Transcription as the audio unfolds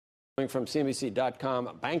From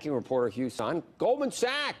CNBC.com, banking reporter Hugh Sun. Goldman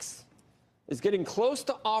Sachs is getting close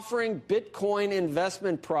to offering Bitcoin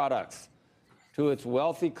investment products to its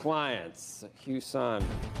wealthy clients. Hugh Sun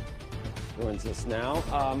joins us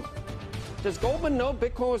now. Does Goldman know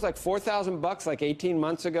Bitcoin was like $4,000 like 18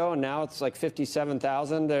 months ago, and now it's like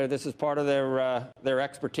 57,000? This is part of their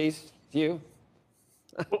expertise, Hugh?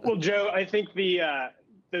 Well, Joe, I think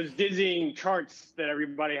those dizzying charts that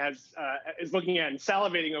everybody is looking at and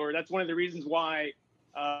salivating over, that's one of the reasons why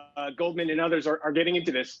Goldman and others are getting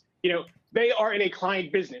into this. You know, they are in a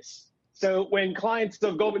client business. So when clients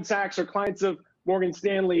of Goldman Sachs or clients of Morgan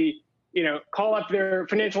Stanley, you know, call up their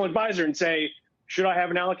financial advisor and say, should I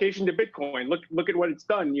have an allocation to Bitcoin? Look at what it's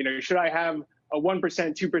done. You know, should I have a 1%,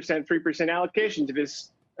 2%, 3% allocation to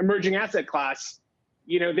this emerging asset class?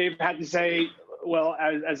 You know, they've had to say, well,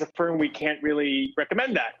 as a firm, we can't really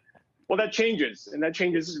recommend that. Well, that changes, and that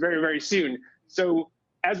changes very, very soon. So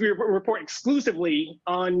as we report exclusively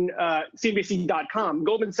on CNBC.com,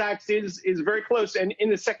 Goldman Sachs is very close, and in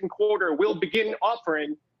the second quarter will begin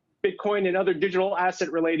offering Bitcoin and other digital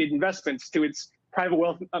asset-related investments to its private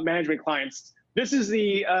wealth management clients. This is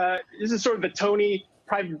sort of the Tony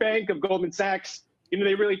private bank of Goldman Sachs. You know,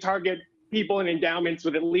 they really target people and endowments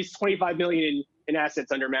with at least 25 million in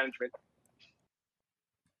assets under management.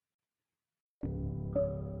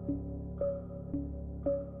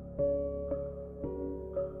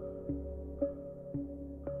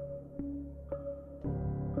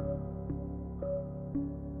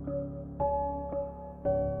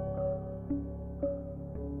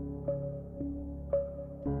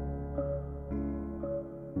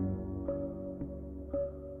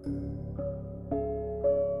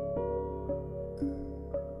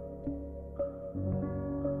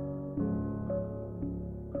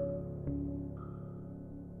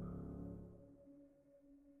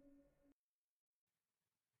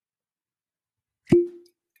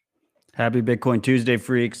 Happy Bitcoin Tuesday,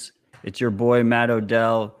 freaks. It's your boy, Matt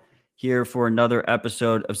Odell, here for another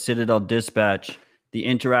episode of Citadel Dispatch, the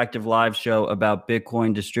interactive live show about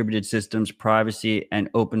Bitcoin, distributed systems, privacy, and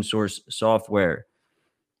open source software.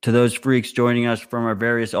 To those freaks joining us from our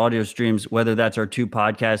various audio streams, whether that's our 2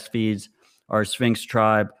 podcast feeds, our Sphinx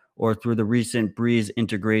Tribe, or through the recent Breeze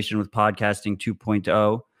integration with Podcasting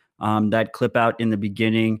 2.0, that clip out in the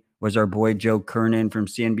beginning was our boy Joe Kernan from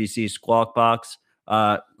CNBC Squawk Box,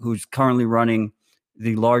 who's currently running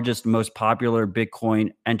the largest, most popular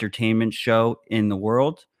Bitcoin entertainment show in the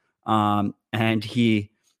world. And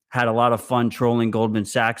he had a lot of fun trolling Goldman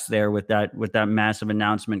Sachs there with that massive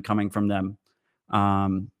announcement coming from them.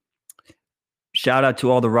 Shout out to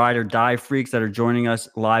all the ride or die freaks that are joining us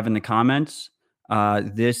live in the comments.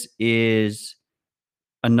 This is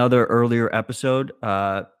another earlier episode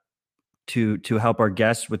to help our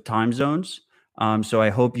guests with time zones. So I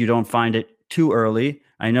hope you don't find it too early.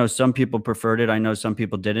 I know some people preferred it. I know some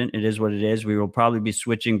people didn't. It is what it is. We will probably be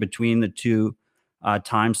switching between the 2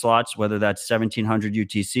 time slots, whether that's 1700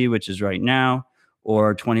 UTC, which is right now,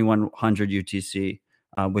 or 2100 UTC,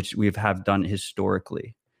 which we have done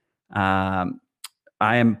historically. I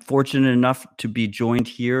am fortunate enough to be joined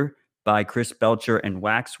here by Chris Belcher and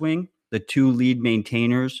Waxwing, the 2 lead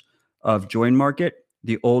maintainers of Join Market,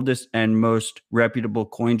 the oldest and most reputable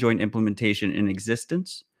coinjoin implementation in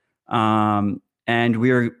existence. And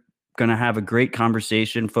we are going to have a great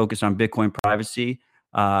conversation focused on Bitcoin privacy,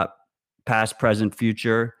 past, present,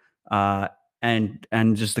 future, and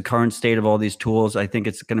just the current state of all these tools. I think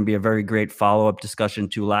it's going to be a very great follow-up discussion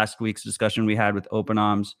to last week's discussion we had with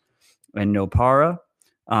OpenArms and Nopara,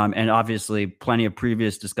 and obviously plenty of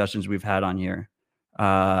previous discussions we've had on here.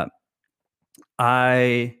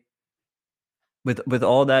 With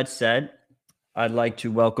all that said, I'd like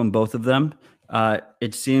to welcome both of them.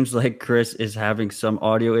 It seems like Chris is having some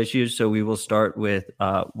audio issues, so we will start with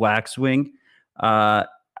Waxwing.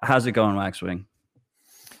 How's it going, Waxwing?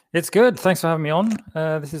 It's good. Thanks for having me on.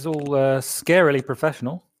 This is all scarily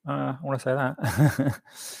professional. I want to say that.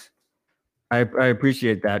 I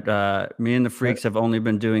appreciate that. Me and the freaks have only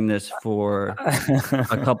been doing this for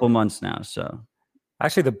a couple months now. So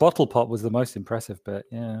actually, the bottle pop was the most impressive bit.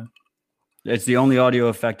 Yeah, it's the only audio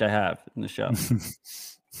effect I have in the show.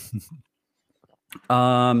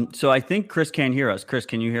 So I think Chris can't hear us. Chris,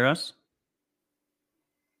 can you hear us?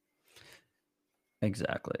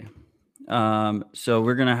 Exactly. So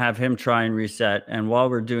we're going to have him try and reset. And while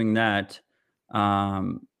we're doing that,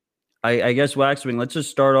 I guess, Waxwing, let's just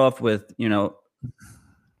start off with,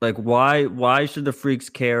 like why should the freaks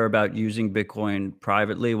care about using Bitcoin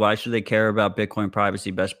privately? Why should they care about Bitcoin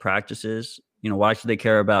privacy best practices? Why should they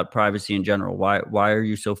care about privacy in general? Why are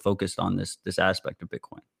you so focused on this aspect of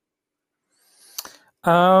Bitcoin?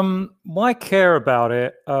 Why care about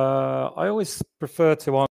it? I always prefer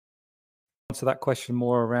to answer that question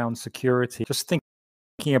more around security. Just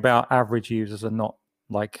thinking about average users and not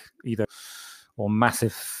like either or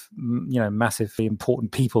massive, massively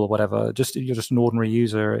important people or whatever. You're just an ordinary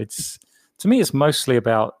user. To me, it's mostly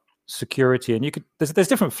about security, and there's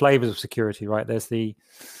different flavors of security, right? There's the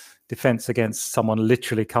defense against someone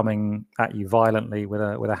literally coming at you violently with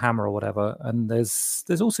a hammer or whatever, and there's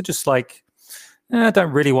also just like, I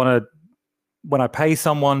don't really want to, when I pay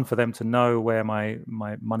someone, for them to know where my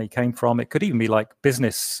money came from. It could even be like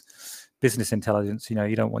business intelligence.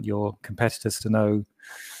 You don't want your competitors to know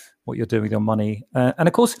what you're doing with your money. And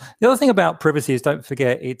of course, the other thing about privacy is, don't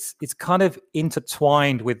forget, it's kind of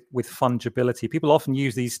intertwined with fungibility. People often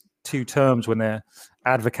use these two terms when they're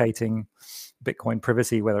advocating Bitcoin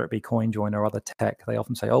privacy, whether it be CoinJoin or other tech. They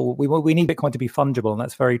often say, "Oh, we need Bitcoin to be fungible," and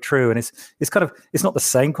that's very true. And it's not the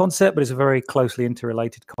same concept, but it's a very closely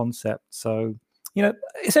interrelated concept. So,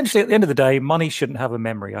 essentially, at the end of the day, money shouldn't have a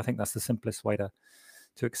memory. I think that's the simplest way to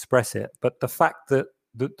express it. But the fact that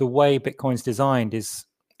the way Bitcoin's designed is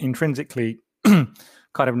intrinsically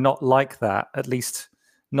kind of not like that, at least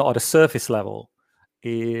not at a surface level,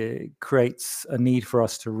 it creates a need for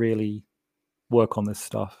us to really work on this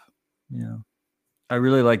stuff. Yeah. I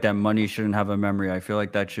really like that money shouldn't have a memory. I feel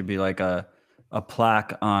like that should be like a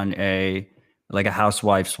plaque on a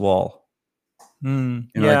housewife's wall. Like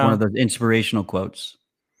one of those inspirational quotes.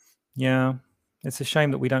 Yeah. It's a shame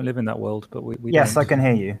that we don't live in that world, but we Yes, don't. I can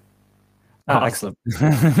hear you. Awesome.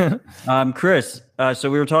 Excellent. Chris, so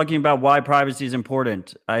we were talking about why privacy is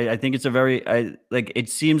important. I think it's a very, it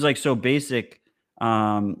seems like so basic,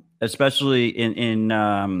 especially in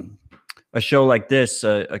a show like this,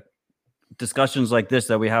 discussions like this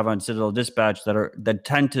that we have on Citadel Dispatch that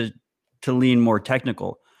tend to lean more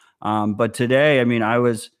technical. But today,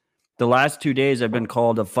 the last 2 days I've been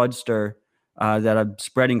called a fudster, that I'm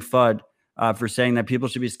spreading FUD for saying that people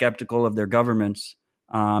should be skeptical of their governments.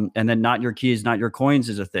 And then not your keys, not your coins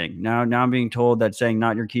is a thing. Now I'm being told that saying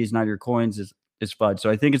not your keys, not your coins is FUD. So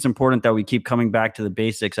I think it's important that we keep coming back to the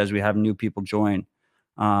basics as we have new people join.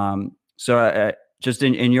 So just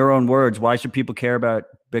in your own words, why should people care about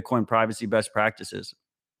Bitcoin privacy best practices?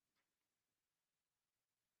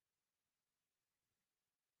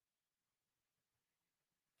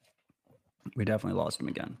 We definitely lost him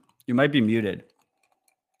again. You might be muted.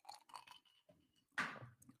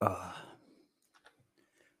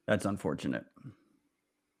 That's unfortunate.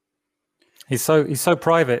 He's so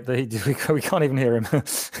private that we can't even hear him.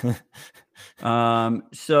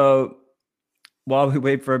 So while we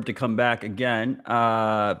wait for him to come back again,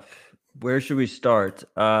 where should we start?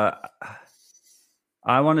 I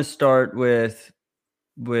want to start with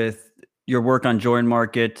your work on Join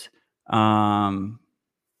Market. Join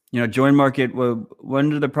Market. When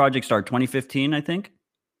did the project start? 2015, I think.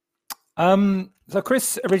 So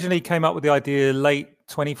Chris originally came up with the idea late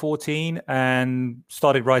 2014 and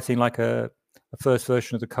started writing like a first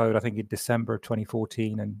version of the code, I think in December of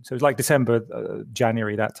 2014. And so it was like December,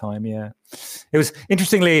 January that time. Yeah. It was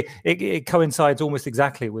interestingly, it coincides almost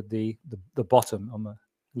exactly with the bottom. I'm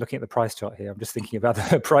looking at the price chart here. I'm just thinking about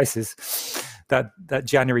the prices. That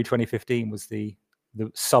January 2015 was the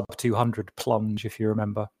sub 200 plunge, if you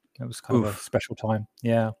remember. It was kind of a special time.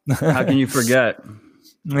 Yeah. How can you forget?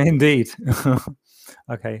 Indeed.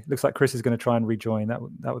 Okay, looks like Chris is going to try and rejoin. That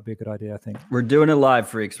would be a good idea, I think. We're doing it live,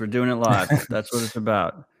 freaks. We're doing it live. That's what it's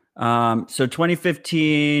about. So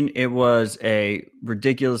 2015, it was a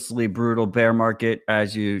ridiculously brutal bear market,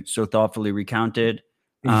 as you so thoughtfully recounted.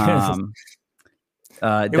 Yes.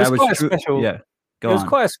 It was quite a special. Yeah, it was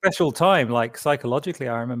quite a special time. Like psychologically,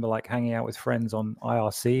 I remember like hanging out with friends on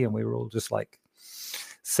IRC, and we were all just like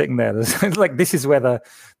sitting there. Like this is where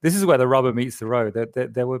the rubber meets the road.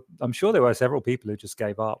 I'm sure there were several people who just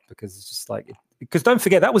gave up because it's just like, because don't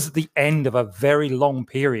forget that was the end of a very long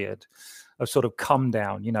period of sort of come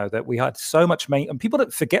down, that we had so much and people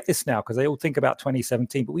don't forget this now because they all think about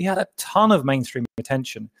 2017, but we had a ton of mainstream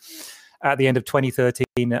attention at the end of 2013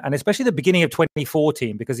 and especially the beginning of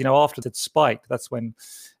 2014, because, after it spiked, that's when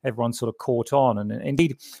everyone sort of caught on. And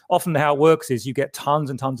indeed, often how it works is you get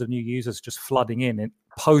tons and tons of new users just flooding in and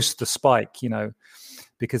post the spike,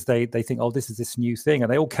 because they think, oh, this is this new thing.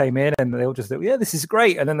 And they all came in and they all just thought, yeah, this is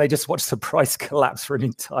great. And then they just watched the price collapse for an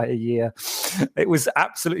entire year. It was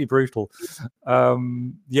absolutely brutal.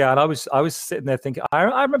 Yeah. And I was sitting there thinking, I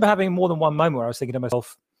remember having more than one moment where I was thinking to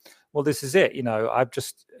myself, well, this is it.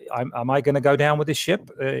 Am I going to go down with this ship?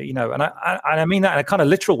 And I mean that in a kind of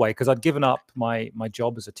literal way, because I'd given up my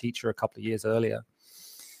job as a teacher a couple of years earlier.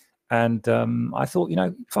 And I thought,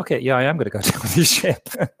 fuck it. Yeah, I am going to go down with this ship.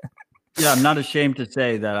 Yeah, I'm not ashamed to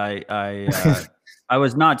say that I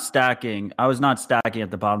was not stacking. I was not stacking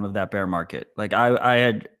at the bottom of that bear market. Like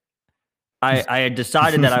I had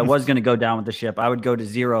decided that I was going to go down with the ship. I would go to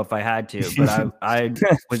zero if I had to, but I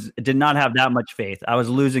did not have that much faith. I was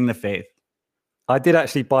losing the faith. I did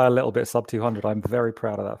actually buy a little bit sub 200. I'm very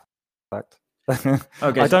proud of that fact.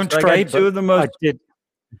 Okay, I don't so trade, I got two of the most. I did.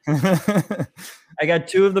 I got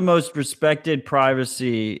two of the most respected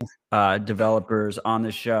privacy developers on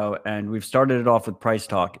the show, and we've started it off with price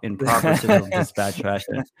talk in proper civil dispatch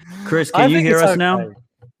fashion. Chris, can you hear us now?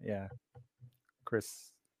 Yeah,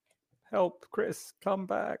 Chris, help! Chris, come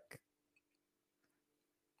back.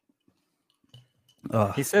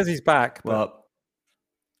 He says he's back. Well,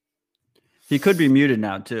 he could be muted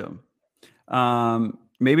now too.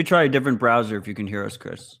 Maybe try a different browser if you can hear us,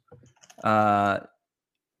 Chris.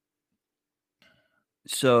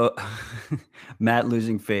 So Matt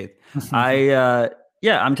losing faith.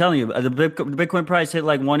 I'm telling you, the Bitcoin price hit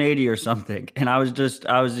like 180 or something. And I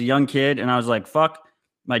was a young kid and I was like, fuck,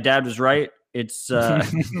 my dad was right. It's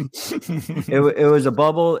it was a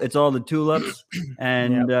bubble. It's all the tulips.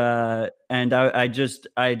 And I just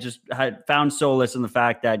had found solace in the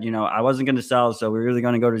fact that, I wasn't going to sell. So we were really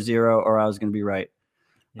going to go to zero or I was going to be right.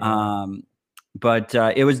 Yeah. But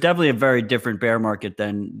it was definitely a very different bear market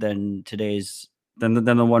than today's, than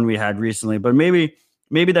the one we had recently. But maybe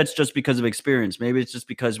that's just because of experience. Maybe it's just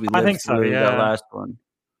because we lived through that last one.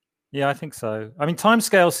 Yeah, I think so. I mean,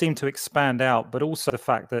 timescales seem to expand out, but also the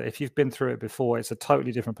fact that if you've been through it before, it's a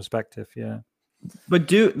totally different perspective. Yeah. But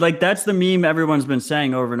that's the meme everyone's been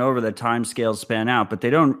saying over and over, that timescales span out, but they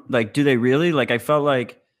don't. Do they really? I felt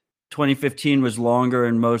like 2015 was longer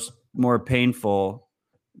and more painful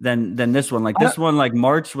than this one. This one,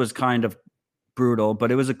 March was kind of brutal,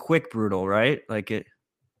 but it was a quick brutal, right?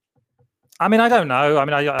 I mean, I don't know. I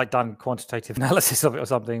mean, I've done quantitative analysis of it or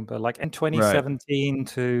something, but in 2017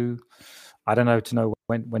 to know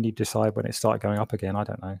when you decide when it started going up again. I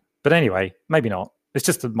don't know. But anyway, maybe not. It's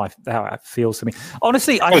just how it feels to me.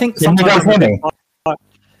 Honestly, I think can you guys hear me?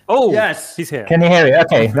 Oh, yes, he's here. Can you hear me?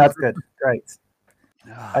 Okay, that's good. Great.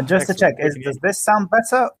 And just to check, does this sound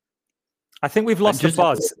better? I think we've lost the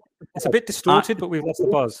buzz. It's a bit distorted, but we've lost the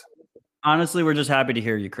buzz. Honestly, we're just happy to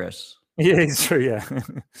hear you, Chris. Yeah, it's true. Yeah.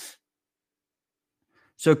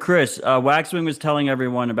 So, Chris, Waxwing was telling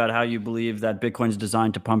everyone about how you believe that Bitcoin's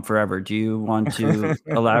designed to pump forever. Do you want to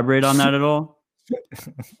elaborate on that at all?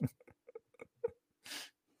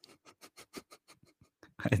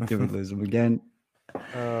 Did we lose him again?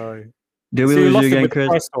 Did we lose you again,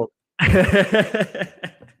 Chris?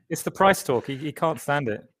 It's the price talk. He can't stand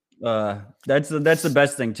it. That's the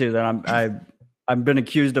best thing too. That I've been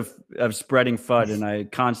accused of spreading FUD, and I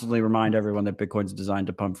constantly remind everyone that Bitcoin's designed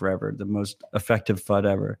to pump forever, the most effective FUD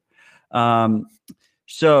ever.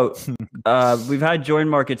 So we've had join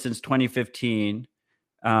market since 2015.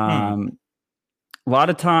 A lot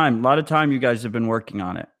of time you guys have been working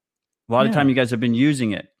on it. A lot of time you guys have been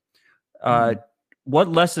using it.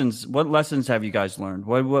 What lessons have you guys learned?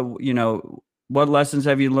 What lessons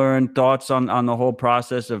have you learned? Thoughts on the whole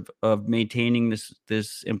process of maintaining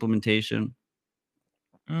this implementation?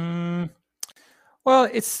 Well,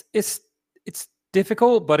 it's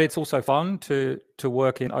difficult, but it's also fun to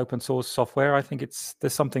work in open source software. I think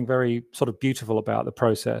there's something very sort of beautiful about the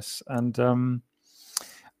process. And in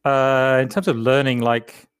terms of learning,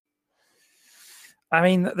 I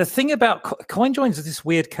mean, the thing about coinjoins is this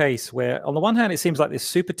weird case where, on the one hand, it seems like this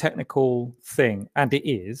super technical thing, and it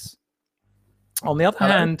is. On the other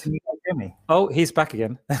hand, can you guys hear me? Oh, he's back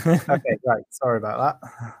again. Okay, right. Sorry about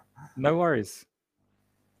that. No worries.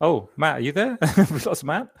 Oh, Matt, are you there? We lost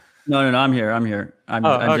Matt. No, I'm here. I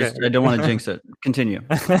don't want to jinx it. Continue.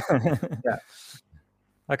 Yeah.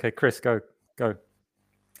 Okay, Chris, go.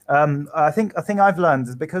 I think I've learned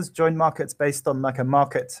is because join market's based on a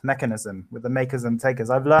market mechanism with the makers and takers.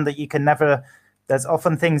 I've learned that you can never. There's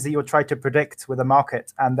often things that you'll try to predict with a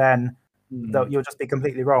market, and then you'll just be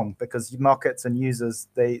completely wrong because markets and users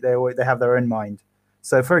they have their own mind.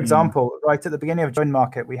 So, for example, right at the beginning of join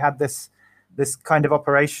market, we had this kind of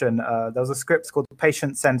operation. There was a script called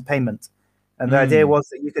patient send payment, and the idea was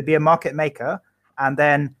that you could be a market maker, and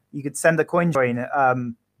then you could send a coin join.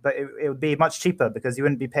 But it would be much cheaper because you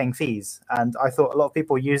wouldn't be paying fees. And I thought a lot of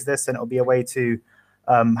people use this, and it would be a way to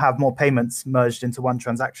have more payments merged into one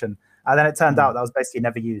transaction. And then it turned out that was basically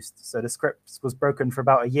never used. So the script was broken for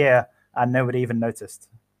about a year, and nobody even noticed.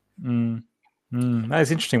 That is an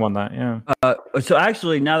interesting one. That So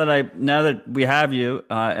actually, now that we have you,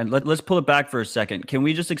 and let's pull it back for a second. Can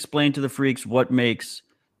we just explain to the freaks what makes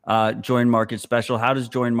join market special? How does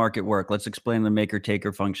join market work? Let's explain the maker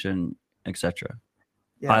taker function, etc.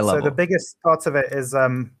 Yeah, high so level? the biggest part of it is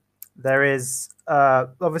there is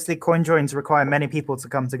obviously coin joins require many people to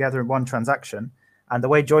come together in one transaction, and the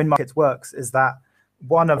way join markets works is that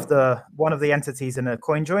one of the entities in a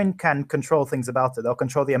coin join can control things about it. They'll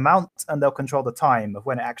control the amount and they'll control the time of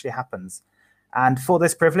when it actually happens. And for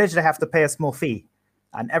this privilege, they have to pay a small fee.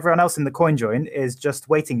 And everyone else in the coin join is just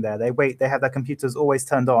waiting there. They wait. They have their computers always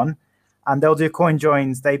turned on, and they'll do coin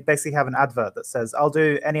joins. They basically have an advert that says, "I'll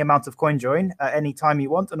do any amount of coin join at any time you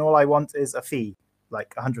want, and all I want is a fee,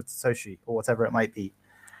 like 100 Satoshi or whatever it might be."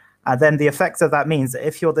 And then the effect of that means that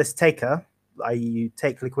if you're this taker, i.e., you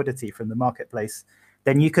take liquidity from the marketplace,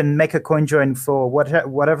 then you can make a coin join for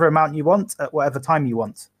whatever amount you want at whatever time you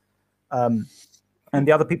want. And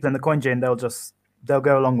the other people in the coin join, they'll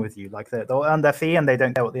go along with you. Like they'll earn their fee and they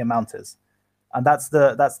don't care what the amount is. And that's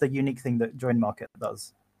the unique thing that join market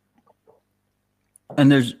does.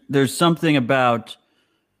 And there's something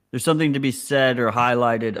to be said or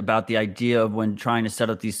highlighted about the idea of when trying to set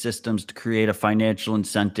up these systems to create a financial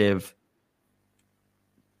incentive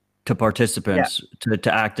to participants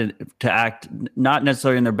to act not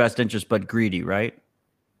necessarily in their best interest, but greedy, right?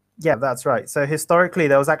 Yeah, that's right. So historically,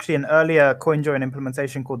 there was actually an earlier CoinJoin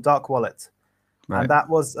implementation called Dark Wallet. Right. And that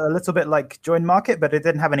was a little bit like Join Market, but it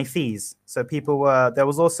didn't have any fees. So there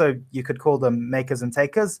was also, you could call them makers and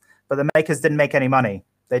takers, but the makers didn't make any money.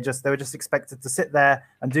 They were just expected to sit there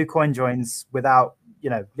and do coin joins without,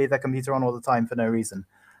 leave their computer on all the time for no reason.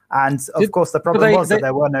 And of course, the problem was that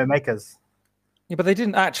there were no makers. Yeah, but they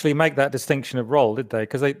didn't actually make that distinction of role, did they?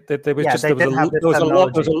 Because they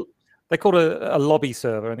called it a lobby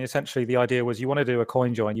server, and essentially the idea was you want to do a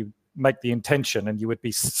coin join, you make the intention, and you would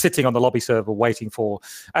be sitting on the lobby server waiting for.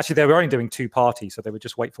 Actually, they were only doing two parties, so they would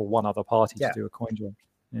just wait for one other party to do a coin join.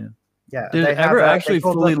 Yeah. Yeah. Did it ever actually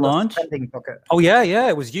fully launch? Oh yeah,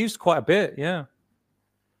 it was used quite a bit. Yeah.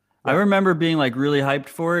 I remember being like really hyped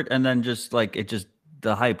for it, and then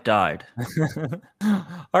the hype died.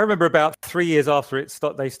 I remember about 3 years after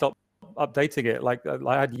they stopped updating it. Like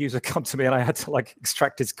I had a user come to me and I had to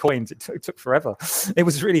extract his coins. It took forever. It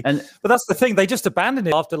was really, but that's the thing. They just abandoned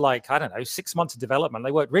it after 6 months of development.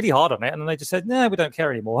 They worked really hard on it, and then they just said, "No, we don't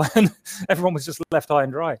care anymore." And everyone was just left high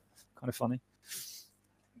and dry. Kind of funny.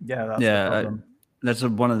 Yeah, that's the problem. That's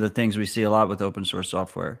one of the things we see a lot with open source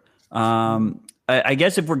software. I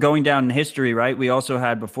guess if we're going down in history, right? We also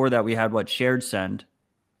had before that shared send.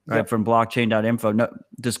 Right, from blockchain.info. No,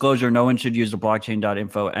 disclosure, no one should use the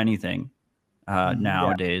blockchain.info anything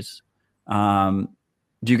nowadays. Do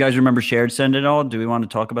you guys remember shared send at all? Do we want to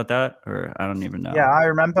talk about that? Or I don't even know. Yeah, I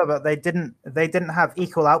remember, but they didn't have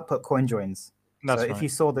equal output coin joins. That's so right. If you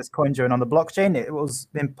saw this coin join on the blockchain, it was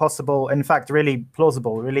impossible, in fact, really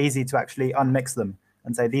plausible, really easy to actually unmix them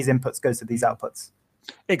and say these inputs go to these outputs.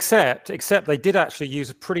 Except they did actually use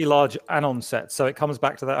a pretty large anon set. So it comes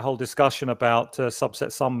back to that whole discussion about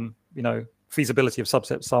subset sum, feasibility of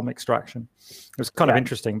subset sum extraction. It was kind of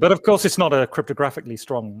interesting. But of course, it's not a cryptographically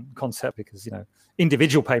strong concept because,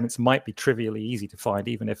 individual payments might be trivially easy to find,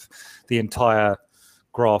 even if the entire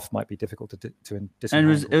graph might be difficult to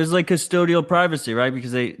disentangle. And it was like custodial privacy, right?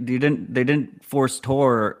 Because they didn't force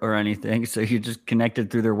Tor or anything. So you just connected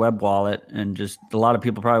through their web wallet, and just a lot of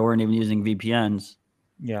people probably weren't even using VPNs.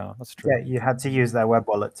 Yeah, that's true. Yeah, you had to use their web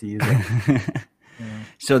wallet to use it.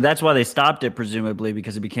 So that's why they stopped it, presumably,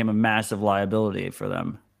 because it became a massive liability for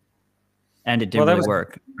them. And it didn't really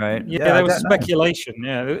work, right? Yeah, there was speculation.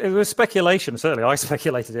 Yeah, it was speculation. Certainly, I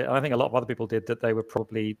speculated it. And I think a lot of other people did, that they were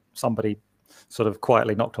probably somebody sort of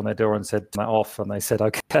quietly knocked on their door and said that off. And they said,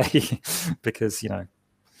 okay, because,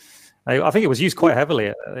 I think it was used quite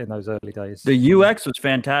heavily in those early days. The UX was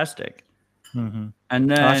fantastic. Mm-hmm.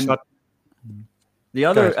 And then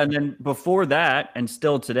and then before that, and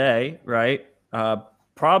still today, right?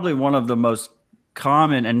 Probably one of the most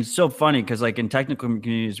common, and it's so funny because in technical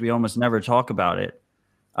communities, we almost never talk about it.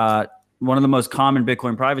 One of the most common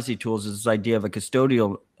Bitcoin privacy tools is this idea of a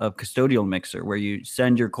custodial mixer, where you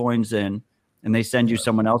send your coins in and they send you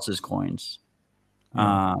someone else's coins.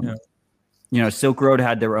 Silk Road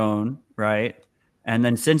had their own, right? And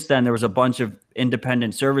then since then, there was a bunch of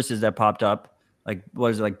independent services that popped up, like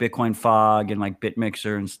Bitcoin Fog and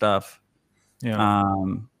BitMixer and stuff. Yeah.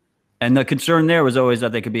 And the concern there was always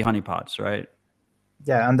that they could be honeypots, right?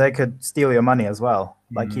 Yeah, and they could steal your money as well.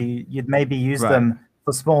 You'd maybe use them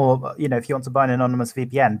for small, if you want to buy an anonymous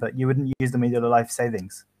VPN, but you wouldn't use them in your life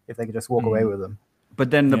savings if they could just walk away with them. But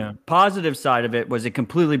then the positive side of it was it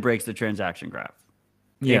completely breaks the transaction graph.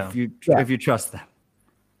 Yeah. If you trust them.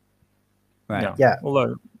 Right. Yeah.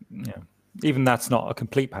 Although, even that's not a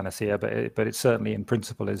complete panacea, but it certainly in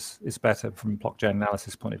principle is better from a blockchain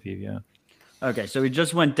analysis point of view. Yeah. Okay, so we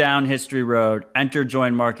just went down history road, enter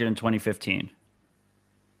join market in 2015,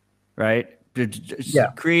 right?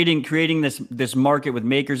 Yeah. Creating this market with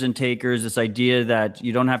makers and takers, this idea that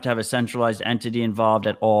you don't have to have a centralized entity involved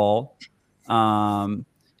at all, and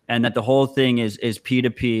that the whole thing is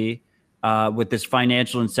P2P with this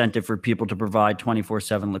financial incentive for people to provide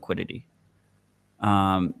 24/7 liquidity.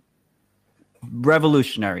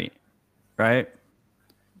 Revolutionary, right?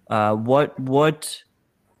 What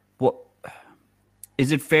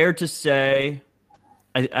is it fair to say?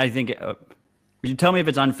 I think you tell me if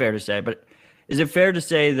it's unfair to say, but is it fair to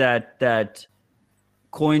say that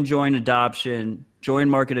coinjoin adoption, join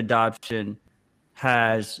market adoption,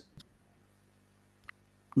 has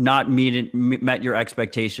not met your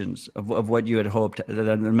expectations of what you had hoped,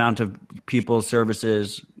 the amount of people,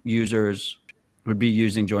 services, users would be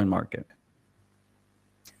using join market?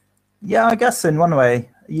 Yeah, I guess in one way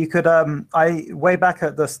you could. I way back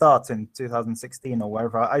at the start in 2016 or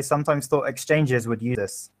wherever, I sometimes thought exchanges would use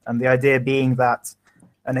this, and the idea being that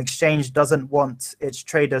an exchange doesn't want its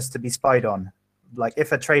traders to be spied on. Like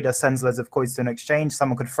if a trader sends loads of coins to an exchange,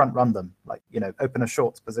 someone could front run them, like open a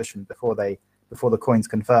short position before the coins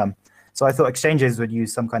confirm. So I thought exchanges would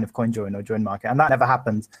use some kind of coin join or join market, and that never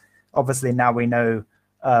happened. Obviously now we know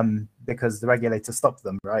because the regulator stopped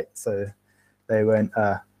them, right? So they won't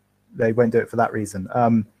do it for that reason.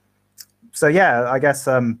 So yeah, I guess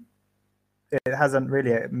it hasn't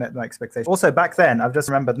really met my expectations. Also back then, I've just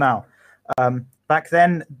remembered now, back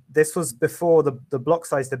then, this was before the block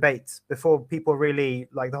size debate, before people really,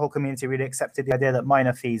 like the whole community really accepted the idea that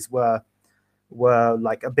miner fees were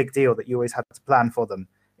like a big deal, that you always had to plan for them.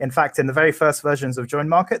 In fact, in the very first versions of join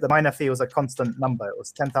market, the miner fee was a constant number. It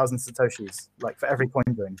was 10,000 Satoshis, like for every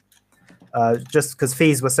coin join, just because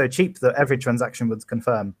fees were so cheap that every transaction would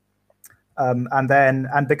confirm.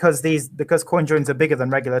 And because coin joins are bigger than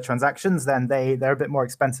regular transactions, then they're a bit more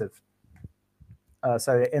expensive.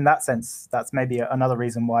 So in that sense, that's maybe another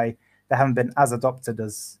reason why they haven't been as adopted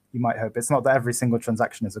as you might hope. It's not that every single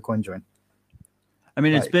transaction is a coin join. I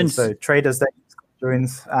mean, right? it's been so traders, they use coin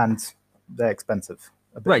joins and they're expensive.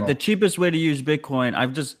 Right. More. The cheapest way to use Bitcoin,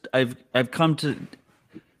 I've come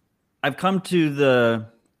to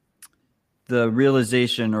the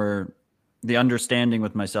realization or the understanding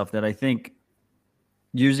with myself that I think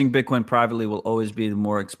using Bitcoin privately will always be the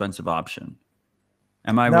more expensive option.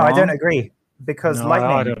 Am I wrong? No, I don't agree, because No,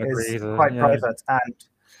 Lightning is quite private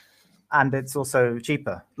and it's also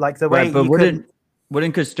cheaper. Like the way but wouldn't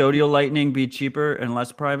custodial Lightning be cheaper and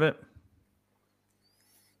less private?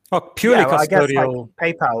 Oh, purely custodial. I guess like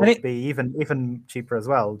PayPal would be even cheaper as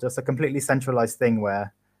well. Just a completely centralized thing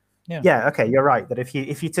where, yeah, okay, you're right. That if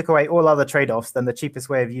you took away all other trade-offs, then the cheapest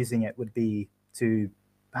way of using it would be to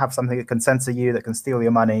have something that can censor you, that can steal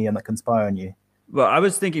your money, and that can spy on you. Well, I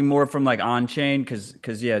was thinking more from like on-chain, because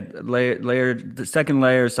the second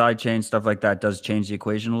layer, side chain, stuff like that does change the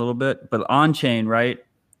equation a little bit. But on-chain, right?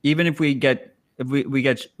 Even if we get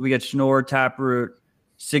Schnorr, Taproot,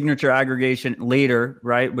 signature aggregation later,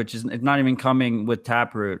 right? Which is it's not even coming with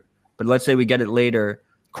Taproot, but let's say we get it later.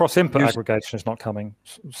 Cross-input aggregation is not coming.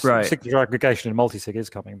 Right. Signature aggregation in multi-sig is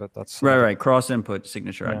coming, but that's right. Cross-input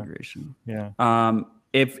signature aggregation. Yeah.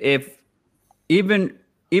 If even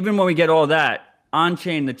when we get all that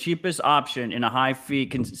on-chain, the cheapest option in a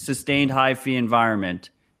sustained high fee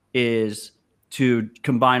environment is to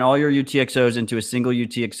combine all your UTXOs into a single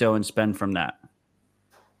UTXO and spend from that.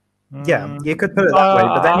 Yeah, you could put it that way,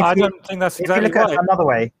 but then I don't think that's exactly if you look right. at another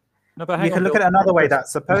way, No, but you can look at another way. That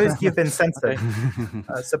suppose you've been censored.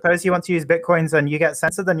 Suppose you want to use Bitcoins and you get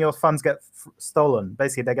censored, and your funds get stolen.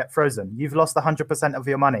 Basically, they get frozen. You've lost 100% of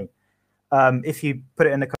your money if you put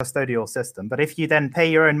it in a custodial system. But if you then pay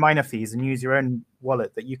your own miner fees and use your own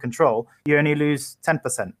wallet that you control, you only lose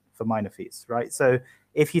 10% for miner fees, right? So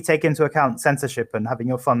if you take into account censorship and having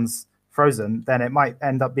your funds frozen, then it might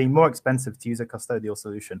end up being more expensive to use a custodial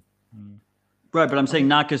solution. Right, but I'm saying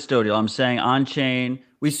not custodial. I'm saying on-chain.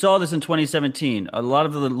 We saw this in 2017. A lot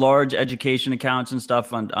of the large education accounts and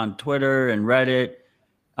stuff on Twitter and Reddit,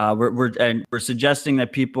 we're suggesting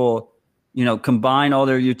that people, combine all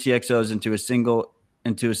their UTXOs into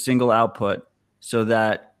a single output, so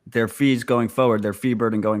that their fees going forward, their fee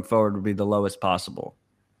burden going forward, would be the lowest possible.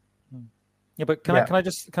 Yeah, but can I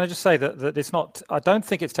just say that it's not? I don't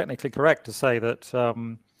think it's technically correct to say that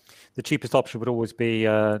the cheapest option would always be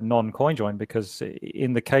non-coin join, because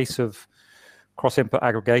in the case of cross-input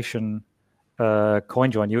aggregation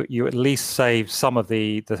coin join, you at least save some of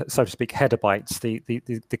the so to speak header bytes,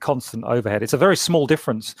 the constant overhead. It's a very small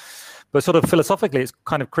difference, but sort of philosophically, it's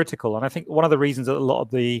kind of critical. And I think one of the reasons that a lot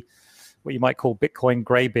of the what you might call Bitcoin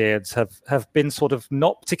graybeards have been sort of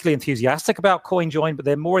not particularly enthusiastic about CoinJoin, but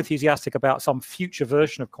they're more enthusiastic about some future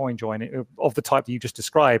version of CoinJoin of the type that you just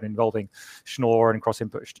described, involving Schnorr and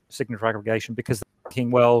cross-input signature aggregation, because they're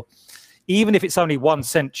thinking, well, even if it's only 1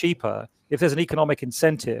 cent cheaper, if there's an economic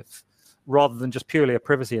incentive rather than just purely a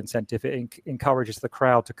privacy incentive, it encourages the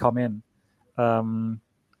crowd to come in.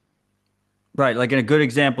 Right, like a good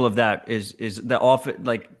example of that is the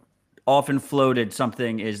often floated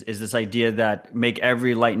something is this idea that make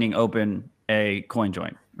every Lightning open a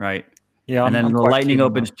CoinJoin, right? Yeah, and then I'm the quite Lightning keen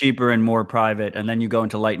on opens that. cheaper and more private, and then you go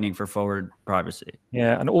into Lightning for forward privacy.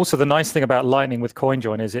 Yeah, and also the nice thing about Lightning with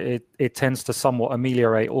CoinJoin is it tends to somewhat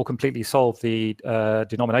ameliorate or completely solve the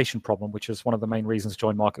denomination problem, which is one of the main reasons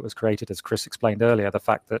Join Market was created, as Chris explained earlier. The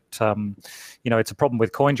fact that it's a problem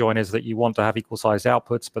with CoinJoin is that you want to have equal sized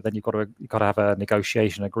outputs, but then you've got to have a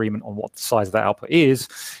negotiation agreement on what the size of that output is.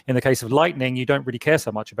 In the case of Lightning, you don't really care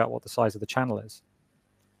so much about what the size of the channel is.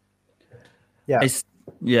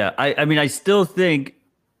 Yeah. I mean, I still think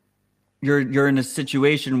you're in a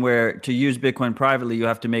situation where to use Bitcoin privately, you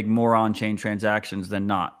have to make more on-chain transactions than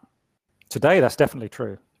not. Today, that's definitely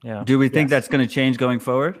true. Yeah. Do we think that's going to change going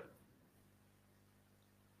forward?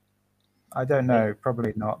 I don't know.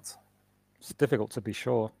 Probably not. It's difficult to be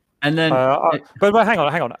sure. And then, but hang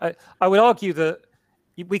on. I would argue that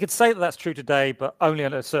we could say that that's true today, but only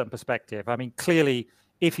on a certain perspective. I mean, clearly,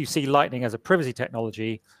 if you see Lightning as a privacy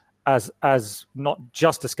technology, as not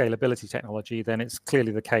just a scalability technology, then it's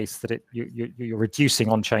clearly the case that you're reducing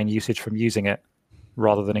on-chain usage from using it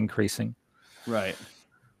rather than increasing. right.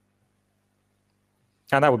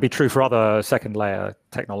 And that would be true for other second layer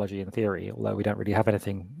technology in theory, although we don't really have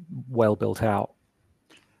anything well built out.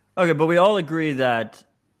 Okay, but we all agree that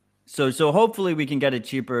so hopefully we can get it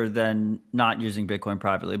cheaper than not using Bitcoin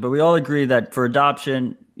privately. But we all agree that for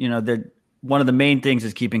adoption, one of the main things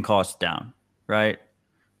is keeping costs down, right?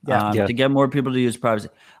 Yeah. To get more people to use privacy.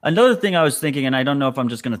 Another thing I was thinking, and I don't know if I'm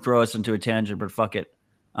just going to throw us into a tangent, but fuck it.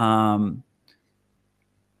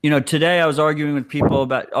 Today I was arguing with people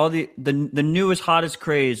about all the newest, hottest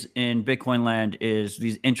craze in Bitcoin land is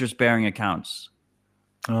these interest-bearing accounts.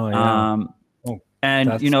 Oh, yeah.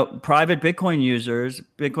 Private Bitcoin users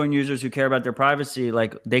who care about their privacy,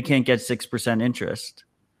 like they can't get 6% interest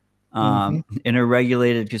in a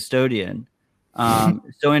regulated custodian.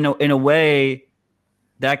 So in a way,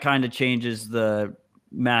 that kind of changes the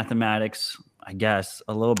mathematics, I guess,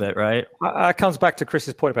 a little bit, right? That comes back to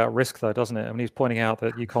Chris's point about risk, though, doesn't it? I mean, he's pointing out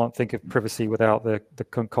that you can't think of privacy without the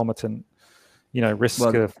concomitant, risk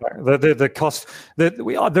of the cost.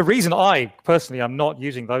 The reason I personally am not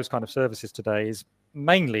using those kind of services today is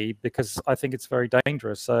mainly because I think it's very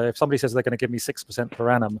dangerous. So if somebody says they're going to give me 6% per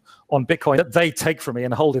annum on Bitcoin that they take from me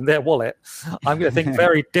and hold in their wallet, I'm going to think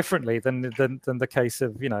very differently than the case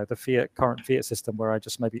of the current fiat system where I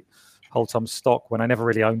just maybe hold some stock when I never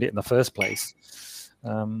really owned it in the first place.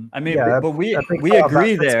 But we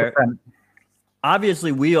agree there.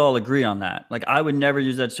 Obviously, we all agree on that. Like, I would never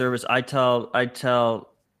use that service. I tell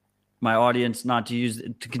my audience not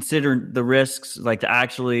to consider the risks, like to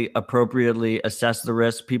actually appropriately assess the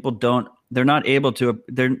risk. They're not able to.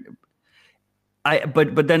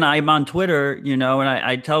 But then I'm on Twitter, and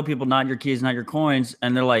I tell people not your keys, not your coins,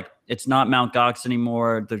 and they're like, it's not Mt. Gox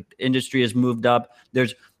anymore. The industry has moved up.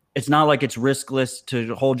 It's not like it's riskless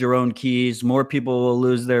to hold your own keys. More people will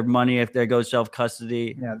lose their money if they go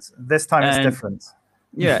self-custody. Yeah, this time it's different.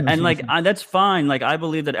 Yeah, and that's fine. Like, I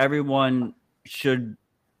believe that everyone should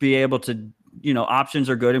be able to, options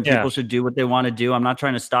are good and people should do what they want to do. I'm not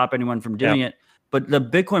trying to stop anyone from doing it. But the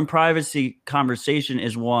Bitcoin privacy conversation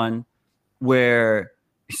is one where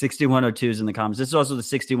 6102 is in the comments. This is also the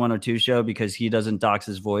 6102 show because he doesn't dox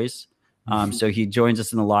his voice. So he joins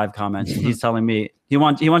us in the live comments and he's telling me he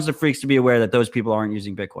wants the freaks to be aware that those people aren't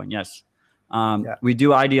using Bitcoin. Yes. We do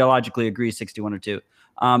ideologically agree 6102.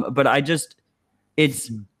 But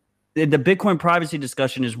it's the Bitcoin privacy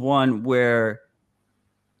discussion is one where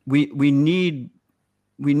we need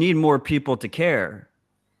more people to care,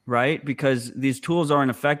 right? Because these tools aren't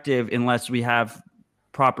effective unless we have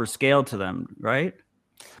proper scale to them, right?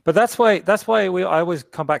 But that's why I always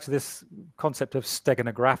come back to this concept of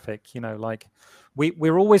steganographic.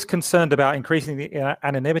 We're always concerned about increasing the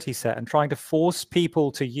anonymity set and trying to force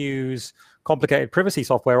people to use complicated privacy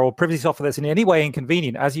software or privacy software that's in any way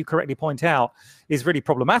inconvenient, as you correctly point out, is really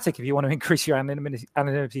problematic if you want to increase your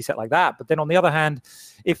anonymity set like that. But then on the other hand,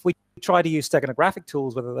 if we try to use steganographic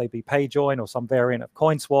tools, whether they be PayJoin or some variant of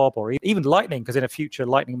CoinSwap or even Lightning, because in the future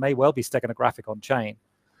Lightning may well be steganographic on chain.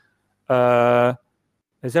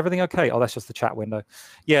 Is everything okay? Oh, that's just the chat window.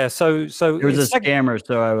 Yeah. So It was a scammer,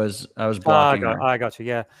 so I was blocking her. I got you.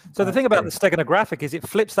 Yeah. So the thing about the steganographic is it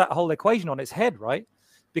flips that whole equation on its head, right?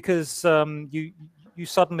 Because you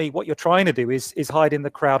suddenly, what you're trying to do is hide in the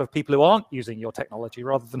crowd of people who aren't using your technology,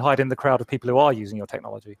 rather than hide in the crowd of people who are using your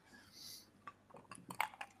technology.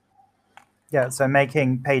 Yeah, so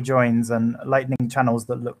making pay joins and lightning channels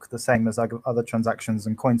that look the same as other transactions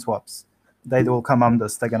and coin swaps, they'd all come under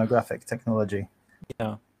steganographic technology.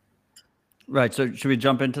 Yeah. Right. So should we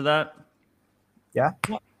jump into that? Yeah.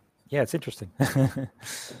 Yeah, it's interesting.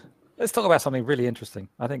 Let's talk about something really interesting.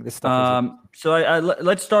 I think this stuff So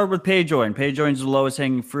let's start with PayJoin. PayJoin is the lowest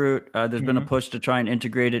hanging fruit. There's been a push to try and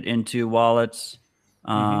integrate it into wallets.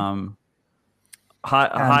 Yeah,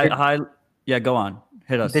 go on.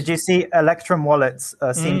 Hit us. Did you see Electrum Wallets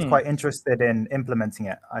seemed quite interested in implementing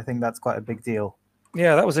it? I think that's quite a big deal.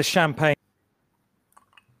 Yeah, that was a champagne.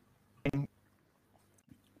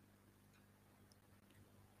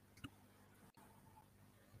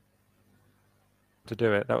 To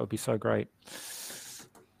do it, that would be so great.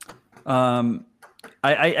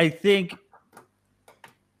 I think,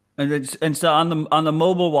 and so on the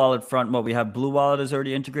mobile wallet front, what we have, Blue Wallet has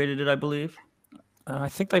already integrated it, I believe. I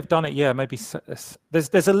think they've done it. Yeah, maybe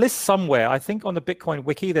there's a list somewhere. I think on the Bitcoin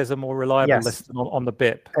wiki there's a more reliable list than on the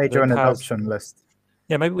BIP. PayJoin adoption list.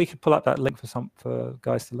 Yeah, maybe we could pull up that link for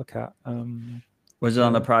guys to look at. Was it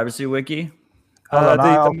on the privacy wiki?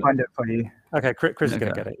 I'll find it for you. Okay, Chris is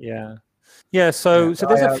going to get it. Yeah, yeah. So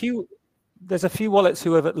there's a few wallets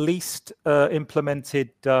who have at least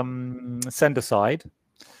implemented sender side,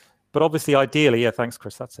 but obviously, ideally, thanks,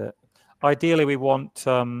 Chris. That's it. Ideally, we want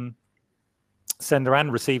sender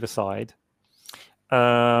and receiver side.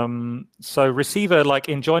 So receiver, like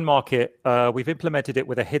in Join Market, we've implemented it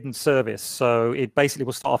with a hidden service. So it basically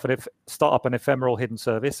will start up an ephemeral hidden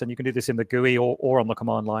service, and you can do this in the GUI or on the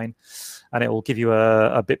command line, and it will give you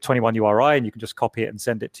a BIP21 URI, and you can just copy it and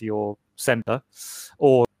send it to your sender,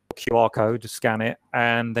 or QR code, just scan it,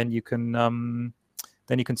 and then you can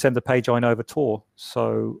send the PayJoin over Tor.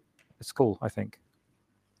 So it's cool, I think.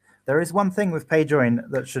 There is one thing with PayJoin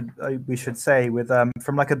that we should say with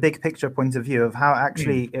from like a big picture point of view of how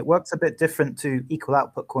actually it works a bit different to equal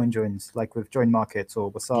output coin joins, like with Join Market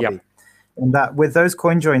or Wasabi. Yep. In that with those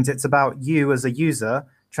coin joins, it's about you as a user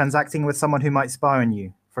transacting with someone who might spy on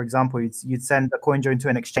you. For example, you'd send a coin join to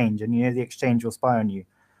an exchange, and you know the exchange will spy on you.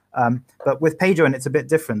 But with PayJoin, it's a bit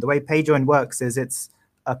different. The way PayJoin works is it's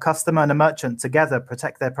a customer and a merchant together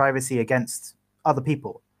protect their privacy against other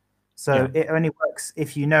people. So it only works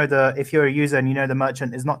if if you're a user and you know the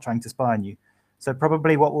merchant is not trying to spy on you. So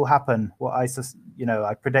probably what will happen, what I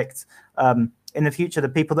predict in the future, the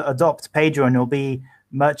people that adopt PayJoin will be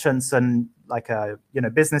merchants and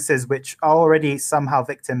businesses which are already somehow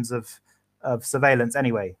victims of surveillance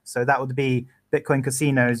anyway. So that would be Bitcoin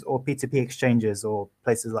casinos or P2P exchanges or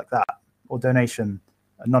places like that, or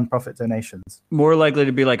non-profit donations. More likely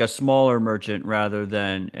to be like a smaller merchant rather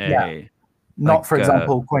than not, for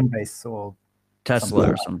example, Coinbase or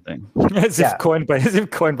Tesla or something. As if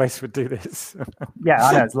Coinbase would do this. Yeah,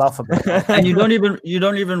 I know, it's laughable. And you don't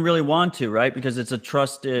even really want to, right? Because it's a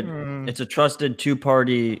trusted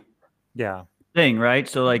two-party thing, right?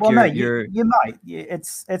 So like you might.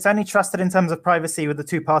 It's only trusted in terms of privacy with the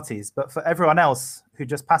two parties, but for everyone else who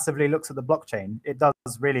just passively looks at the blockchain, it does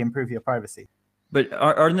really improve your privacy. But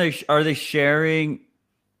aren't they sharing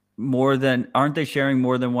more than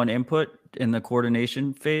one input in the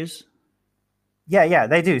coordination phase? Yeah,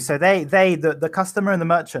 they do. So the customer and the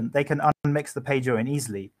merchant, they can unmix the PayJoin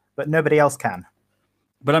easily, but nobody else can.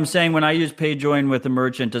 But I'm saying when I use PayJoin with a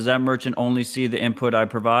merchant, does that merchant only see the input I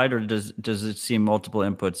provide, or does it see multiple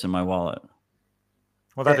inputs in my wallet?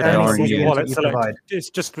 Well, that depends on what your wallet selects.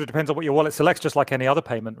 It just depends on what your wallet selects, just like any other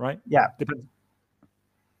payment, right? Yeah. Depends.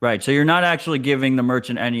 Right. So you're not actually giving the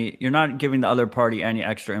merchant you're not giving the other party any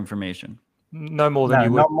extra information. No more than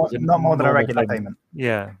you would. Not more than a regular payment.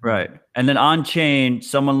 Yeah. Right. And then on chain,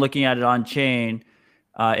 someone looking at it on chain,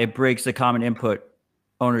 it breaks the common input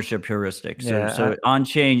ownership heuristic. So on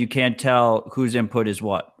chain, you can't tell whose input is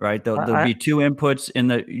what, right? There'll be two inputs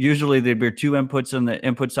usually there'd be two inputs on the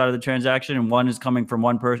input side of the transaction, and one is coming from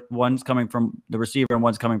one's coming from the receiver and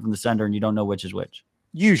one's coming from the sender, and you don't know which is which.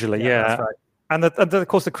 Usually, yeah. That's right. And of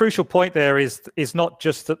course, the crucial point there is not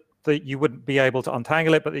just that you wouldn't be able to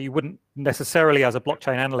untangle it, but that you wouldn't necessarily, as a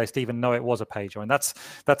blockchain analyst, even know it was a PayJoin.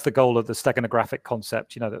 That's the goal of the steganographic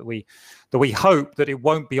concept. That we hope that it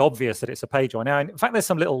won't be obvious that it's a PayJoin. Now, in fact, there's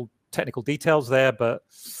some little technical details there, but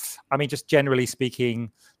I mean, just generally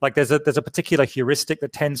speaking, like there's a particular heuristic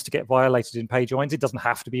that tends to get violated in pay joins. It doesn't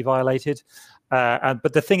have to be violated,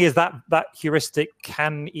 but the thing is that heuristic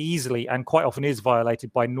can easily and quite often is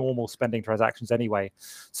violated by normal spending transactions anyway.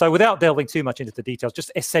 So without delving too much into the details,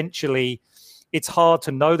 just essentially, it's hard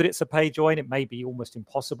to know that it's a pay join. It may be almost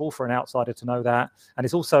impossible for an outsider to know that. And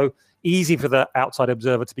it's also easy for the outside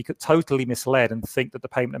observer to be totally misled and think that the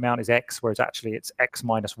payment amount is X, whereas actually it's X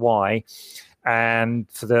minus Y. And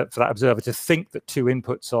for that observer to think that two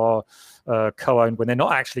inputs are co-owned when they're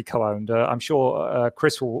not actually co-owned. I'm sure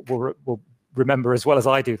Chris will remember as well as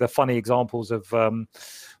I do the funny examples of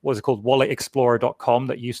what is it called, walletexplorer.com,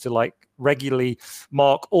 that used to like regularly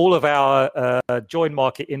mark all of our join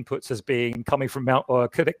market inputs as being coming from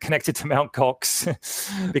connected to Mt.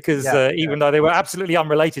 Gox because even though they were absolutely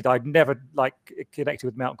unrelated, I'd never like connected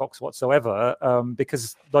with Mt. Gox whatsoever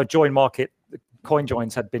because the join market coin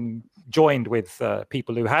joins had been joined with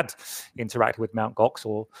people who had interacted with Mt. Gox,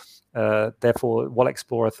 or therefore Wallet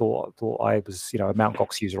Explorer thought I was, a Mt.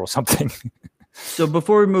 Gox user or something. So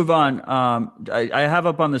before we move on, I have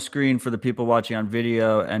up on the screen for the people watching on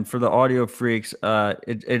video and for the audio freaks,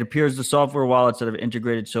 it appears the software wallets that have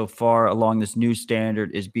integrated so far along this new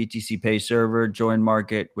standard is BTC Pay Server, Join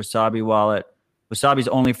Market, Wasabi Wallet. Wasabi's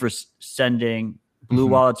only for sending, Blue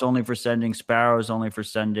Wallet's only for sending, Sparrow's only for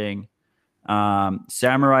sending.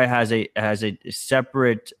 Samurai has a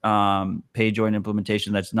separate pay join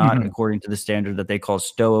implementation that's not according to the standard that they call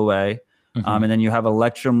Stowaway. And then you have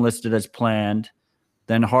Electrum listed as planned.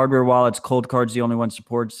 Then Hardware Wallets, Cold Card's the only one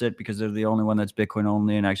supports it because they're the only one that's Bitcoin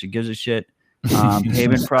only and actually gives a shit.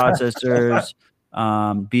 Payment processors,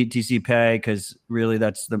 BTC Pay, because really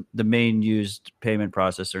that's the main used payment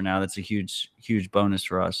processor now. That's a huge bonus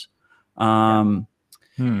for us.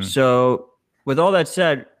 So with all that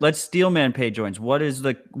said, let's steelman pay joins. What are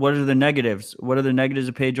the negatives? What are the negatives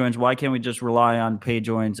of pay joins? Why can't we just rely on pay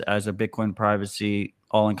joins as a Bitcoin privacy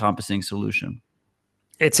all-encompassing solution?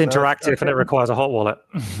 It's interactive and it requires a hot wallet.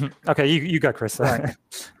 Okay, you go, Chris. Right.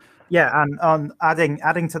 Yeah, and on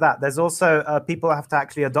adding to that, there's also people have to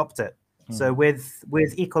actually adopt it. So with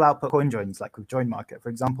equal output coin joins, like with Join Market, for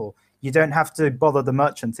example, you don't have to bother the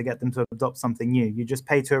merchant to get them to adopt something new. You just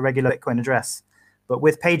pay to a regular Bitcoin address. But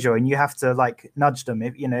with PayJoin, you have to like nudge them,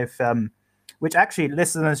 which actually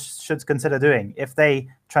listeners should consider doing. If they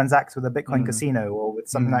transact with a Bitcoin casino or with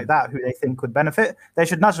something like that, who they think would benefit, they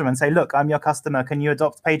should nudge them and say, "Look, I'm your customer. Can you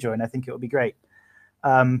adopt PayJoin? I think it would be great."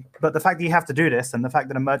 But the fact that you have to do this, and the fact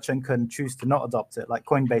that a merchant can choose to not adopt it, like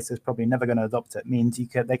Coinbase is probably never going to adopt it, means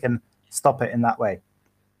they can stop it in that way.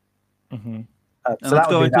 So that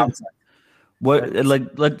would be the downside.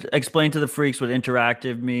 Let's explain to the freaks what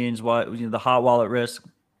interactive means, what the hot wallet risk.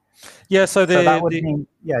 Yeah, so that would mean,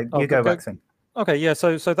 you go, Waxwing. Okay, yeah,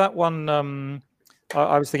 so that one,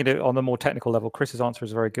 I was thinking it on the more technical level. Chris's answer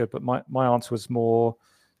is very good, but my answer was more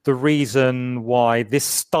the reason why this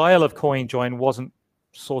style of coin join wasn't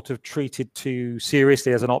sort of treated too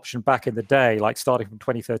seriously as an option back in the day, like starting from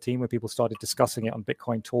 2013 when people started discussing it on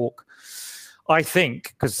Bitcoin Talk. I think,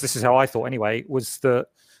 because this is how I thought anyway, was that,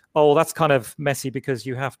 that's kind of messy because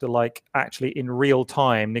you have to like actually in real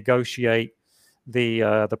time negotiate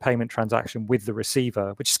the payment transaction with the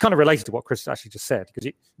receiver, which is kind of related to what Chris actually just said,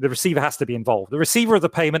 because the receiver has to be involved. The receiver of the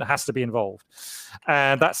payment has to be involved.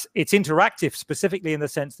 And it's interactive specifically in the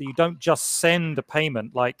sense that you don't just send a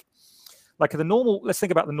payment like the normal. Let's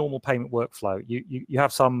think about the normal payment workflow. You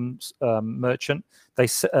have some merchant,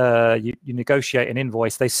 you negotiate an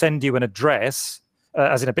invoice, they send you an address,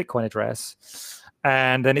 as in a Bitcoin address.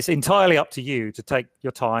 And then it's entirely up to you to take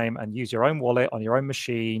your time and use your own wallet on your own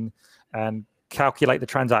machine and calculate the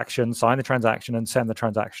transaction, sign the transaction, and send the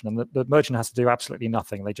transaction. And the merchant has to do absolutely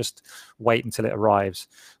nothing. They just wait until it arrives.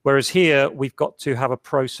 Whereas here, we've got to have a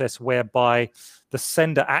process whereby the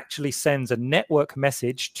sender actually sends a network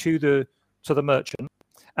message to the merchant,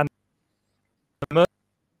 and the merchant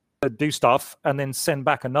do stuff and then send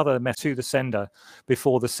back another message to the sender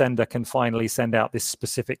before the sender can finally send out this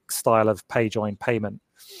specific style of pay join payment.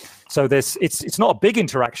 So it's not a big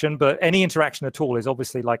interaction, but any interaction at all is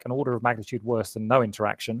obviously like an order of magnitude worse than no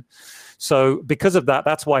interaction. So because of that,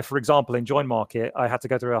 that's why, for example, in Join Market, I had to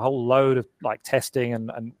go through a whole load of like testing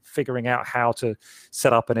and figuring out how to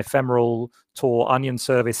set up an ephemeral Tor onion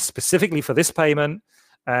service specifically for this payment.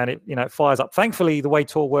 And it fires up. Thankfully, the way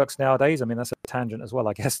Tor works nowadays, I mean, that's a tangent as well,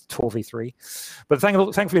 I guess, Tor v3. But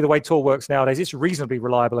thankfully, the way Tor works nowadays, it's reasonably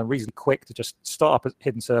reliable and reasonably quick to just start up a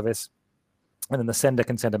hidden service, and then the sender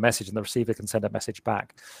can send a message and the receiver can send a message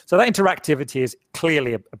back. So that interactivity is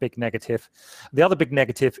clearly a big negative. The other big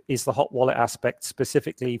negative is the hot wallet aspect,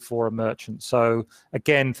 specifically for a merchant. So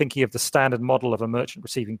again, thinking of the standard model of a merchant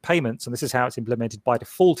receiving payments, and this is how it's implemented by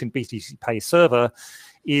default in BTC Pay Server,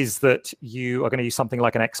 is that you are going to use something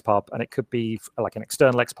like an XPub, and it could be like an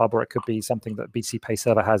external XPub, or it could be something that BTC Pay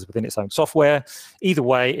Server has within its own software. Either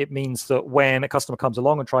way, it means that when a customer comes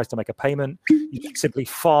along and tries to make a payment, you simply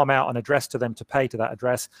farm out an address to them to pay to that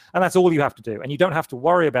address, and that's all you have to do. And you don't have to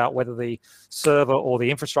worry about whether the server or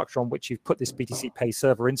the infrastructure on which you've put this BTC Pay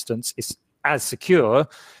Server instance is as secure,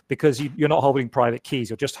 because you're not holding private keys.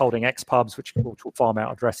 You're just holding XPubs, which will farm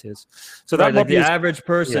out addresses. So that like the average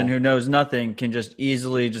person who knows nothing can just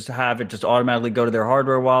easily just have it just automatically go to their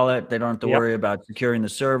hardware wallet. They don't have to worry about securing the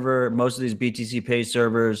server. Most of these BTC Pay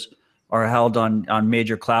servers are held on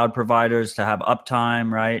major cloud providers to have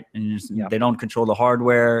uptime, right? And they don't control the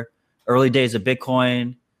hardware. Early days of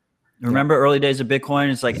Bitcoin. Remember early days of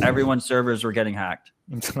Bitcoin? It's like everyone's servers were getting hacked.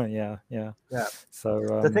 Yeah.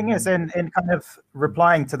 So the thing is, in kind of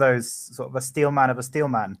replying to those sort of a steelman of a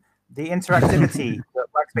steelman, the interactivity that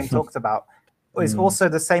Waxwing talked about is also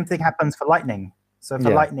the same thing happens for Lightning. So for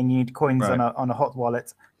Lightning, you need coins on a hot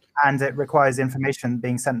wallet, and it requires information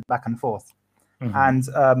being sent back and forth. And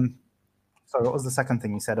so what was the second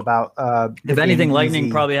thing you said about? If anything, Lightning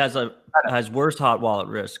probably has worse hot wallet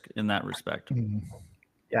risk in that respect.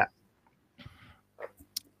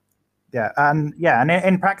 And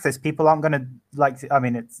in practice, people aren't going to I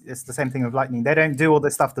mean, it's the same thing with Lightning. They don't do all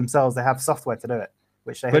this stuff themselves. They have software to do it,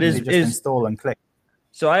 which they just install and click.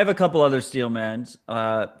 So I have a couple other steelmans.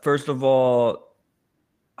 First of all,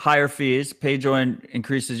 higher fees. PayJoin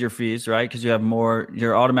increases your fees, right? Because you have more.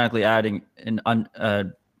 You're automatically adding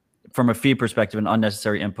from a fee perspective, an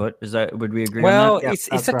unnecessary input. Would we agree on that? Well, it's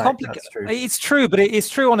a complicated. It's true, but it's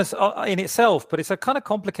true in itself. But it's a kind of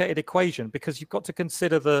complicated equation, because you've got to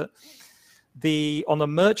consider that on the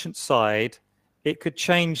merchant side, it could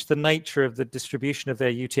change the nature of the distribution of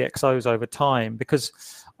their UTXOs over time. Because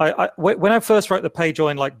when I first wrote the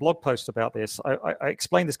PayJoin blog post about this, I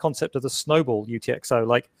explained this concept of the snowball UTXO.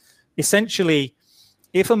 Like, essentially,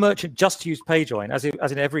 if a merchant just used PayJoin, as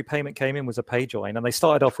in every payment came in was a PayJoin, and they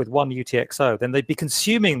started off with one UTXO, then they'd be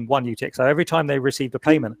consuming one UTXO every time they received a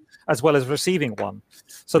payment, as well as receiving one.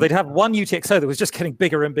 So they'd have one UTXO that was just getting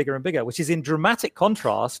bigger and bigger and bigger, which is in dramatic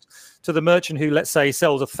contrast to the merchant who, let's say,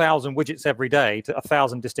 sells 1,000 widgets every day to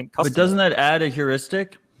 1,000 distinct customers. But doesn't that add a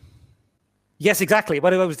heuristic? Yes, exactly.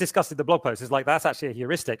 What I was discussing in the blog post is that's actually a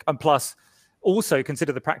heuristic. And plus, also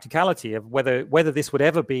consider the practicality of whether this would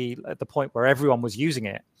ever be at the point where everyone was using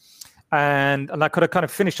it. And I could have kind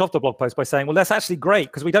of finished off the blog post by saying, well, that's actually great,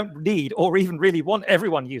 because we don't need or even really want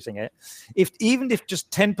everyone using it. Even if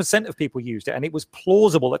just 10% of people used it, and it was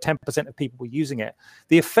plausible that 10% of people were using it,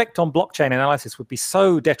 the effect on blockchain analysis would be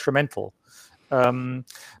so detrimental.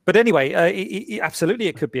 But anyway, absolutely,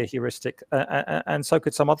 it could be a heuristic, and so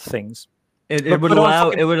could some other things. It would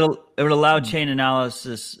allow chain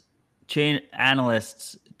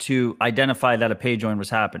analysts to identify that a PayJoin was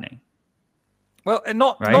happening. Well,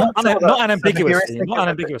 not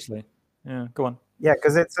unambiguously. Yeah, go on. Yeah,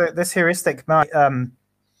 because it's this heuristic might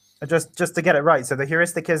just to get it right. So the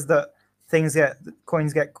heuristic is that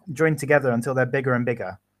coins get joined together until they're bigger and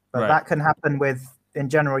bigger, but that can happen in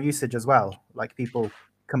general usage as well. Like people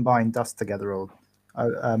combine dust together, or I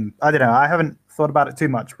don't know. I haven't thought about it too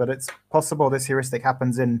much, but it's possible this heuristic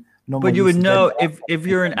happens in normal. But you would know if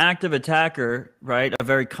you're an active attacker, right? A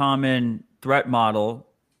very common threat model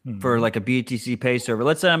for like a BTC Pay server.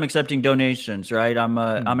 Let's say I'm accepting donations, right? I'm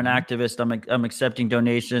an activist. I'm accepting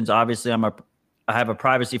donations. Obviously, I have a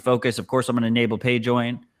privacy focus. Of course, I'm going to enable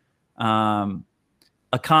PayJoin.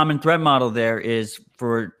 A common threat model there is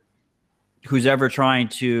for who's ever trying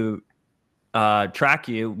to track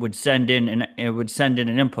you would send in an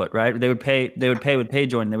input, right? They would pay with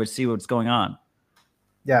PayJoin. They would see what's going on.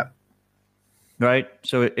 Yeah. Right.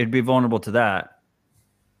 So it'd be vulnerable to that.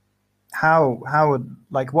 How would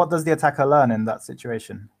what does the attacker learn in that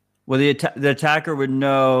situation? Well, the attacker would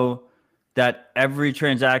know that every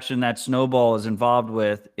transaction that Snowball is involved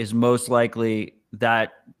with is most likely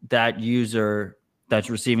that user that's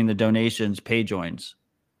receiving the donations PayJoins.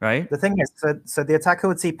 Right. The thing is, so the attacker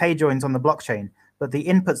would see PayJoins on the blockchain, but the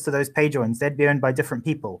inputs to those PayJoins, they'd be owned by different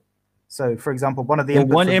people. So, for example,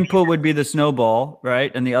 one input would be the snowball,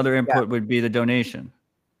 right? And the other input would be the donation.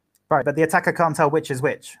 Right, but the attacker can't tell which is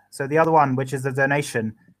which. So the other one, which is the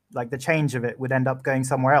donation, the change of it would end up going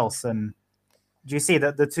somewhere else. And do you see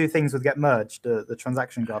that the two things would get merged, the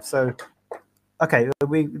transaction graph? So, okay, if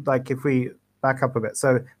we back up a bit.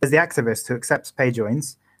 So there's the activist who accepts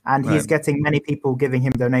PayJoins. and he's Right. getting many people giving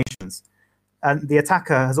him donations. And the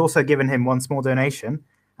attacker has also given him one small donation,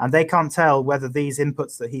 and they can't tell whether these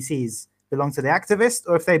inputs that he sees belong to the activist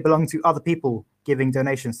or if they belong to other people giving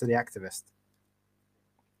donations to the activist.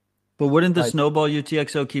 But wouldn't the Right. snowball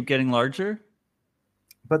UTXO keep getting larger?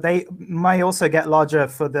 But they may also get larger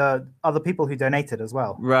for the other people who donated as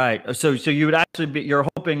well. Right. So you would actually be, you're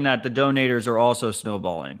hoping that the donators are also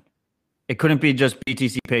snowballing. It couldn't be just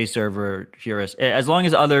BTC Pay server heuristics. As long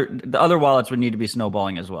as the other wallets would need to be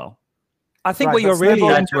snowballing as well. I think Right, what but you're really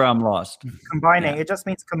snowballing That's where I'm lost. Combining, Yeah. it just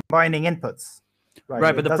means combining inputs.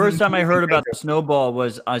 Right, but It the first doesn't time I mean heard about major. the snowball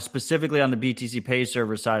was specifically on the BTC Pay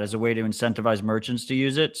server side as a way to incentivize merchants to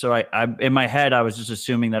use it. So I in my head, I was just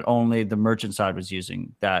assuming that only the merchant side was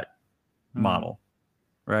using that model,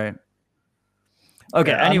 right?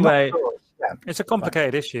 Okay. Yeah, I'm not anyway, sure. Yeah. it's a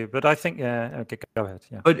complicated issue, but I think okay, go ahead.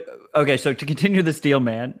 Yeah. but okay. So to continue the steel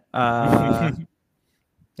man,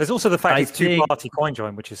 There's also the fact I it's think- two-party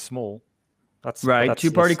CoinJoin, which is small. right,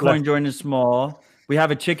 two-party it's less- coin join is small. We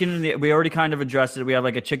have a chicken in the. We already kind of addressed it. We have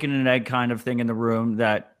like a chicken and egg kind of thing in the room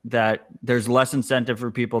that there's less incentive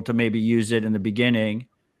for people to maybe use it in the beginning,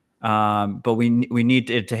 but we need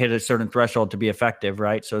it to hit a certain threshold to be effective,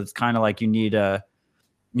 right? So it's kind of like you need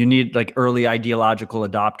like early ideological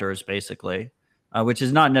adopters, basically, which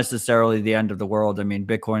is not necessarily the end of the world. I mean,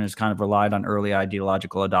 Bitcoin has kind of relied on early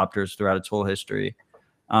ideological adopters throughout its whole history.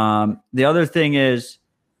 The other thing is,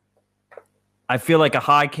 I feel like a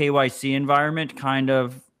high KYC environment kind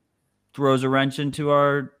of throws a wrench into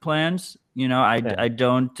our plans. You know, I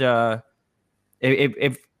don't.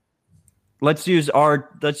 If let's use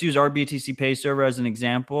our BTC Pay server as an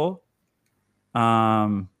example.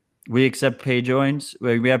 We accept pay joins.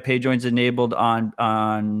 We have pay joins enabled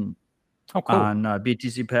on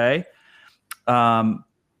BTC Pay.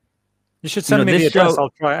 You should send me the address.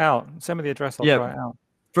 I'll try it out. Send me the address. I'll try it out.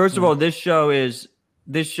 First of all, this show has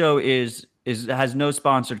no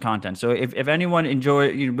sponsored content. So if anyone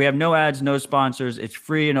we have no ads, no sponsors. It's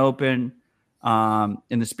free and open,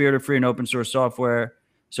 in the spirit of free and open source software.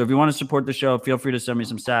 So if you want to support the show, feel free to send me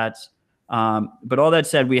some sats. But all that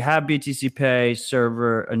said, we have BTC Pay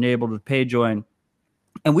server enabled with PayJoin,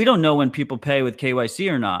 and we don't know when people pay with KYC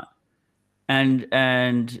or not.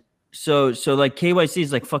 And so like KYC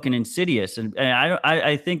is like fucking insidious, and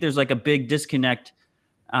I think there's like a big disconnect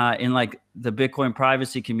in like the Bitcoin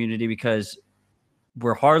privacy community because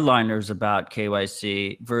we're hardliners about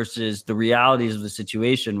KYC versus the realities of the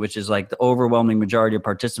situation, which is like the overwhelming majority of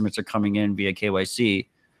participants are coming in via KYC.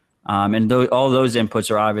 And all those inputs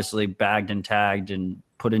are obviously bagged and tagged and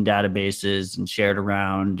put in databases and shared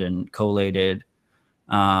around and collated,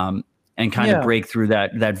 and kind of break through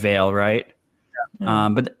that veil, right? Yeah.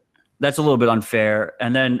 But that's a little bit unfair.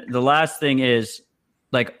 And then the last thing is,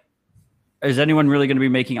 like, is anyone really going to be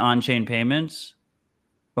making on-chain payments,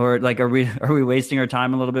 or like are we wasting our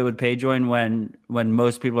time a little bit with PayJoin when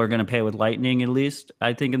most people are going to pay with Lightning, at least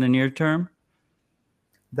I think in the near term?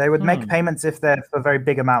 They would make payments if they're for very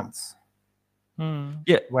big amounts.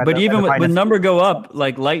 Yeah, but even when number go up,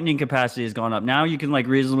 like Lightning capacity has gone up. Now you can like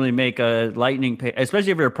reasonably make a Lightning pay,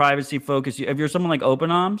 especially if you're privacy focused. If you're someone like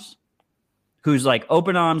OpenArms, who's like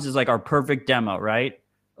OpenArms is like our perfect demo, right?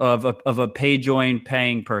 Of a PayJoin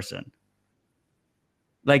paying person.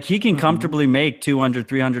 Like he can comfortably make $200,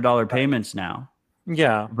 $300 payments now.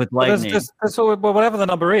 Yeah, with Lightning. There's always, whatever the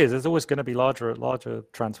number is, there's always going to be larger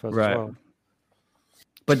transfers as well.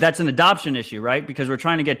 But that's an adoption issue, right? Because we're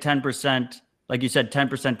trying to get 10%, like you said,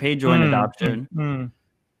 10% PayJoin adoption.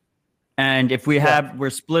 And if we're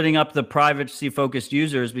splitting up the privacy-focused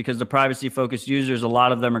users, because the privacy-focused users, a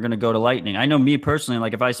lot of them are going to go to Lightning. I know me personally,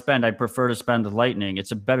 like if I spend, I prefer to spend with Lightning.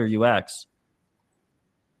 It's a better UX.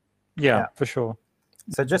 Yeah, for sure.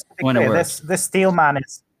 So just to be clear, this Steelman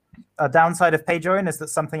is a downside of PayJoin is that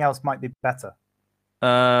something else might be better.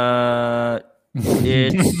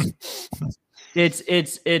 It's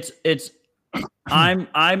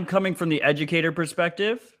I'm coming from the educator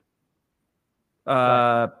perspective.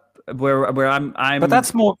 Where I'm but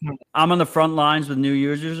that's more, I'm on the front lines with new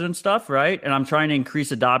users and stuff, right? And I'm trying to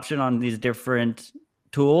increase adoption on these different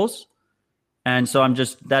tools. And so I'm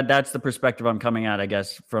just that's the perspective I'm coming at, I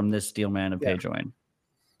guess, from this Steelman of PayJoin.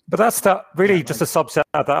 But that's really just a subset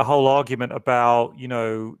of that whole argument about,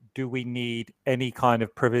 do we need any kind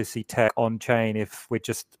of privacy tech on chain if we're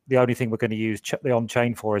just the only thing we're going to use the on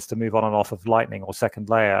chain for is to move on and off of Lightning or second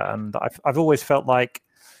layer? And I've always felt like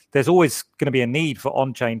there's always going to be a need for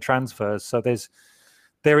on chain transfers. So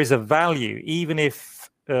there is a value, even if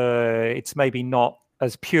it's maybe not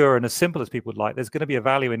as pure and as simple as people would like. There's going to be a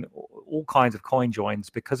value in all kinds of coin joins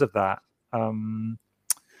because of that.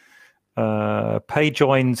 pay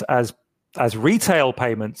joins as retail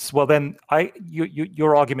payments, well, then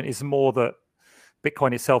your argument is more that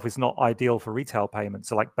Bitcoin itself is not ideal for retail payments,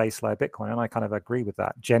 so like base layer Bitcoin, and I kind of agree with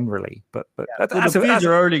that generally. But the fees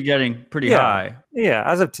are already getting pretty high. Yeah,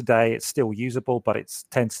 as of today, it's still usable, but it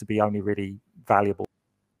tends to be only really valuable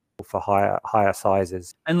for higher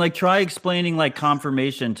sizes. And like, try explaining like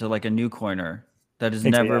confirmation to like a new coiner that has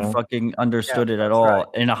never fucking understood it at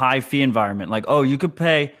all in a high fee environment. Like, oh, you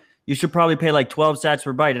should probably pay like 12 sats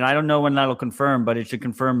per byte, and I don't know when that'll confirm, but it should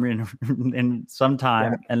confirm in some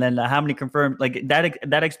time. And then how many confirm? Like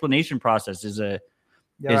that explanation process is a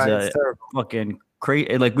fucking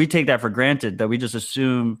crazy. Like, we take that for granted, that we just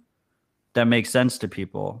assume that makes sense to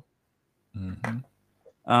people. Mm-hmm.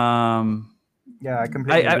 I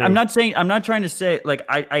completely agree. I'm not trying to say like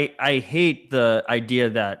I hate the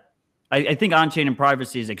idea that I think on-chain and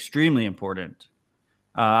privacy is extremely important.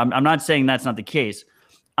 I'm not saying that's not the case.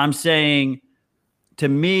 I'm saying, to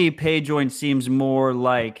me, PayJoin seems more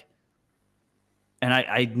like, and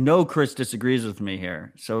I know Chris disagrees with me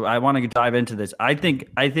here, so I want to dive into this. I think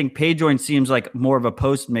PayJoin seems like more of a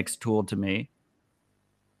post-mix tool to me,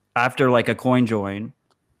 after like a CoinJoin,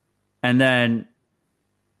 and then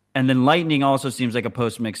Lightning also seems like a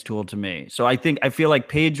post-mix tool to me. So I feel like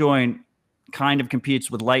PayJoin kind of competes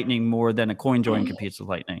with Lightning more than a CoinJoin competes with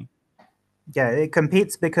Lightning. Yeah, it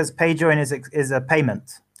competes because PayJoin is a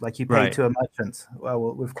payment. Like, you pay to a merchant.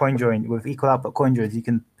 Well, with CoinJoin, with equal output CoinJoins, you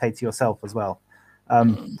can pay to yourself as well.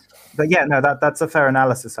 But yeah, no, that's a fair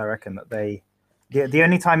analysis. I reckon that the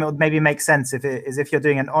only time it would maybe make sense if you're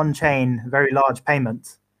doing an on-chain very large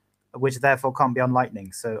payment, which therefore can't be on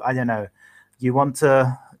Lightning. So I don't know, you want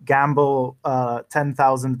to gamble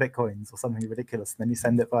 10,000 Bitcoins or something ridiculous, and then you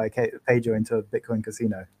send it via PayJoin to a Bitcoin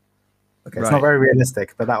casino. Okay, it's not very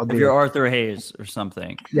realistic, but that would be. If you're Arthur Hayes or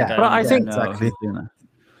something. Yeah, but I think exactly.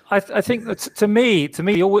 I think that to me,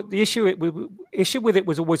 the issue with it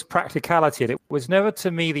was always practicality, and it was never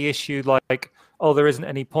to me the issue like, oh, there isn't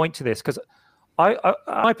any point to this, because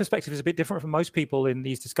my perspective is a bit different from most people in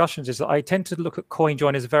these discussions. Is that I tend to look at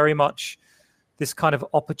CoinJoin as very much this kind of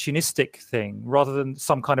opportunistic thing rather than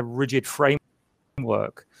some kind of rigid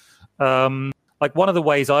framework. Like, one of the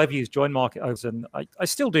ways I've used Join Market, and I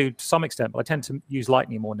still do to some extent, but I tend to use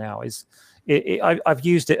Lightning more now, is I've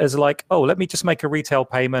used it as like, oh, let me just make a retail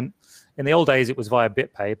payment. In the old days, it was via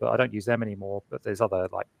BitPay, but I don't use them anymore. But there's other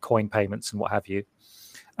like coin payments and what have you.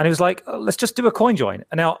 And it was like, oh, let's just do a CoinJoin.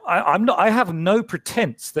 And now I have no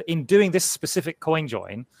pretense that in doing this specific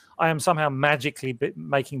CoinJoin, I am somehow magically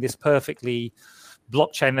making this perfectly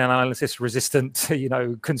blockchain analysis resistant,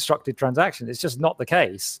 constructed transaction. It's just not the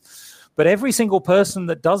case. But every single person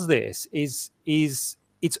that does this is it's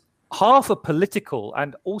half a political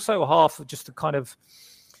and also half just a kind of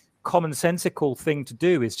commonsensical thing to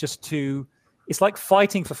do. Is it's like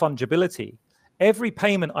fighting for fungibility. Every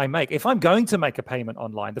payment I make, if I'm going to make a payment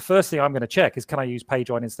online, the first thing I'm going to check is, can I use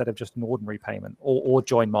PayJoin instead of just an ordinary payment or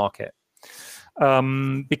Join Market?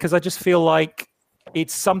 Because I just feel like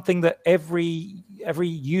it's something that every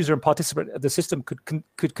user and participant of the system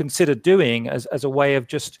could consider doing as a way of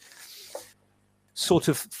just sort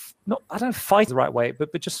of, not, I don't fight the right way,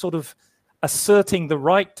 but just sort of asserting the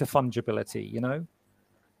right to fungibility, Yeah,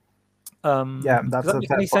 that's a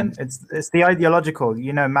fair point. It's the ideological.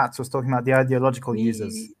 Matt was talking about the ideological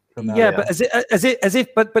users. Yeah, but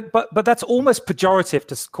but that's almost pejorative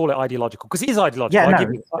to call it ideological, because it is ideological. Yeah,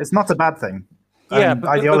 no, it's not a bad thing. Yeah,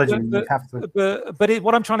 ideology. You have to. But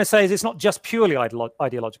what I'm trying to say is, it's not just purely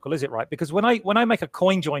ideological, is it? Right? Because when I make a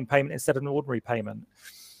CoinJoin payment instead of an ordinary payment,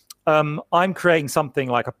 I'm creating something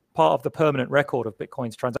like a part of the permanent record of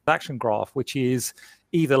Bitcoin's transaction graph, which is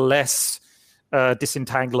either less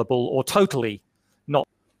disentangleable or totally not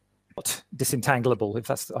disentangleable, if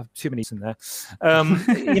that's too many in there.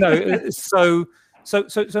 So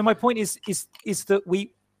my point is that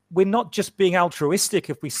we're not just being altruistic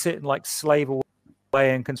if we sit and like slave away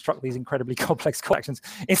and construct these incredibly complex collections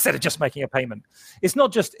instead of just making a payment. It's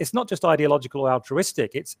not just ideological or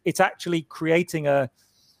altruistic. It's actually creating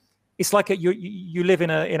it's like you live in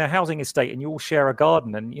a housing estate and you all share a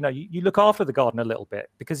garden, and you look after the garden a little bit,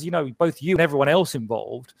 because both you and everyone else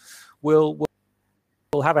involved will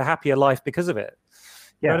have a happier life because of it.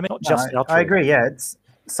 Yeah, what I mean? Not just I agree. Yeah, it's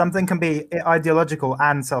something can be ideological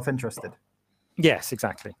and self-interested. Yes,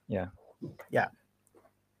 exactly. Yeah.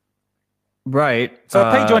 Right. So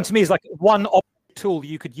PayJoin to me is like one tool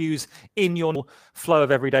you could use in your flow of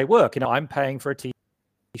everyday work. I'm paying for a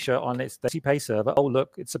T-shirt on its pay server. Oh,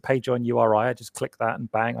 look, it's a PayJoin URI. I just click that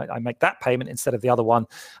and bang, I make that payment instead of the other one.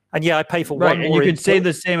 And yeah, I pay for one. And you could say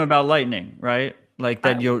the same about Lightning, right? Like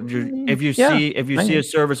that, if you Yeah, see a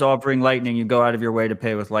service offering Lightning, you go out of your way to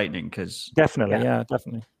pay with Lightning because definitely, yeah,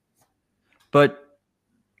 definitely. But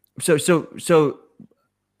so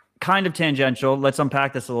kind of tangential. Let's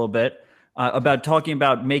unpack this a little bit about talking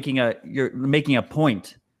about making a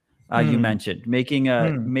point. You mentioned making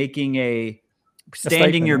a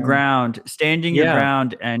standing your ground,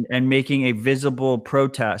 and making a visible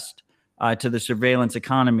protest to the surveillance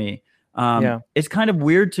economy. It's kind of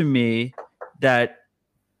weird to me that,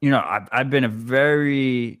 I've been a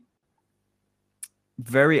very,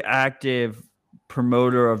 very active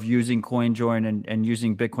promoter of using CoinJoin and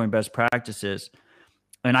using Bitcoin best practices.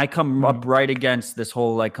 And I come up right against this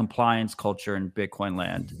whole like compliance culture in Bitcoin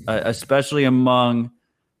land, especially among,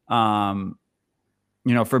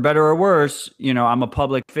 for better or worse, I'm a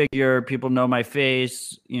public figure. People know my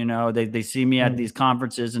face. They see me at these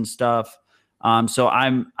conferences and stuff. So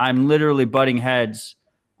I'm literally butting heads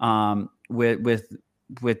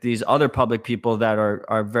with these other public people that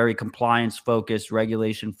are very compliance focused,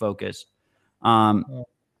 regulation focused.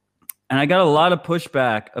 And I got a lot of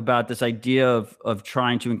pushback about this idea of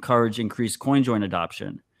trying to encourage increased CoinJoin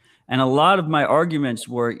adoption. And a lot of my arguments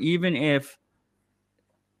were, even if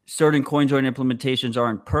certain CoinJoin implementations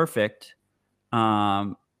aren't perfect,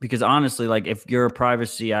 because honestly, like if you're a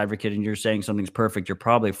privacy advocate and you're saying something's perfect, you're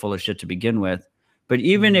probably full of shit to begin with. But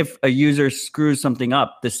even if a user screws something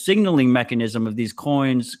up, the signaling mechanism of these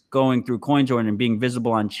coins going through CoinJoin and being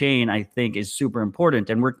visible on chain, I think, is super important.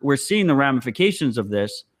 And we're seeing the ramifications of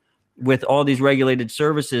this with all these regulated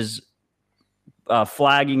services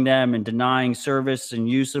flagging them and denying service and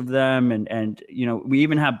use of them. And we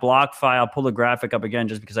even have BlockFi. I'll pull the graphic up again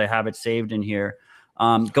just because I have it saved in here,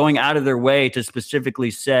 going out of their way to specifically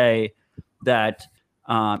say that,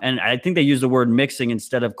 and I think they use the word mixing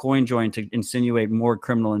instead of CoinJoin to insinuate more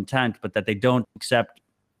criminal intent, but that they don't accept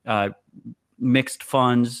mixed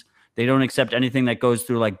funds. They don't accept anything that goes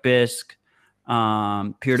through like BISC,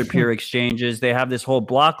 peer-to-peer exchanges. They have this whole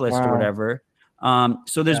block list or whatever.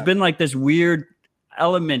 So there's been like this weird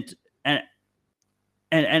element, and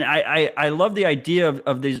I love the idea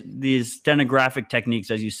of these stenographic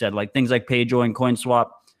techniques, as you said, like things like PayJoin, CoinSwap,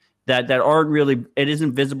 that aren't really, it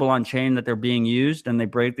isn't visible on chain that they're being used and they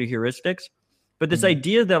break the heuristics. But this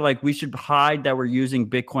idea that like we should hide that we're using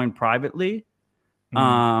Bitcoin privately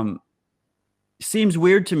seems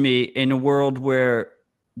weird to me in a world where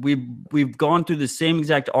we've gone through the same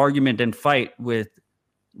exact argument and fight with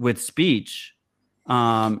speech.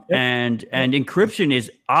 And encryption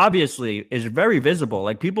is very visible.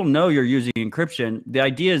 Like people know you're using encryption. The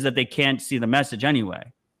idea is that they can't see the message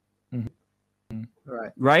anyway.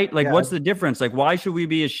 Right? Like what's the difference? Like why should we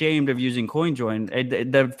be ashamed of using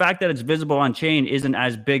CoinJoin? The fact that it's visible on chain isn't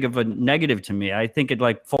as big of a negative to me. I think it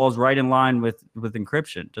like falls right in line with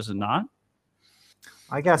encryption. Does it not?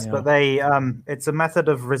 I guess, but it's a method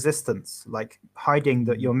of resistance. Like hiding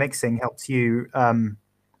that you're mixing helps you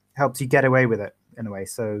get away with it in a way.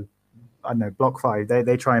 So I don't know, BlockFi,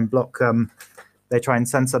 they try and block, they try and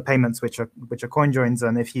censor payments which are CoinJoins,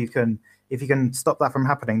 and if you can stop that from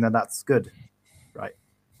happening, then that's good, right?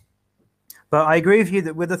 But I agree with you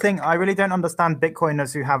that with the thing, I really don't understand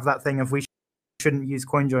Bitcoiners who have that thing of we shouldn't use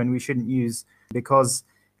CoinJoin, we shouldn't use, because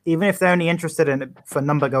even if they're only interested in it for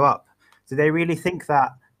number go up, do they really think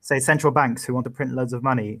that, say, central banks who want to print loads of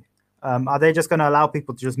money, are they just going to allow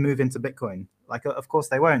people to just move into Bitcoin? Like, of course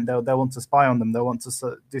they won't. They'll want to spy on them. They'll want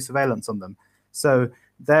to do surveillance on them. So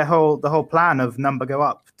the whole plan of number go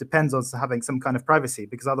up depends on having some kind of privacy,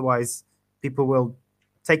 because otherwise people will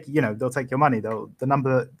they'll take your money. The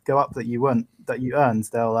number go up that you earned,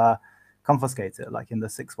 they'll confiscate it, like in the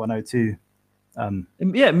 6102.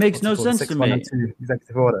 It makes no sense to me.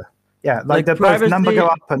 Executive order. Yeah, like the both number go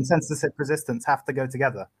up and censorship resistance have to go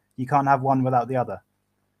together. You can't have one without the other.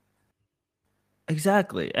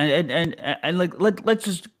 Exactly, and like let's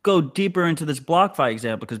just go deeper into this BlockFi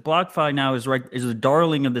example, because BlockFi now is the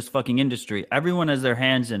darling of this fucking industry. Everyone has their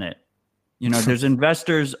hands in it. There's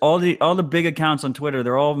investors, all the big accounts on Twitter.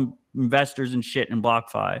 They're all investors and shit in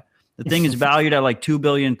BlockFi. The thing is valued at like $2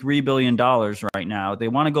 billion, $3 billion right now. They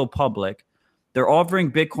want to go public. They're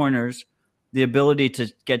offering Bitcoiners the ability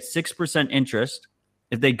to get 6% interest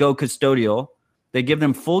if they go custodial. They give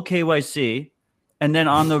them full KYC. And then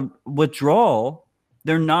on the withdrawal,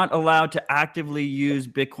 they're not allowed to actively use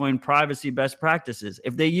Bitcoin privacy best practices.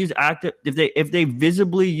 If they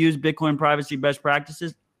visibly use Bitcoin privacy best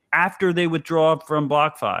practices after they withdraw from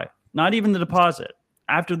BlockFi, not even the deposit,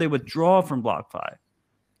 after they withdraw from BlockFi,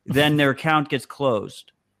 then their account gets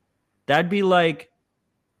closed. That'd be like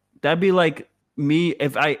me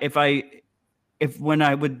if if when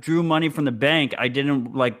I withdrew money from the bank, I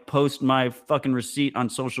didn't like post my fucking receipt on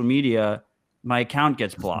social media, my account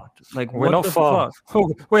gets blocked. Like, We're what not the far.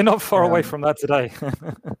 fuck? We're not far away from that today.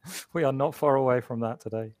 We are not far away from that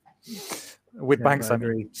today. With banks, I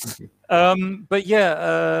mean. But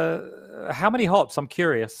yeah, how many hops? I'm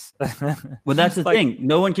curious. Well, that's the thing.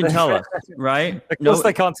 No one can tell us, right? Of course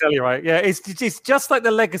they can't tell you, right? Yeah, it's just like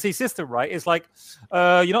the legacy system, right? It's like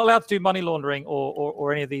you're not allowed to do money laundering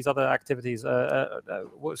or any of these other activities.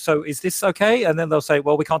 So is this okay? And then they'll say,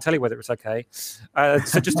 well, we can't tell you whether it's okay.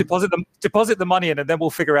 So just deposit the money in, and then we'll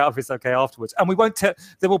figure out if it's okay afterwards. And we won't tell.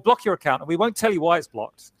 They will block your account, and we won't tell you why it's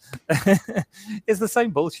blocked. It's the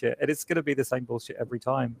same bullshit, and it's going to be the same bullshit every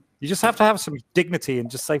time. You just have to have some dignity and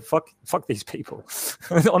just say fuck these people.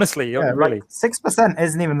 Honestly, really. 6%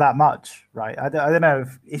 isn't even that much, right? I don't know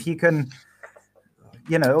if you can,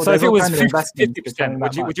 So if it was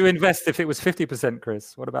 50%, would you invest if it was 50%,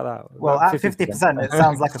 Chris? What about that? Well, at 50%, it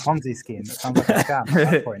sounds like a Ponzi scheme. It sounds like a scam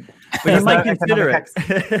at that point. But you might consider it.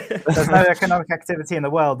 There's no economic activity in the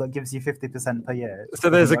world that gives you 50% per year. So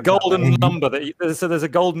there's a golden number there's a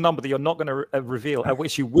golden number that you're not going to reveal, at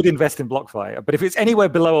which you would invest in BlockFi. But if it's anywhere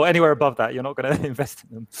below or anywhere above that, you're not going to invest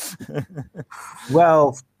in them.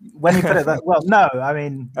 Well, when you put it that, well, no, I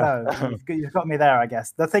mean, no, you've got me there, I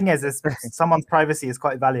guess. The thing is someone's privacy is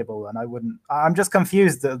quite valuable, and I'm just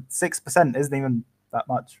confused that 6% isn't even that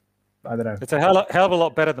much. I don't know. It's a hell of a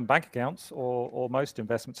lot better than bank accounts or most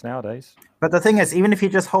investments nowadays. But the thing is, even if you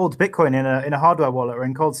just hold Bitcoin in a hardware wallet or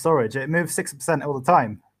in cold storage, it moves 6% all the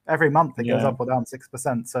time. Every month it goes up or down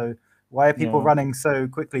 6%. So why are people running so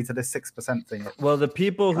quickly to this 6% thing? Well, the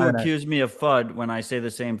people who accuse me of FUD when I say the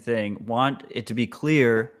same thing want it to be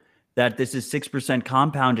clear that this is 6%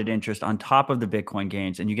 compounded interest on top of the Bitcoin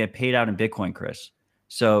gains, and you get paid out in Bitcoin, Chris.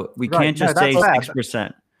 So we can't just say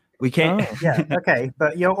 6%. We can't. Yeah, okay,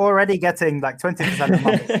 but you're already getting like 20% a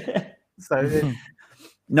month. So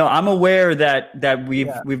no, I'm aware that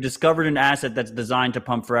we've discovered an asset that's designed to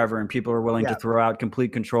pump forever, and people are willing to throw out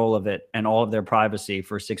complete control of it and all of their privacy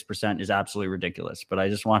for 6% is absolutely ridiculous. But I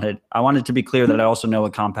wanted to be clear that I also know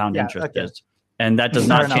what compound interest is, and that does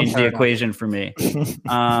not change the equation for me.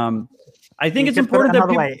 I think it's important that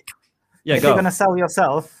people. Yeah, if you're going to sell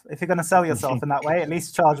yourself in that way, at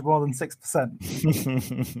least charge more than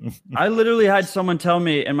 6%. I literally had someone tell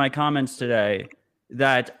me in my comments today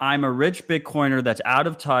that I'm a rich Bitcoiner that's out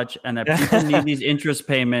of touch, and that people need these interest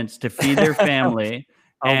payments to feed their family.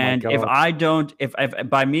 And if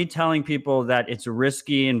by me telling people that it's a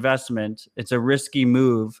risky investment, it's a risky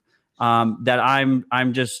move, that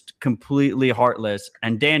I'm just completely heartless.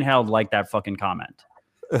 And Dan Held liked that fucking comment.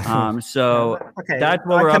 So that's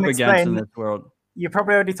what we're up against in this world. You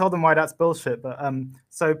probably already told them why that's bullshit, but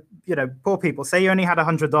so poor people, say you only had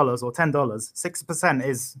 $100 or $10, 6%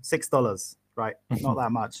 is $6, right? Not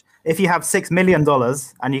that much. If you have $6 million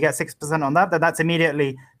and you get 6% on that, then that's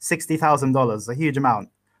immediately $60,000, a huge amount.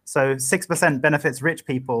 So 6% benefits rich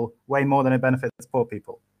people way more than it benefits poor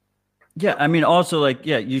people. Yeah, I mean, also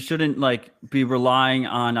you shouldn't be relying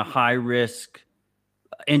on a high risk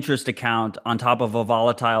interest account on top of a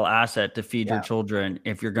volatile asset to feed your children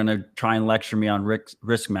if you're going to try and lecture me on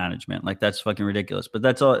risk management. That's fucking ridiculous. But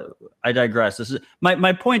that's all. I digress. This is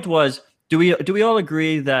my point was, do we all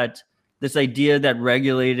agree that this idea that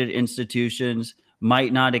regulated institutions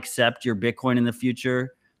might not accept your Bitcoin in the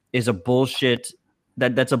future is a bullshit,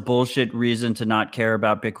 that's a bullshit reason to not care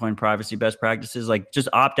about Bitcoin privacy best practices? Just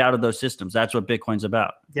opt out of those systems. That's what Bitcoin's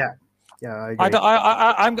about. Yeah, I agree.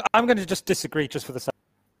 I'm going to just disagree just for the sake.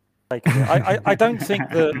 I don't think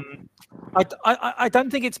I don't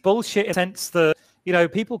think it's bullshit in the sense that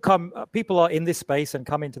people are in this space and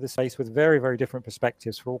come into this space with very, very different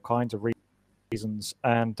perspectives for all kinds of reasons,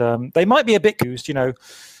 and they might be a bit confused,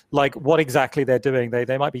 what exactly they're doing.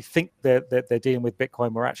 They might think they're dealing with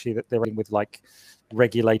Bitcoin, where actually that they're dealing with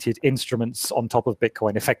regulated instruments on top of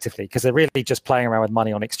Bitcoin effectively, because they're really just playing around with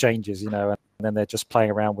money on exchanges, and then they're just playing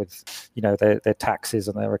around with their taxes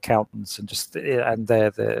and their accountants and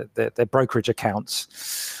their brokerage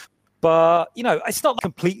accounts. But it's not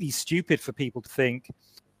completely stupid for people to think,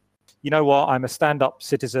 what, I'm a stand-up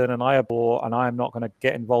citizen and I abhor, and I'm not going to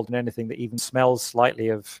get involved in anything that even smells slightly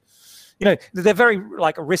of, they're very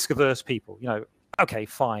risk averse people. Okay,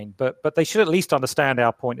 fine, but they should at least understand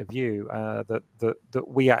our point of view, that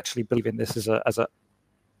we actually believe in this as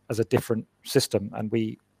a different system, and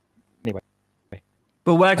anyway.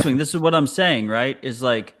 But Waxwing, this is what I'm saying, right? Is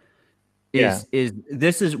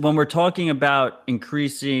this is when we're talking about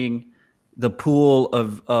increasing the pool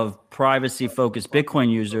of privacy focused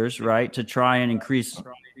Bitcoin users, right? To try and increase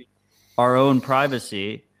our own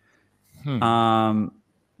privacy.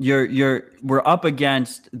 we're up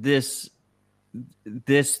against this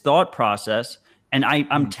thought process, and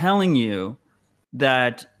I'm telling you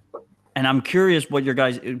that, and I'm curious what your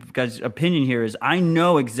guys' opinion here is. I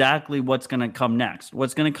know exactly what's going to come next.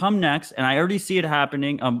 What's going to come next, and I already see it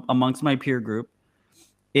happening amongst my peer group,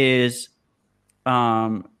 is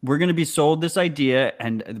we're going to be sold this idea,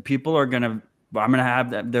 and people are going to. I'm going to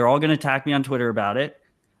have. They're all going to attack me on Twitter about it.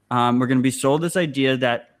 We're going to be sold this idea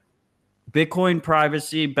that Bitcoin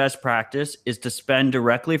privacy best practice is to spend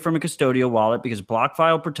directly from a custodial wallet because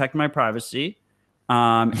BlockFi will protect my privacy.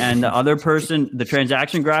 And the other person, the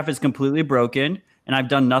transaction graph is completely broken, and I've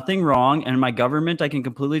done nothing wrong. And my government, I can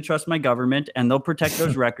completely trust my government, and they'll protect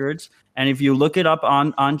those records. And if you look it up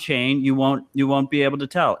on chain, you won't be able to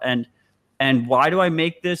tell. And why do I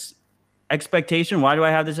make this expectation? Why do I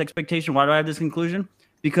have this expectation? Why do I have this conclusion?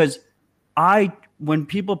 Because when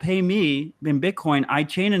people pay me in Bitcoin, I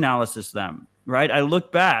chain analysis them, right? I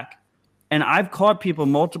look back, and I've caught people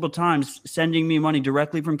multiple times sending me money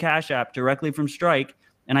directly from Cash App, directly from Strike.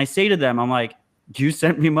 And I say to them, I'm like, you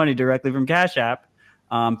sent me money directly from Cash App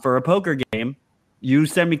for a poker game. You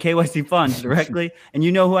send me KYC funds directly, and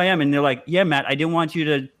you know who I am. And they're like, yeah, Matt, I didn't want you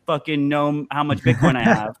to fucking know how much Bitcoin I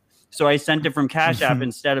have. So I sent it from Cash App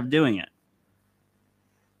instead of doing it.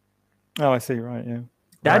 Oh, I see. Right. Yeah.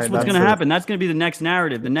 That's what's going to happen. That's going to be the next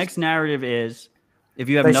narrative. The next narrative is, if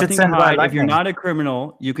you have nothing to hide, if you're not a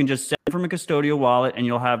criminal, you can just send from a custodial wallet and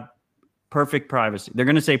you'll have perfect privacy. They're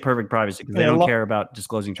going to say perfect privacy because they don't care about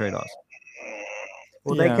disclosing trade-offs.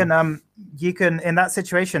 Well, they can, you can, in that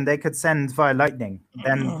situation, they could send via Lightning.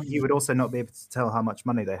 Then you would also not be able to tell how much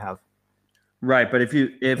money they have. Right. But if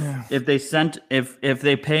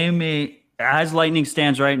they pay me, as Lightning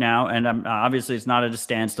stands right now, and obviously it's not at a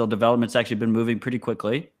standstill. Development's actually been moving pretty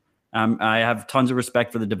quickly. I have tons of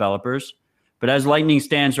respect for the developers, but as Lightning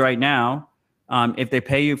stands right now, if they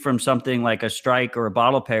pay you from something like a Strike or a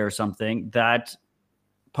Bottle Pay or something, that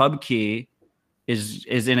pub key is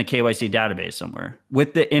in a KYC database somewhere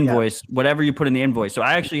with the invoice, whatever you put in the invoice. So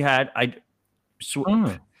I actually had I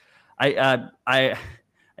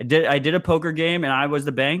did a poker game, and I was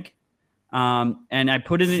the bank. And I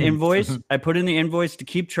put in an invoice. I put in the invoice to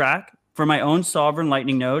keep track for my own sovereign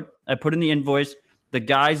Lightning node. I put in the invoice the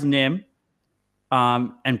guy's NIM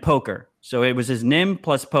and poker. So it was his NIM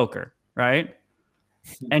plus poker, right?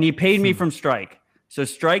 And he paid me from Strike. So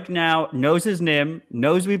Strike now knows his NIM,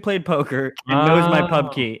 knows we played poker, and knows my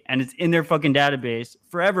pub key, and it's in their fucking database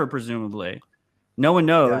forever, presumably. No one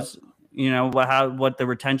knows, what the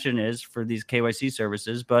retention is for these KYC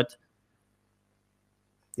services, but.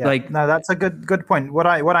 Yeah, no, that's a good point. What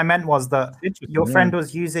I meant was that your friend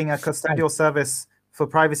was using a custodial service for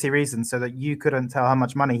privacy reasons, so that you couldn't tell how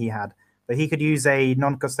much money he had, but he could use a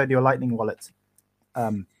non-custodial Lightning wallet.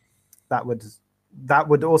 That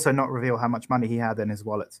would also not reveal how much money he had in his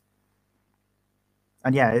wallet.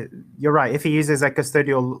 And yeah, you're right. If he uses a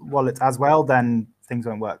custodial wallet as well, then things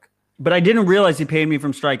won't work. But I didn't realize he paid me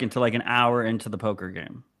from Strike until like an hour into the poker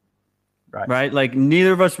game. Right. Like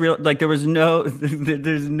neither of us there's no,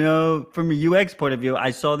 from a UX point of view,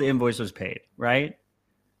 I saw the invoice was paid. Right.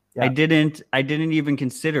 Yeah. I didn't even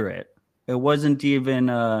consider it. It wasn't even,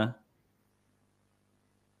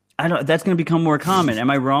 that's going to become more common. Am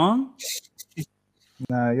I wrong?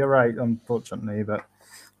 No, you're right. Unfortunately, but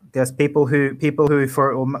there's people who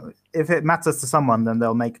if it matters to someone, then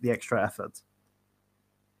they'll make the extra effort.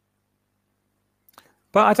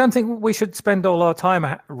 But I don't think we should spend all our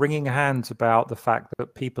time wringing hands about the fact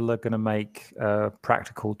that people are going to make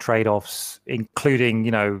practical trade-offs,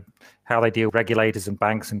 including, how they deal with regulators and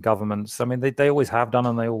banks and governments. I mean, they always have done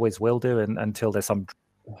and they always will do, until there's some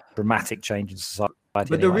dramatic change in society. But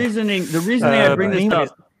the reason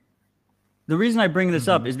I bring this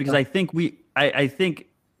up is because I think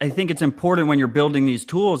it's important when you're building these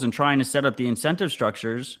tools and trying to set up the incentive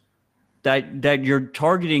structures that you're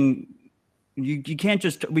targeting. We can't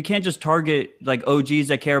just target like OGs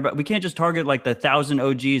that care about. We can't just target like the 1,000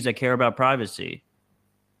 OGs that care about privacy.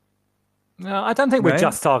 No, I don't think we're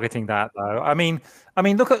just targeting that though. I mean,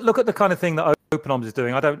 look at the kind of thing that OpenOms is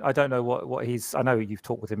doing. I don't know what he's. I know you've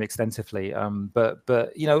talked with him extensively. But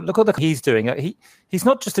look at he's doing. He's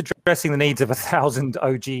not just addressing the needs of 1,000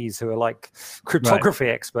 OGs who are like cryptography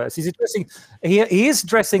experts. He's addressing. He is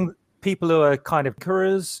addressing people who are kind of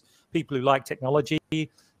curious, people who like technology.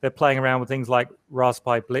 They're playing around with things like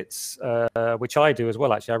Raspberry Blitz, which I do as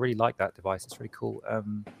well. Actually, I really like that device. It's really cool.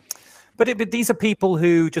 But these are people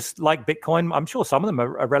who just like Bitcoin. I'm sure some of them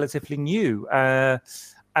are relatively new. And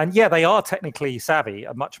yeah, they are technically savvy,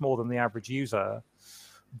 much more than the average user.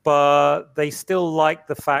 but they still like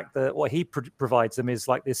the fact that what he provides them is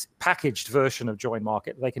like this packaged version of Join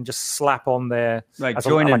Market. They can just slap on there as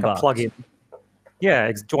join in like box. a plugin.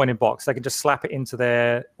 Yeah, join in box. They can just slap it into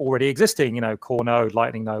their already existing, core node,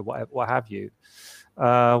 Lightning node, what have you.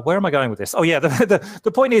 Where am I going with this? Oh yeah,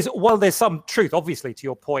 the point is, while there's some truth, obviously, to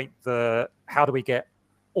your point, how do we get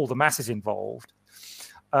all the masses involved?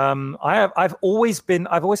 I've always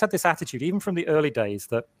had this attitude, even from the early days,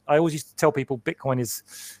 that I always used to tell people Bitcoin is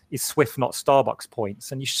Swift, not Starbucks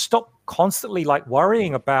points, and you should stop constantly like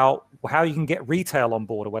worrying about how you can get retail on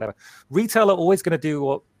board or whatever. Retail are always going to do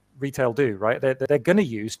what retail do, right? They're going to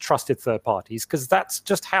use trusted third parties because that's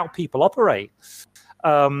just how people operate.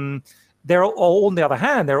 On the other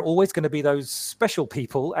hand, there are always going to be those special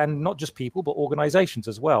people, and not just people, but organizations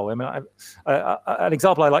as well. I mean, an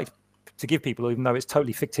example I like to give people, even though it's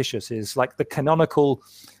totally fictitious, is like the canonical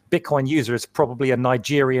Bitcoin user is probably a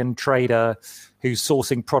Nigerian trader who's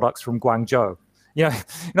sourcing products from Guangzhou. In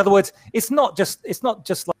other words, it's not just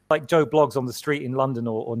like Joe Bloggs on the street in London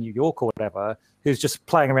or New York or whatever, who's just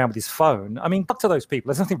playing around with his phone. I mean, up to those people.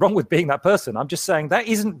 There's nothing wrong with being that person. I'm just saying that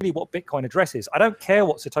isn't really what Bitcoin addresses. I don't care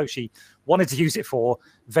what Satoshi wanted to use it for,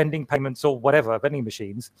 vending payments or whatever, vending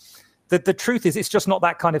machines. The truth is, it's just not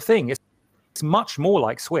that kind of thing. It's much more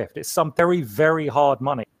like Swift. It's some very, very hard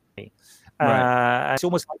money. Right. It's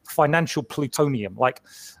almost like financial plutonium. Like,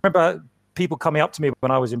 I remember people coming up to me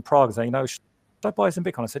when I was in Prague saying, should I buy some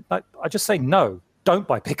Bitcoin? I said, no. I just say, no, don't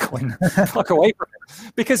buy Bitcoin. Fuck away from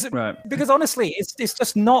it. Because honestly, it's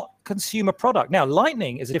just not consumer product. Now,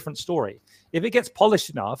 Lightning is a different story. If it gets polished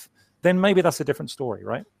enough, then maybe that's a different story,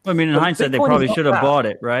 right? I mean, in hindsight, Bitcoin, they probably should have bought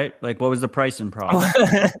it, right? Like, what was the price in Prague?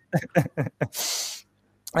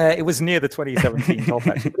 It was near the 2017 top,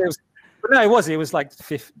 actually. But no, it was like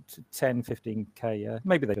 10, 15K. Yeah,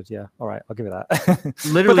 maybe they could. Yeah, all right, I'll give it that.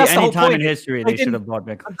 Literally any time in history, they should have bought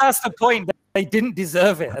Bitcoin. That's the point. They didn't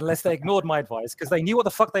deserve it unless they ignored my advice, because they knew what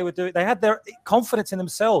the fuck they were doing. They had their confidence in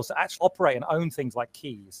themselves to actually operate and own things like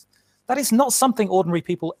keys. That is not something ordinary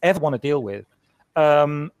people ever want to deal with.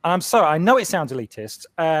 I'm sorry. I know it sounds elitist,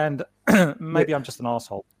 and maybe I'm just an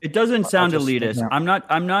asshole. It doesn't sound elitist. I'm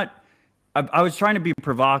not. I was trying to be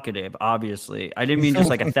provocative. Obviously, I didn't mean just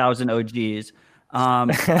like 1,000 OGs. I'm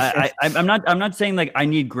not saying like I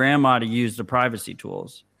need grandma to use the privacy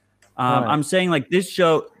tools. Right. I'm saying like this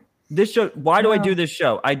show. Why do I do this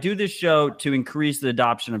show? I do this show to increase the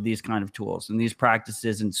adoption of these kind of tools and these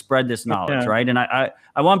practices and spread this knowledge, right? And I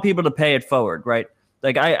want people to pay it forward, right?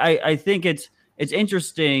 Like I think it's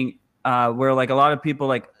interesting where like a lot of people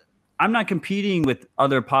like, I'm not competing with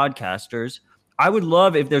other podcasters. I would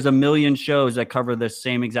love if there's 1 million shows that cover the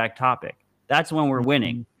same exact topic. That's when we're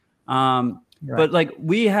winning. Right. But like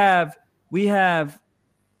we have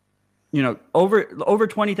over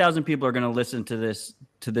 20,000 people are going to listen to this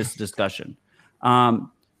discussion. Out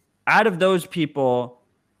of those people,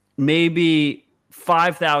 maybe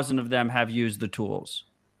 5,000 of them have used the tools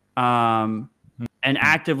and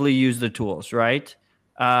actively use the tools, right?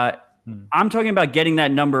 I'm talking about getting that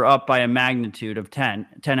number up by a magnitude of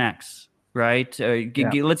 10x, right?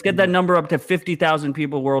 Let's get that number up to 50,000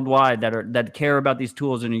 people worldwide that care about these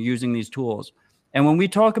tools and are using these tools. And when we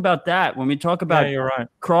talk about that, when we talk about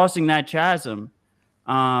crossing that chasm,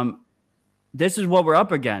 this is what we're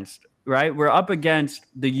up against, right? We're up against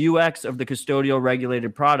the UX of the custodial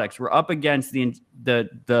regulated products. We're up against the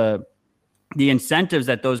incentives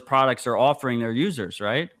that those products are offering their users,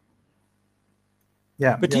 right?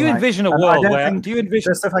 Yeah. But do you envision a world where?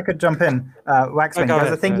 Just if I could jump in, Waxwing,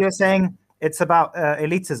 there's a thing you're saying. It's about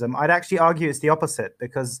elitism. I'd actually argue it's the opposite,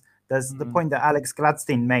 because there's the point that Alex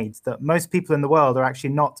Gladstein made that most people in the world are actually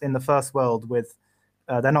not in the first world with.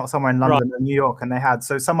 They're not somewhere in London or New York, and they had.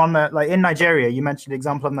 So someone like in Nigeria, you mentioned the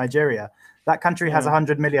example of Nigeria. That country has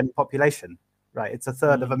 100 million population, right? It's a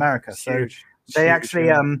third of America. So they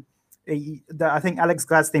actually, I think Alex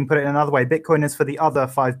Gladstein put it in another way. Bitcoin is for the other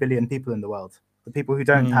 5 billion people in the world, the people who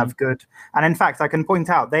don't have good. And in fact, I can point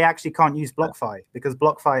out they actually can't use BlockFi because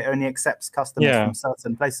BlockFi only accepts customers from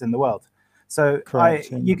certain places in the world. So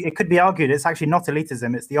it could be argued it's actually not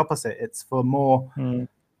elitism. It's the opposite. It's for more.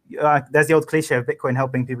 There's the old cliche of Bitcoin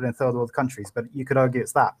helping people in third world countries, but you could argue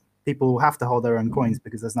it's that people have to hold their own coins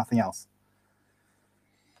because there's nothing else.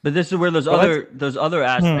 But this is where those other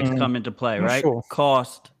aspects come into play, right? Sure.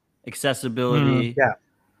 Cost, accessibility. If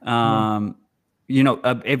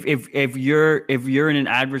you're in an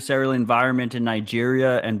adversarial environment in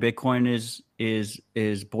Nigeria and Bitcoin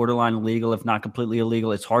is borderline illegal, if not completely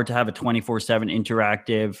illegal, it's hard to have a 24/7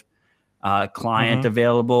 interactive client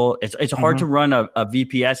available. It's hard to run a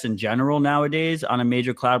VPS in general nowadays on a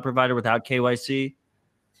major cloud provider without KYC.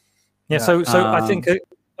 So I think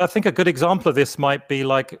I think a good example of this might be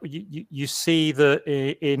like you see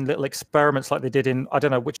in little experiments like they did in, I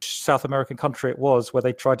don't know which South American country it was, where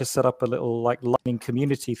they tried to set up a little like Lightning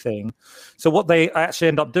community thing. So what they actually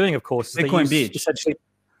end up doing, of course, is Bitcoin they use Beach. essentially,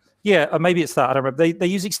 yeah, or maybe it's that, I don't remember. They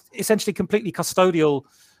use essentially completely custodial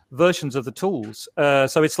versions of the tools.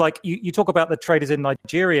 So it's like you talk about the traders in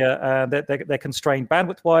Nigeria, they're constrained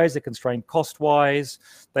bandwidth-wise, they're constrained cost-wise,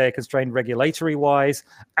 they're constrained regulatory-wise,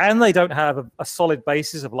 and they don't have a solid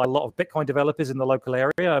basis of like a lot of Bitcoin developers in the local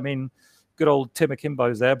area. I mean, good old Tim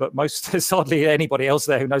Akimbo's there, but there's hardly anybody else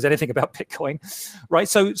there who knows anything about Bitcoin, right?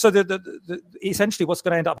 So essentially what's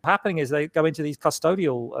going to end up happening is they go into these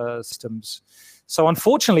custodial systems. So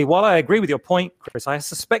unfortunately, while I agree with your point, Chris, I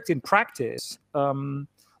suspect in practice,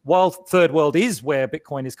 while third world is where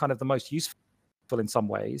Bitcoin is kind of the most useful in some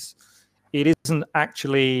ways, it isn't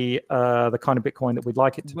actually the kind of Bitcoin that we'd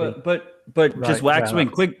like it to be. But Right, just waxwing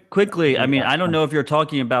quickly. I mean, I don't know if you're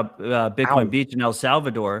talking about Bitcoin Ow. Beach in El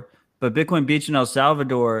Salvador, but Bitcoin Beach in El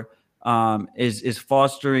Salvador is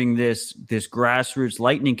fostering this grassroots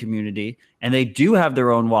Lightning community, and they do have their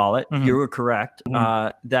own wallet. Mhm. You were correct.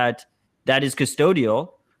 That is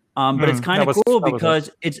custodial, but it's kind That of was- cool that was because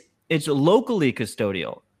it's locally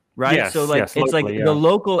custodial. Right. Yes, so like yes, it's locally, like yeah. the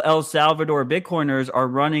local El Salvador Bitcoiners are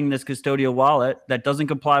running this custodial wallet that doesn't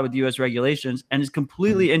comply with US regulations and is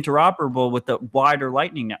completely interoperable with the wider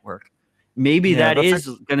Lightning network. Maybe Yeah, that that's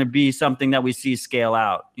is going to be something that we see scale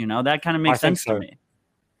out. You know, that kind of makes I think sense so. to me.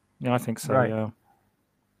 Yeah, I think so. Right. Yeah.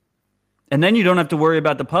 And then you don't have to worry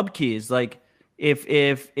about the pub keys. Like if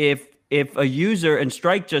a user and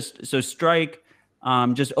Strike just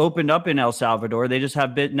opened up in El Salvador. They just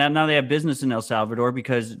have now they have business in El Salvador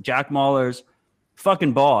because Jack Mallers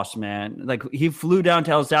fucking boss, man. Like he flew down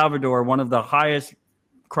to El Salvador, one of the highest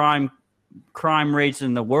crime rates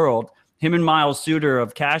in the world. Him and Miles Suter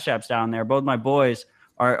of Cash Apps down there, both my boys,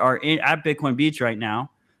 are at Bitcoin Beach right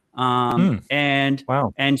now. And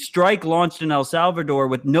Wow. and Strike launched in El Salvador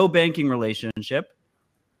with no banking relationship.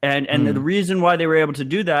 And the reason why they were able to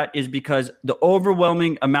do that is because the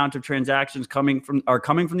overwhelming amount of transactions are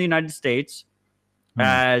coming from the United States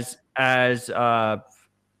as God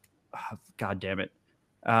damn it.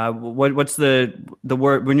 What's the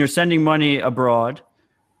word when you're sending money abroad?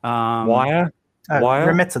 Wire?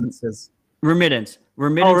 Remittances. Remittances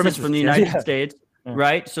from the yes, United States,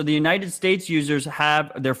 right? So the United States users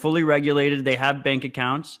they're fully regulated, they have bank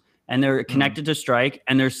accounts, and they're connected to Strike,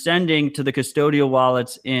 and they're sending to the custodial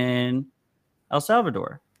wallets in El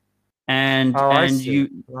Salvador. And you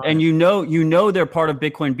know they're part of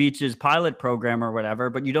Bitcoin Beach's pilot program or whatever,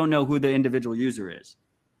 but you don't know who the individual user is.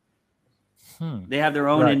 They have their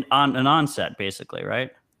own an onset, basically,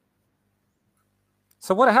 right?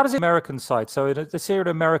 So how does the American side? So let's say you're an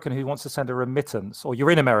American who wants to send a remittance, or you're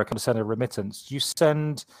in America to send a remittance. You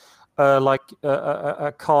send like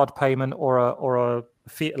a card payment or a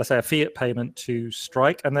fiat, let's say a fiat payment to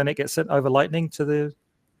Strike, and then it gets sent over Lightning to the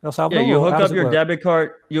El Salvador. Yeah, you hook How does up it your work? debit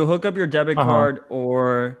card. You hook up your debit card,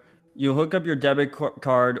 or you hook up your debit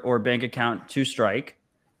card or bank account to Strike,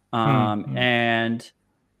 and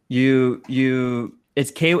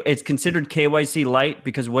it's considered KYC light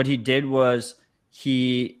because what he did was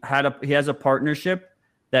he has a partnership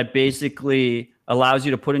that basically allows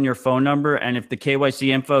you to put in your phone number, and if the KYC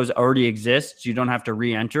info already exists, you don't have to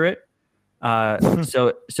re-enter it.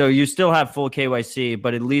 So you still have full KYC,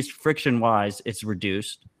 but at least friction wise, it's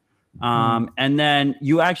reduced. And then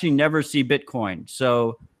you actually never see Bitcoin.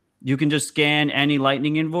 So you can just scan any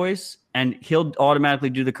Lightning invoice and he'll automatically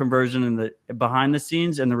do the conversion behind the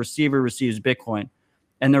scenes, and the receiver receives Bitcoin.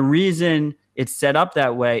 And the reason it's set up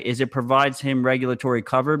that way is it provides him regulatory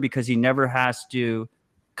cover because he never has to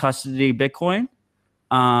custody Bitcoin.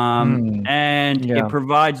 And it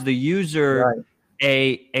provides the user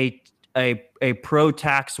a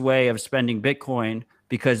pro-tax way of spending Bitcoin,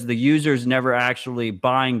 because the user's never actually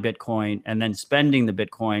buying Bitcoin and then spending the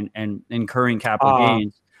Bitcoin and incurring capital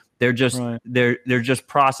gains. They're just they're just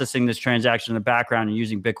processing this transaction in the background and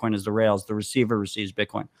using Bitcoin as the rails. The receiver receives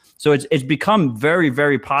Bitcoin. So it's become very,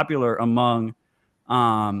 very popular among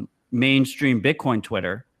mainstream Bitcoin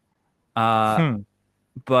Twitter.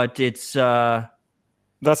 But it's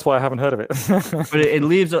that's why I haven't heard of it. but it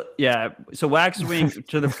leaves so Waxwing,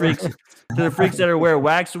 to the freaks that are aware,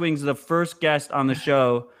 Waxwing's the first guest on the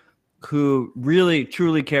show who really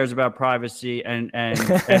truly cares about privacy and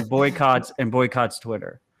boycotts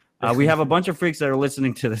Twitter. We have a bunch of freaks that are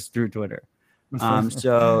listening to this through Twitter.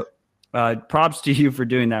 So props to you for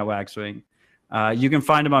doing that, Waxwing. You can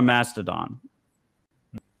find him on Mastodon.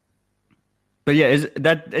 But yeah,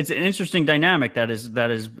 it's an interesting dynamic that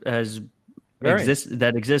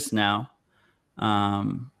exists now.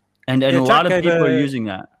 And a lot of people are using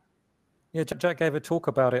that. Yeah, Jack gave a talk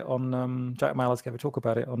about it on. Jack Mallers gave a talk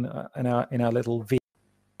about it on in our little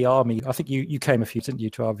VR meet. I think you came a few, didn't you,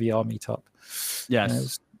 to our VR meetup? Yes, it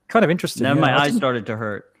was kind of interesting. Then my eyes started to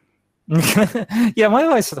hurt. Yeah, my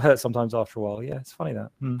eyes hurt sometimes after a while. Yeah, it's funny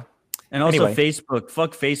that. And also Facebook,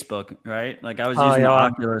 fuck Facebook, right? Like I was using the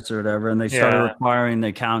Oculus or whatever, and they started requiring the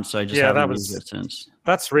account, so I just haven't used it since.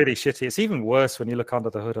 That's really shitty. It's even worse when you look under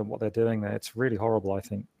the hood on what they're doing there. It's really horrible, I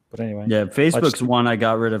think. But anyway. Yeah, Facebook's one I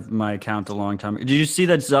got rid of my account a long time ago. Did you see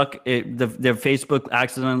that their Facebook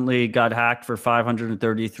accidentally got hacked for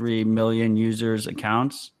 533 million users'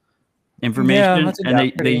 accounts information? Yeah,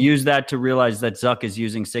 and they used that to realize that Zuck is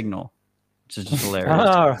using Signal, which is just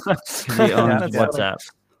hilarious. Because he owns WhatsApp.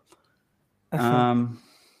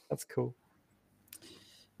 That's cool.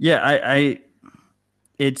 Yeah,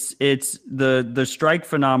 it's the strike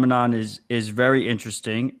phenomenon is very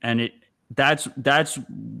interesting, and it's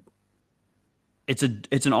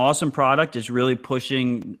an awesome product. It's really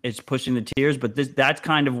pushing the tiers, but that's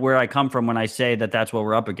kind of where I come from when I say that's what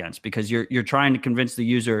we're up against, because you're trying to convince the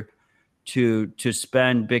user to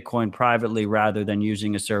spend Bitcoin privately rather than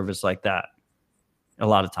using a service like that a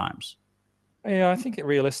lot of times. Yeah, I think it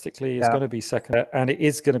realistically is going to be second, and it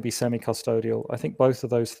is going to be semi-custodial. I think both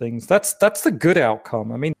of those things. That's the good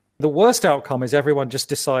outcome. I mean, the worst outcome is everyone just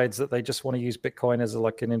decides that they just want to use Bitcoin as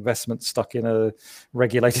like an investment stuck in a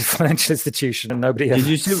regulated financial institution, and nobody Did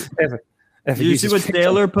you see what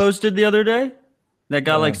Saylor posted the other day? That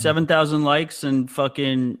got like 7,000 likes and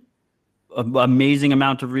fucking amazing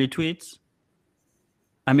amount of retweets.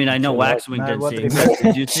 I mean, I know Waxwing didn't see it.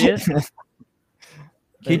 Did you see it?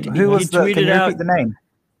 He tweeted out the name.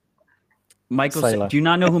 Michael Saylor. Do you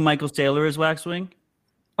not know who Michael Saylor is, Waxwing?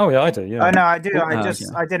 Oh yeah, I do. Yeah. Oh no, I do.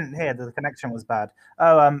 I didn't hear that the connection was bad.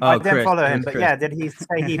 I didn't follow him, but yeah, did he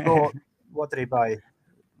say he bought? What did he buy?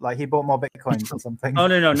 Like he bought more Bitcoins or something? Oh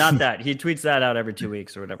no, not that. He tweets that out every 2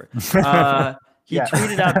 weeks or whatever. He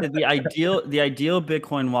tweeted out that the ideal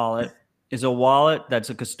Bitcoin wallet is a wallet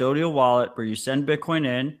that's a custodial wallet where you send Bitcoin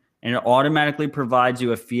in and it automatically provides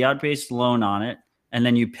you a fiat-based loan on it, and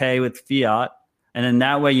then you pay with fiat, and then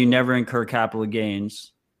that way you never incur capital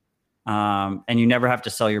gains. And you never have to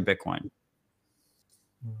sell your Bitcoin.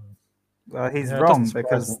 Well, he's wrong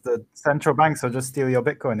because the central banks will just steal your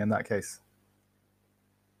Bitcoin in that case.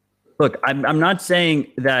 Look, I'm not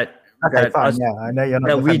saying that I know you're not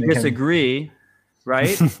that we disagree,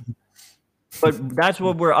 right? But that's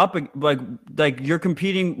what we're up like you're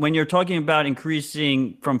competing when you're talking about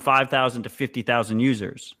increasing from 5,000 to 50,000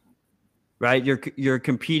 users, right? You're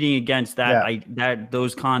competing against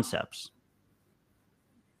those concepts.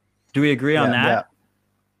 Do we agree on that? Yeah.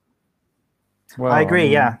 Well, I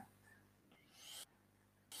agree. I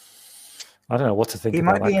don't know what to think. He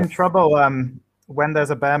might be in trouble when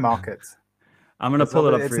there's a bear market. I'm going to pull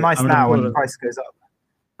it up. It's nice now when the price goes up.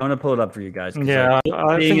 I'm going to pull it up for you guys. Yeah,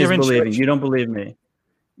 I think you're believing. You don't believe me.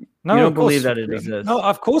 No, you don't believe that it exists. No,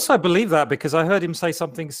 of course I believe that, because I heard him say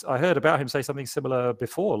something. I heard about him say something similar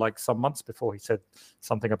before, like some months before. He said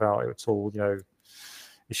something about it's all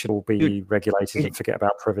it should all be regulated and forget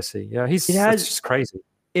about privacy. Yeah, it's just crazy.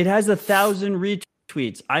 It has 1,000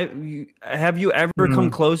 retweets. Have you ever come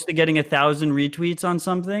close to getting 1,000 retweets on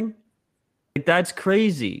something? Like, that's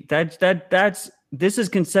crazy. This is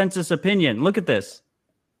consensus opinion. Look at this.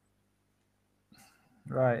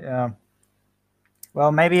 Right. Yeah.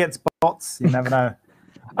 Well, maybe it's bots. You never know.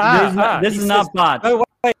 This is not bots. Oh,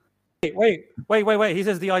 wait. He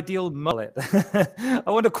says the ideal wallet. I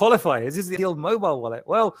want to qualify. Is this the ideal mobile wallet?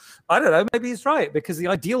 Well, I don't know. Maybe he's right, because the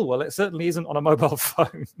ideal wallet certainly isn't on a mobile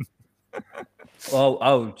phone.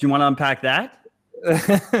 Oh, do you want to unpack that?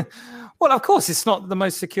 Well, of course, it's not the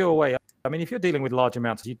most secure way. I mean, if you're dealing with large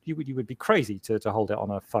amounts, you would be crazy to hold it on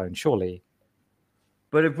a phone, surely.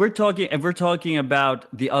 But if we're talking about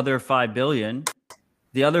the other 5 billion.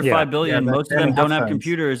 The other 5 billion, most of them don't have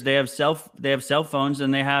computers. They have cell phones,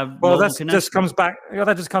 and they have. Well, that just comes back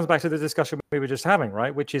to the discussion we were just having,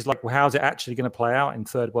 right? Which is like, well, how's it actually going to play out in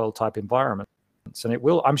third world type environments? And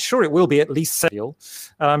I'm sure it will be at least serial.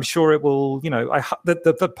 And I'm sure it will.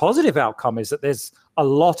 The positive outcome is that there's a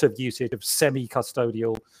lot of usage of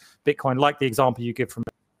semi-custodial Bitcoin, like the example you give from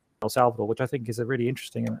El Salvador, which I think is a really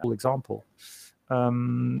interesting and cool example.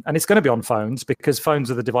 And it's going to be on phones, because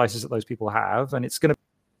phones are the devices that those people have, and it's going to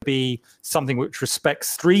be something which respects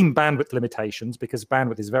stream bandwidth limitations, because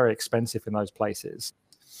bandwidth is very expensive in those places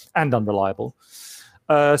and unreliable.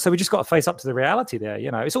 So we just got to face up to the reality there.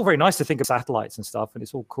 It's all very nice to think of satellites and stuff, and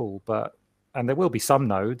it's all cool, and there will be some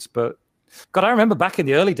nodes. But God, I remember back in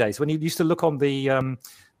the early days when you used to look on the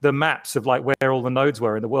the maps of like where all the nodes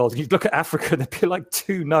were in the world. You look at Africa, there'd be like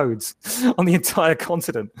 2 nodes on the entire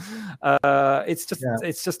continent.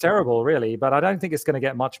 It's just terrible, really. But I don't think it's going to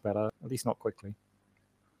get much better, at least not quickly.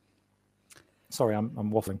 Sorry, I'm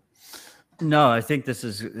waffling. No, I think this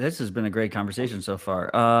has been a great conversation so far.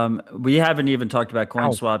 We haven't even talked about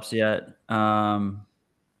coin swaps yet. I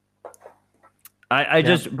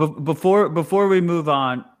just before we move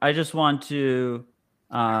on, I just want to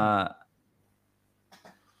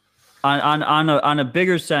on a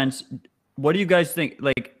bigger sense, what do you guys think?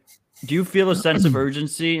 Like, do you feel a sense of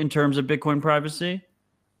urgency in terms of Bitcoin privacy?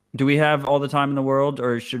 Do we have all the time in the world,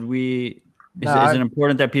 or should we? Is it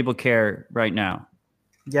important that people care right now?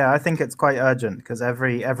 Yeah, I think it's quite urgent because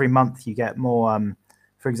every month you get more,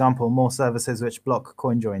 for example, more services which block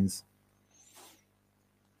coin joins.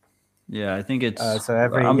 Yeah, I think it's so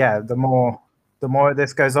the more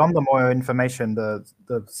this goes on, the more information the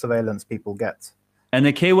surveillance people get. And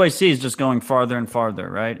the KYC is just going farther and farther,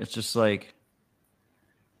 right? It's just like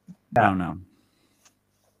I don't know.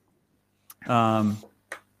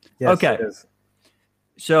 Yes, okay. It is.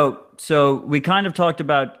 So we kind of talked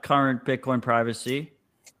about current Bitcoin privacy.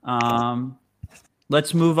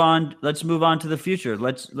 Let's move on. Let's move on to the future.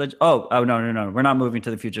 Let's. Oh no. We're not moving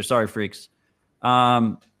to the future. Sorry, freaks.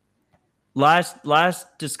 Last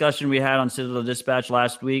discussion we had on Citadel Dispatch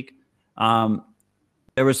last week,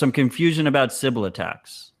 there was some confusion about Sybil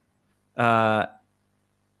attacks.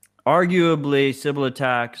 Arguably, Sybil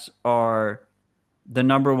attacks are the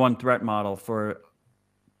 #1 threat model for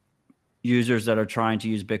users that are trying to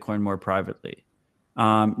use Bitcoin more privately.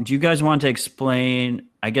 Do you guys want to explain?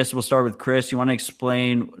 I guess we'll start with Chris. You want to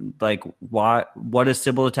explain like what a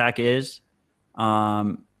Sybil attack is?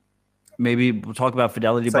 Maybe we'll talk about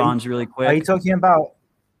fidelity bonds really quick. Are you talking about?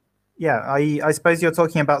 Yeah, I suppose you're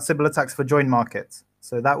talking about Sybil attacks for join markets.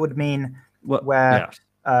 So that would mean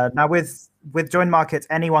now with join markets,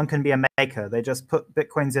 anyone can be a maker. They just put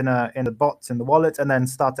Bitcoins in a bot in the wallet and then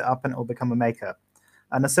start it up, and it will become a maker.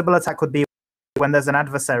 And a Sybil attack would be when there's an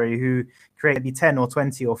adversary who creates maybe 10 or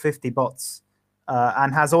 20 or 50 bots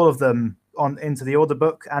and has all of them into the order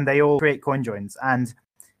book, and they all create coin joins. And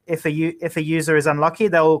if a user is unlucky,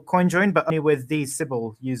 they'll coin join, but only with these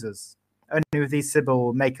Sybil users, only with these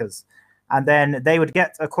Sybil makers. And then they would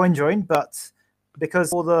get a coin join, but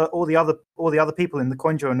because all the other people in the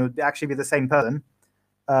coin join would actually be the same person,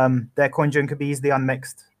 their coin join could be easily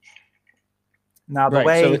unmixed. Now the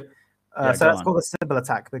way. So that's called a Sybil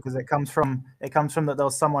attack because it comes from that there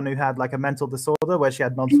was someone who had like a mental disorder where she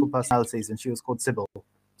had multiple personalities and she was called Sybil.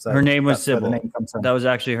 So her name was Sybil. The name comes from. That was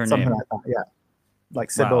actually her Something name. Like that, yeah.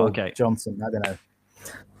 Like Sybil Johnson. I don't know.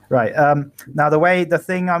 Right. Now the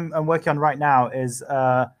thing I'm working on right now is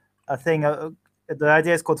a thing. The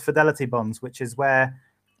idea is called fidelity bonds, which is where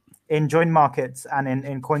in join markets and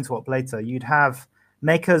in CoinSwap later, you'd have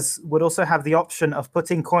makers would also have the option of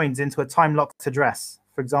putting coins into a time locked address.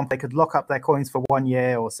 For example, they could lock up their coins for 1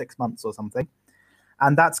 year or 6 months or something.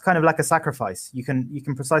 And that's kind of like a sacrifice. You can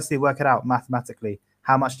precisely work it out mathematically,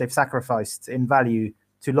 how much they've sacrificed in value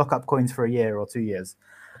to lock up coins for a year or 2 years.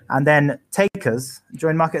 And then takers,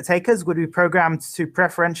 join market takers, would be programmed to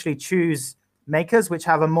preferentially choose makers which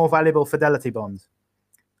have a more valuable fidelity bond.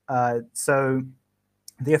 So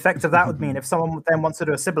the effect of that would mean if someone then wants to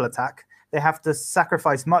do a Sybil attack, they have to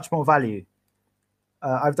sacrifice much more value.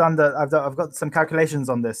 I've got some calculations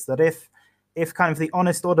on this, that if kind of the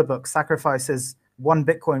honest order book sacrifices 1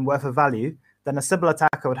 Bitcoin worth of value, then a Sybil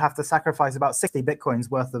attacker would have to sacrifice about 60 Bitcoins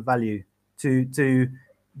worth of value to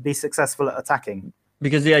be successful at attacking.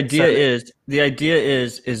 Because the idea is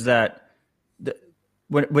that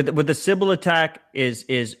with the Sybil attack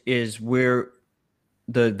is where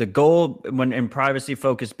the goal when in privacy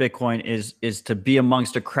focused Bitcoin is to be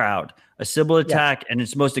amongst a crowd. A Sybil attack and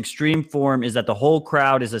its most extreme form is that the whole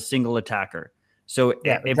crowd is a single attacker. So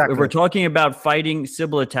if we're talking about fighting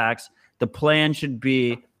Sybil attacks, the plan should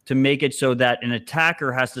be to make it so that an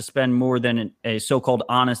attacker has to spend more than a so-called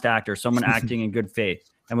honest actor, someone acting in good faith.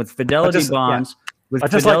 And with fidelity bonds, I'd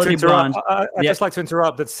just like to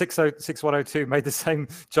interrupt that 6102 made the same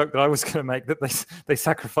joke that I was going to make, that they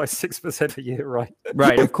sacrifice 6% a year, right?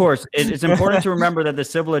 Right, of course. It's important to remember that the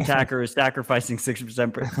Sybil attacker is sacrificing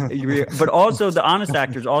 6% per year, but also the honest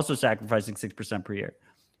actor is also sacrificing 6% per year.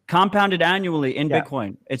 Compounded annually in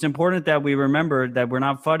Bitcoin. It's important that we remember that we're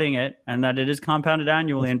not fudding it and that it is compounded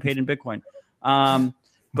annually and paid in Bitcoin.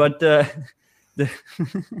 But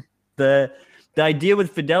the idea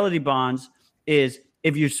with fidelity bonds is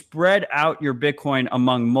if you spread out your Bitcoin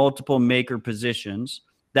among multiple maker positions,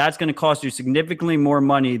 that's going to cost you significantly more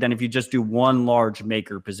money than if you just do one large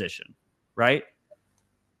maker position, right?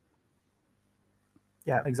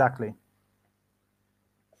 Yeah, exactly.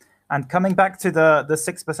 And coming back to the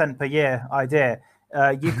 6% per year idea,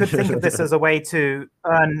 you could think of this as a way to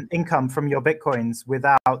earn income from your Bitcoins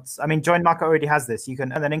without, I mean, Join Market already has this. You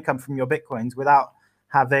can earn an income from your Bitcoins without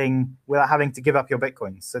having to give up your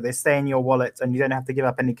Bitcoins. So they stay in your wallet and you don't have to give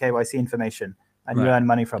up any KYC information and you earn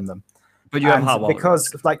money from them. But you have hot wallet because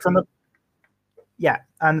risk. like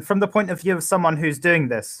and from the point of view of someone who's doing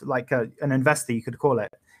this, like an investor, you could call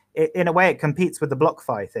it, in a way it competes with the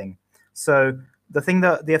BlockFi thing. So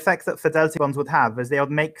the effect that Fidelity bonds would have is they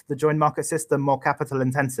would make the joint market system more capital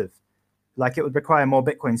intensive. Like it would require more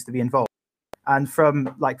Bitcoins to be involved. And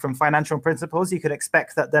from financial principles, you could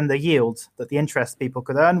expect that then the yield, that the interest people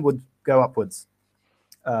could earn would go upwards.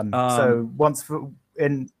 So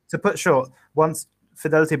to put short, once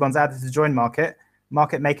Fidelity bonds added to joint market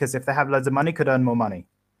makers, if they have loads of money, could earn more money.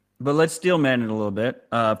 But let's steel man it a little bit.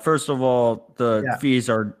 First of all, the fees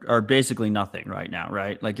are basically nothing right now,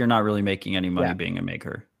 right? Like you're not really making any money being a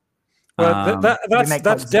maker. Well,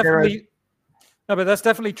 that's definitely no, but that's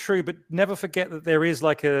definitely true. But never forget that there is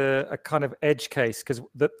like a kind of edge case, because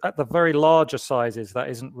at the very larger sizes, that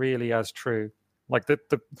isn't really as true. Like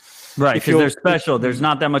right, because they're special. There's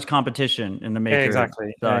not that much competition in the maker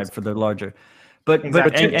side for the larger. But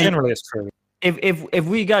generally, it's true. If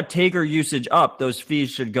we got taker usage up, those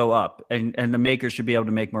fees should go up, and the makers should be able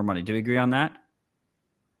to make more money. Do we agree on that?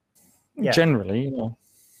 Yeah. Generally,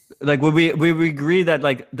 like would we agree that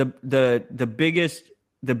like the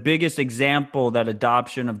biggest example that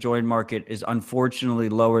adoption of joint market is unfortunately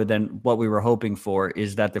lower than what we were hoping for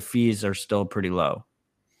is that the fees are still pretty low,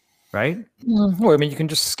 right? Well, I mean, you can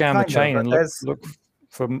just scan the chain and look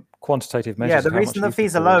for quantitative measures. Yeah, the reason the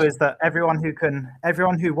fees are low is that everyone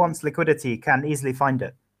who wants liquidity can easily find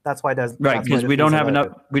it. That's why there's because we don't have enough.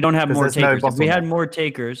 We don't have more takers. If we had more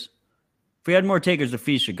takers, the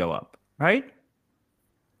fees should go up, right?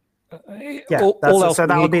 Yeah, so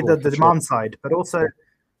that would be the demand side, but also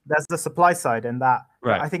there's the supply side in that.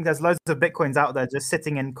 I think there's loads of Bitcoins out there just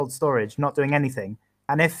sitting in cold storage, not doing anything.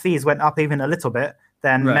 And if fees went up even a little bit,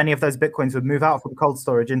 then many of those Bitcoins would move out from cold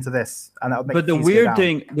storage into this, and that would make. But the weird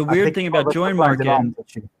thing about joint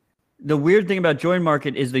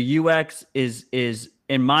market is the UX is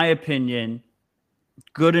in my opinion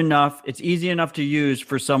good enough. It's easy enough to use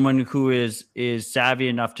for someone who is savvy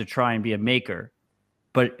enough to try and be a maker,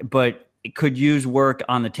 but it could use work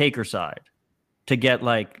on the taker side to get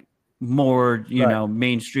like more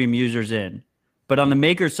mainstream users in. But on the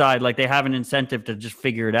maker side, like they have an incentive to just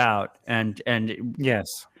figure it out. And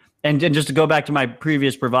yes. And just to go back to my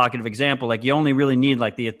previous provocative example, like you only really need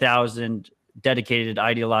like the 1,000 dedicated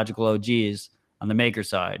ideological OGs on the maker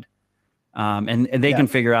side. And they can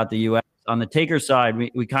figure out the UX. On the taker side,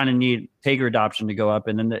 we kind of need taker adoption to go up,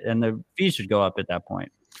 and then the fees should go up at that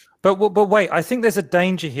point. But wait, I think there's a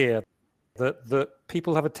danger here that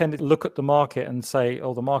people have a tendency to look at the market and say,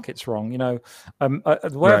 "Oh, the market's wrong." The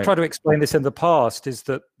way I've tried to explain this in the past is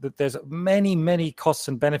that there's many costs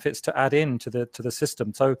and benefits to add in to the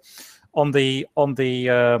system. So, on the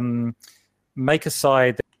maker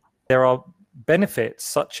side, there are benefits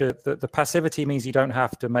such as the passivity means you don't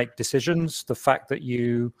have to make decisions. The fact that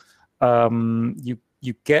you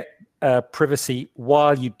get privacy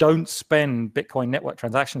while you don't spend Bitcoin network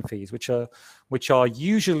transaction fees, which are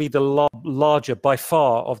usually the larger by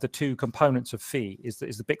far of the two components of fee is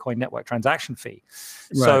the Bitcoin network transaction fee.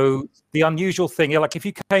 Right. So the unusual thing, like if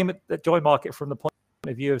you came at the joint market from the point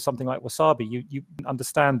of view of something like Wasabi, you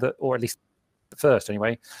understand that, or at least first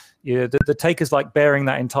anyway, the takers like bearing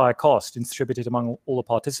that entire cost distributed among all the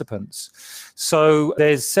participants. So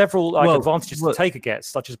there's several advantages the taker gets,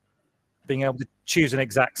 such as being able to choose an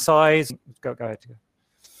exact size. Go ahead.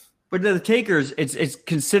 But the takers, it's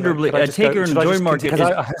considerably a taker in joint market.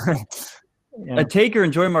 A taker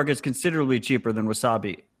in joint market is considerably cheaper than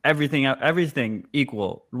Wasabi. Everything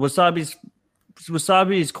equal. Wasabi's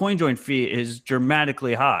coinjoin fee is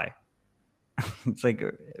dramatically high. It's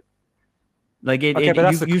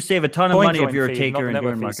you save a ton of money if you're a taker in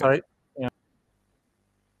joint market. So,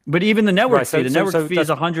 but even the network fee, the network fee is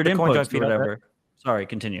 100 inputs or whatever. Sorry,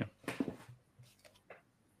 continue.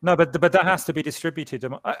 No, but that has to be distributed.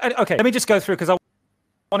 Okay, let me just go through because I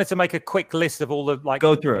wanted to make a quick list of all the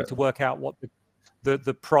go through it to work out what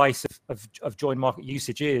the price of join market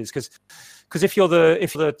usage is, because if you're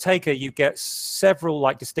the taker, you get several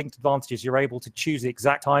like distinct advantages. You're able to choose the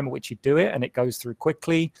exact time at which you do it, and it goes through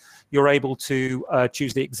quickly. You're able to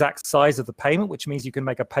choose the exact size of the payment, which means you can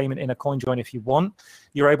make a payment in a CoinJoin if you want.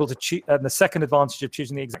 You're able to choose, and the second advantage of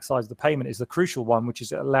choosing the exact size of the payment is the crucial one, which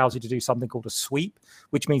is it allows you to do something called a sweep,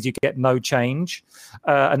 which means you get no change.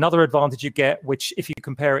 Another advantage you get, which if you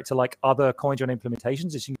compare it to like other CoinJoin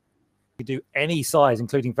implementations, is you do any size,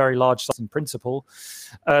 including very large size in principle.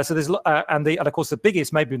 So there's and of course the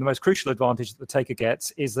biggest, maybe the most crucial advantage that the taker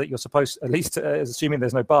gets is that you're supposed, at least assuming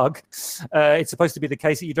there's no bug, it's supposed to be the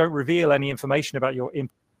case that you don't reveal any information about your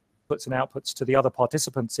inputs and outputs to the other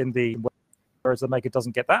participants in the, whereas the maker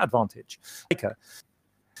doesn't get that advantage.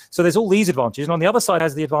 So there's all these advantages, and on the other side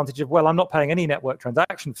has the advantage of, well, I'm not paying any network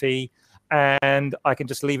transaction fee, and I can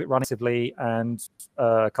just leave it running natively, and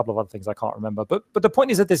a couple of other things I can't remember. But the point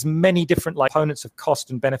is that there's many different like components of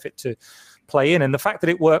cost and benefit to play in, and the fact that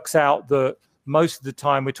it works out that most of the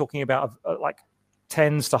time we're talking about like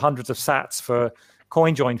tens to hundreds of sats for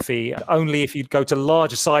CoinJoin fee, and only if you go to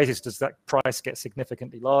larger sizes does that price get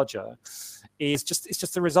significantly larger. It's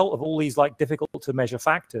just a result of all these like difficult to measure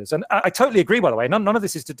factors. And I totally agree, by the way. None of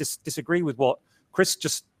this is to disagree with what Chris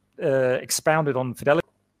just expounded on Fidelity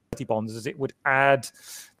bonds, as it would add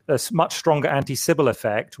a much stronger anti-Sybil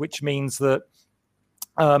effect, which means that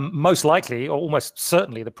most likely, or almost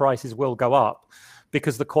certainly, the prices will go up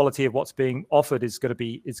because the quality of what's being offered is going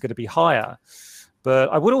to be higher. But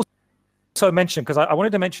I would also mention, because I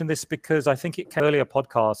wanted to mention this because I think it came earlier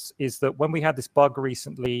podcasts, is that when we had this bug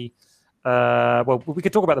recently, well, we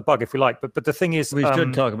could talk about the bug if we like, but the thing is, we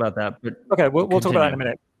should talk about that. But okay, we'll talk about that in a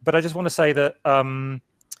minute. But I just want to say that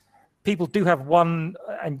people do have one,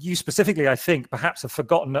 and you specifically, I think, perhaps have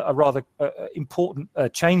forgotten a rather important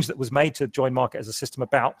change that was made to join market as a system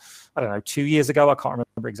about, I don't know, 2 years ago. I can't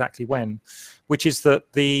remember exactly when, which is that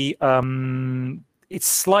it's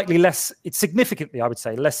slightly less, it's significantly, I would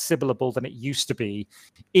say, less Sybilable than it used to be,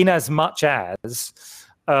 in as much as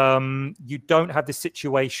you don't have this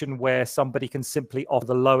situation where somebody can simply offer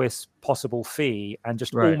the lowest possible fee and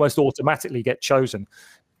just almost automatically get chosen.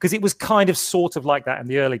 Because it was kind of sort of like that in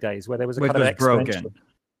the early days, where there was a kind of exponential.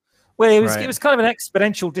 Well, it was kind of an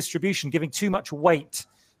exponential distribution, giving too much weight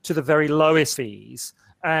to the very lowest fees.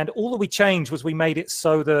 And all that we changed was we made it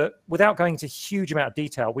so that, without going into a huge amount of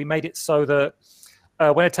detail, we made it so that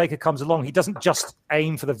when a taker comes along, he doesn't just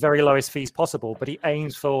aim for the very lowest fees possible, but he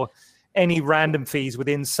aims for any random fees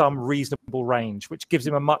within some reasonable range, which gives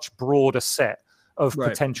him a much broader set of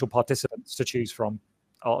potential participants to choose from.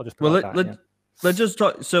 I'll just put Let's just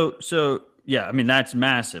talk. So yeah, I mean, that's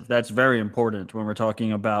massive. That's very important when we're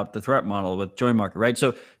talking about the threat model with join market, right?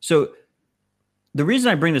 So the reason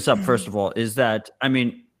I bring this up, first of all, is that, I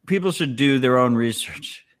mean, people should do their own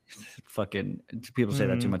research. Fucking people say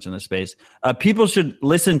that too much in this space. People should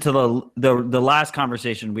listen to the last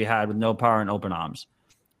conversation we had with No Power and Open Arms.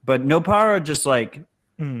 But No Power just like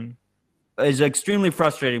is extremely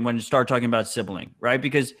frustrating when you start talking about sibling, right?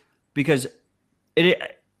 Because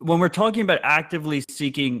when we're talking about actively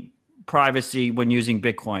seeking privacy when using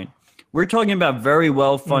Bitcoin, we're talking about very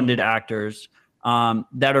well-funded actors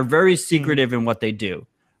that are very secretive in what they do.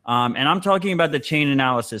 And I'm talking about the chain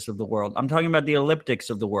analysis of the world. I'm talking about the elliptics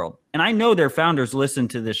of the world. And I know their founders listen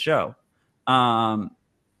to this show.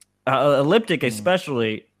 Elliptic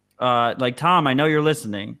especially, like Tom, I know you're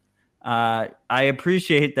listening. I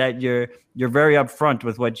appreciate that you're very upfront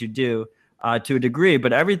with what you do to a degree,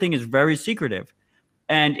 but everything is very secretive.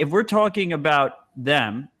 And if we're talking about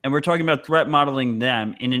them, and we're talking about threat modeling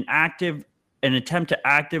them in an attempt to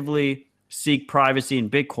actively seek privacy in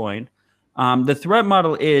Bitcoin, the threat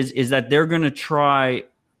model is that they're going to try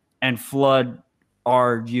and flood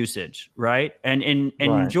our usage, right? And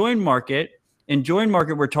in join market,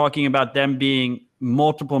 we're talking about them being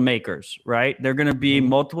multiple makers, right? They're going to be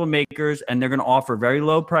multiple makers, and they're going to offer very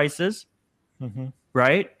low prices.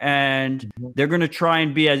 Right? And they're going to try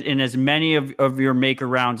and be in as many of your maker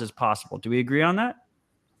rounds as possible. Do we agree on that?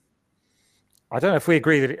 I don't know if we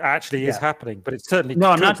agree that it actually is happening, but it's certainly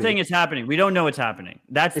No, I'm not saying it's happening. We don't know it's happening.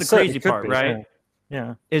 That's the crazy part, right?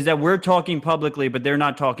 Yeah. Is that we're talking publicly, but they're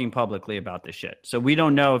not talking publicly about this shit. So we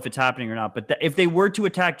don't know if it's happening or not. But if they were to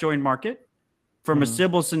attack join market from a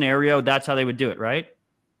Sybil scenario, that's how they would do it, right?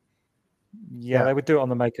 Yeah, they would do it on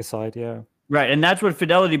the maker side, yeah. Right, and that's what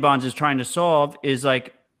Fidelity Bonds is trying to solve, is so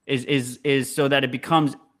that it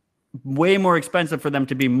becomes way more expensive for them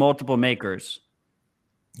to be multiple makers.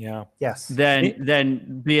 Yeah. Yes.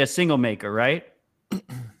 Than be a single maker, right?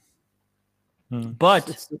 But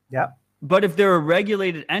if they're a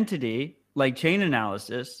regulated entity like chain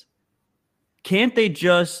analysis, can't they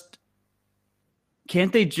just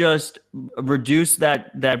reduce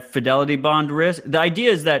that fidelity bond risk? The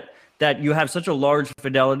idea is that you have such a large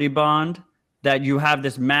fidelity bond that you have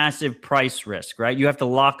this massive price risk, right? You have to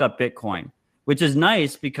lock up Bitcoin, which is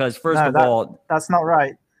nice because that's not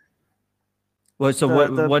right. Well, so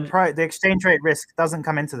the exchange rate risk doesn't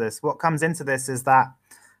come into this. What comes into this is that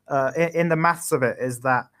in the maths of it is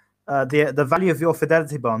that the value of your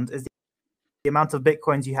fidelity bond is the amount of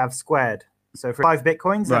Bitcoins you have squared. So for 5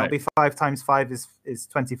 Bitcoins, that'll be 5 times 5 is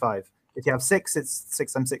 25. If you have 6, it's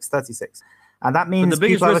 6 times 6, 36. And that means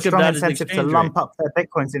people have a strong incentive to lump up their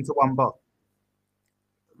Bitcoins into one bot.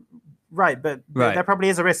 Right, but there probably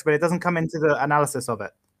is a risk, but it doesn't come into the analysis of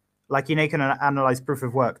it. Like, you can analyze proof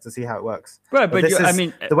of work to see how it works. Right, but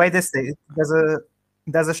the way this is,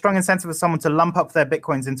 there's a strong incentive for someone to lump up their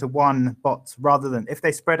Bitcoins into one bot rather than if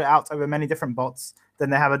they spread it out over many different bots, then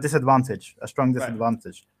they have a disadvantage, a strong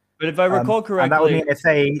disadvantage. But if I recall correctly, and that would mean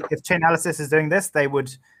if Chainalysis is doing this, they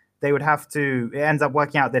would have to. It ends up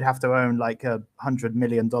working out they'd have to own like $100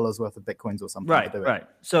 million worth of Bitcoins or something. Right, to do it. right.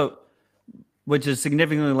 So, which is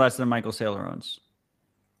significantly less than Michael Saylor owns.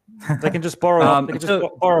 They can just borrow. They can just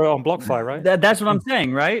borrow on BlockFi, right? That's what I'm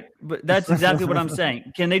saying, right? But that's exactly what I'm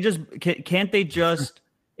saying. Can they just? Can't they just?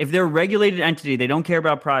 If they're a regulated entity, they don't care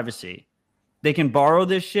about privacy. They can borrow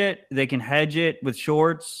this shit. They can hedge it with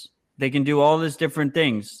shorts. They can do all these different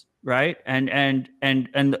things, right? And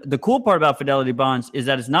the cool part about Fidelity bonds is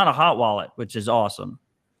that it's not a hot wallet, which is awesome.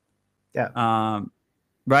 Yeah.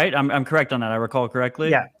 Right. I'm correct on that. I recall correctly.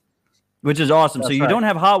 Yeah. Which is awesome. That's so you don't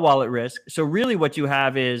have hot wallet risk. So really what you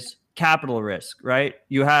have is capital risk, right?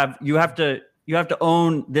 You have to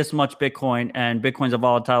own this much Bitcoin, and Bitcoin's a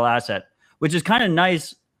volatile asset, which is kind of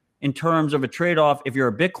nice in terms of a trade-off if you're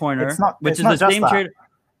a Bitcoiner, which is the same trade,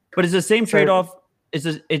 but it's the same trade-off.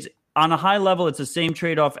 It's on a high level, it's the same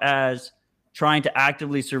trade-off as trying to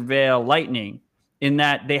actively surveil Lightning, in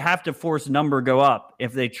that they have to force number go up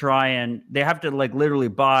if they try, and they have to like literally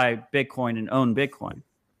buy Bitcoin and own Bitcoin.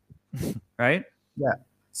 Right? Yeah.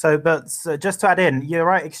 So just to add in, you're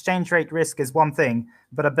right, exchange rate risk is one thing,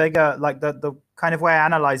 but a bigger, like the kind of way I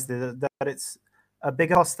analyzed it, that it's a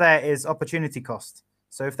bigger cost there is opportunity cost.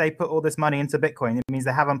 So if they put all this money into Bitcoin, it means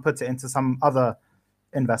they haven't put it into some other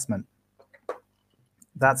investment.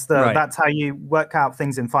 That's how you work out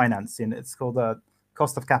things in finance. It's called the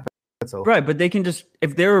cost of capital. Right, but they can just,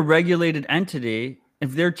 if they're a regulated entity,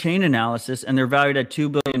 if they're Chainalysis and they're valued at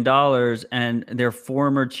 $2 billion and their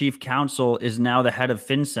former chief counsel is now the head of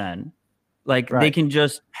FinCEN, they can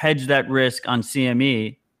just hedge that risk on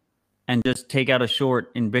CME and just take out a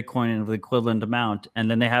short in Bitcoin of the equivalent amount, and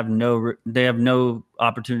then they have no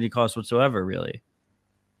opportunity cost whatsoever, really.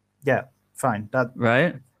 Yeah, fine.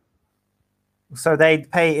 Right. So they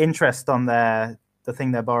pay interest on the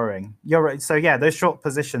thing they're borrowing. You're right. So yeah, those short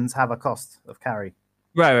positions have a cost of carry.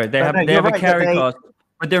 Right. They have a carry cost,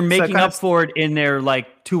 but they're making up for it in their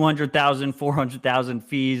like 200,000, 400,000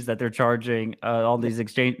 fees that they're charging all these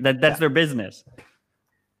exchange. That's their business.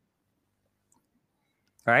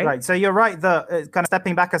 Right. Right. So you're right. Kind of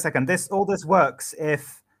stepping back a second. All this works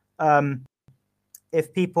if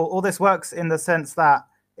people. All this works in the sense that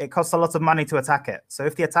it costs a lot of money to attack it. So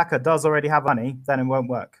if the attacker does already have money, then it won't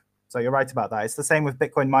work. So you're right about that. It's the same with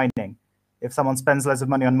Bitcoin mining. If someone spends loads of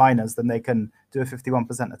money on miners, then they can do a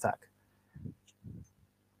 51% attack.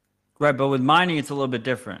 Right, but with mining, it's a little bit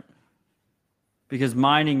different. Because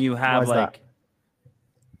mining, you have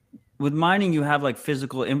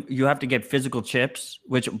physical, you have to get physical chips,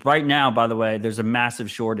 which right now, by the way, there's a massive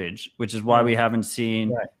shortage, which is why we haven't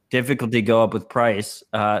seen difficulty go up with price.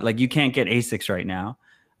 You can't get ASICs right now.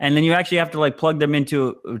 And then you actually have to plug them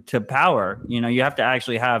into power. You have to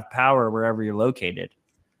actually have power wherever you're located.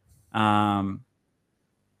 If buying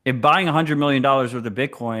 $100 million worth of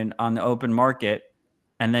Bitcoin on the open market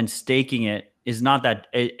and then staking it is not that.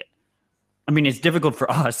 It's difficult for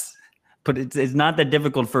us, but it's not that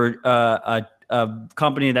difficult for a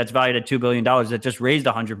company that's valued at $2 billion that just raised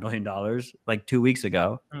 $100 million like 2 weeks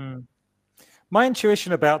ago. Mm. My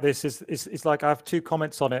intuition about this is like I have two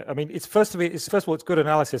comments on it. It's first of all, it's good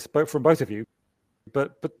analysis from both of you,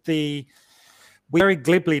 but we very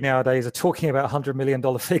glibly nowadays are talking about $100 million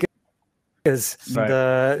figures. Right.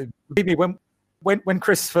 And, when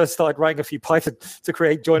Chris first started writing a few Python to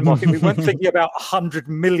create Join Market, we weren't thinking about $100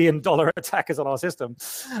 million attackers on our system.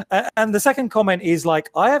 And the second comment is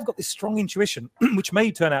I have got this strong intuition, which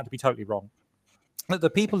may turn out to be totally wrong, that the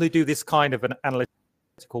people who do this kind of an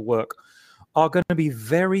analytical work are going to be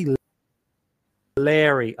very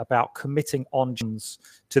leery about committing options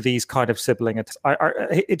to these kind of sibling attacks.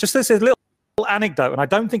 This is a little anecdote, and I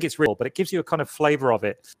don't think it's real, but it gives you a kind of flavor of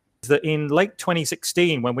it. that in late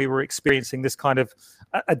 2016, when we were experiencing this kind of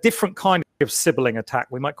a different kind of sibling attack,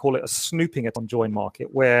 we might call it a snooping attack on join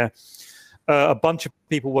market, where a bunch of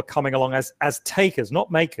people were coming along as takers,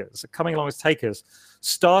 not makers, coming along as takers,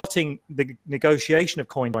 starting the negotiation of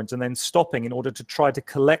coin joins and then stopping in order to try to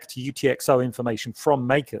collect UTXO information from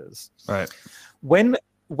makers. Right. When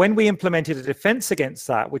we implemented a defense against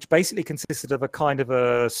that, which basically consisted of a kind of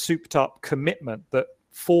a souped up commitment that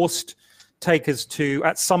forced takers to,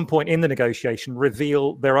 at some point in the negotiation,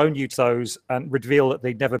 reveal their own UTXOs and reveal that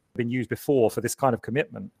they'd never been used before for this kind of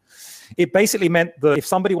commitment. It basically meant that if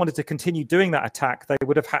somebody wanted to continue doing that attack, they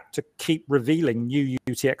would have had to keep revealing new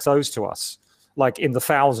UTXOs to us, like in the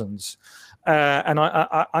thousands. And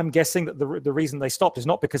I'm guessing that the reason they stopped is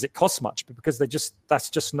not because it costs much, but because that's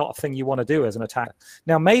just not a thing you want to do as an attacker.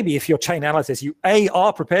 Now, maybe if you're chain analysis, you A,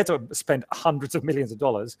 are prepared to spend hundreds of millions of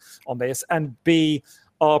dollars on this, and B,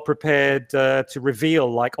 are prepared to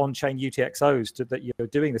reveal like on-chain UTXOs that you're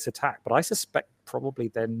doing this attack. But I suspect probably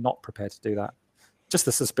they're not prepared to do that. Just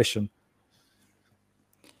a suspicion.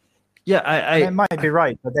 Yeah, They might be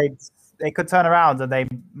right, but they could turn around and they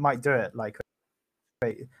might do it. Like,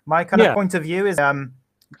 my kind of point of view is, you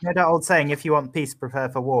know that old saying, if you want peace, prepare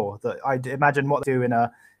for war. That I'd imagine what to do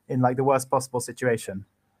in like the worst possible situation.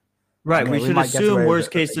 right. Okay, We we should might get assume away with worst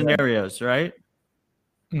it, case but yeah. scenarios, right?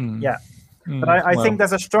 Yeah. But I think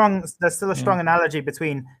there's still a strong analogy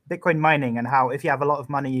between Bitcoin mining and how if you have a lot of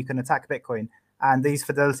money, you can attack Bitcoin, and these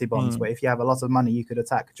fidelity bonds, where if you have a lot of money, you could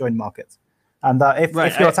attack join markets. And if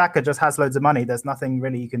your attacker just has loads of money, there's nothing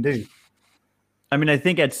really you can do. I mean, I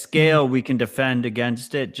think at scale we can defend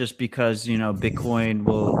against it just because, you know, Bitcoin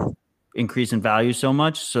will increase in value so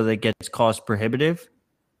much, so that it gets cost prohibitive.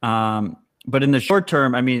 But in the short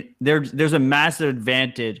term, I mean, there's a massive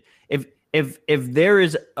advantage if there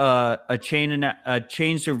is a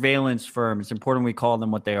chain surveillance firm. It's important we call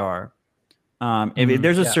them what they are. If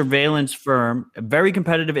there's a surveillance firm, a very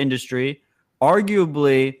competitive industry,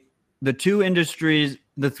 arguably the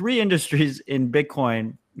three industries in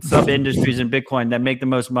Bitcoin, sub-industries in Bitcoin that make the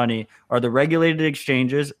most money are the regulated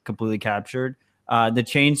exchanges, completely captured, the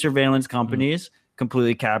chain surveillance companies,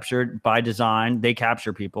 completely captured by design. They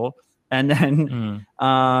capture people. And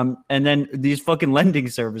then these fucking lending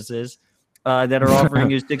services that are offering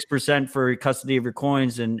you 6% for custody of your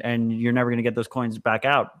coins, and you're never going to get those coins back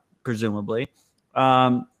out, presumably.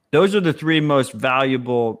 Those are the three most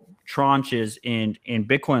valuable tranches in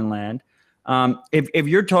Bitcoin land. If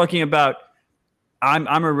you're talking about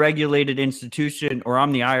I'm a regulated institution, or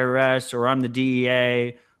I'm the IRS, or I'm the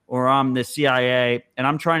DEA, or I'm the CIA, and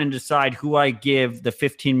I'm trying to decide who I give the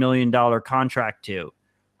 $15 million contract to,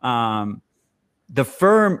 the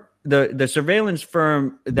firm, the surveillance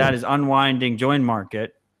firm that is unwinding join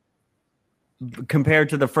market compared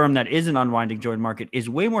to the firm that isn't unwinding join market is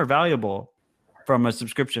way more valuable from a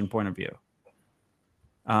subscription point of view.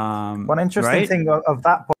 One interesting thing of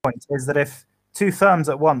that point is that if two firms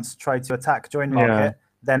at once try to attack join market,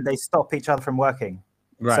 then they stop each other from working.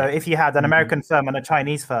 Right. So if you had an American firm and a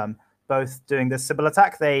Chinese firm both doing this Sybil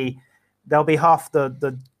attack, they'll be half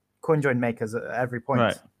the coin join makers at every point.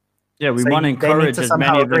 Right. Yeah, we want to encourage as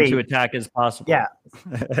many of them to attack as possible. Yeah.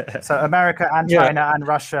 So America and China and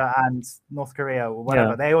Russia and North Korea or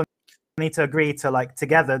whatever, they all need to agree to like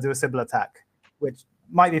together do a Sybil attack, which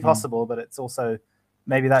might be possible, but it's also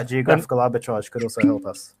maybe that geographical arbitrage could also help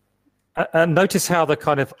us. And notice how the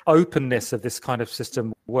kind of openness of this kind of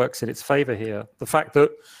system works in its favor here. The fact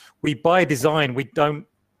that we, by design, we don't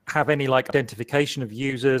have any like identification of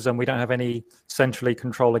users, and we don't have any centrally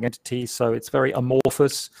controlling entities, so it's very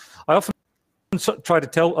amorphous. I often try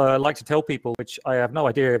to like to tell people, which I have no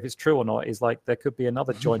idea if it's true or not, is like there could be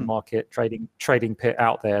another joint market trading pit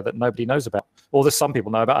out there that nobody knows about, or that some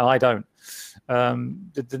people know about and I don't.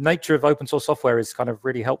 The nature of open source software is kind of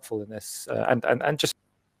really helpful in this, and just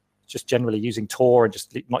generally using Tor and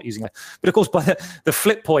just not using it. But of course, the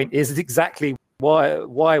flip point is exactly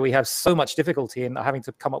why we have so much difficulty in having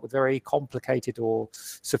to come up with very complicated or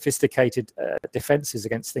sophisticated defenses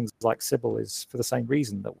against things like Sybil, is for the same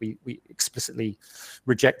reason that we explicitly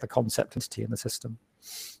reject the concept entity in the system.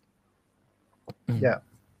 Yeah.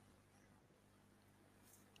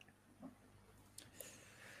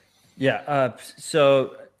 Yeah.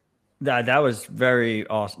 So that was very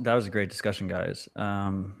awesome. That was a great discussion, guys.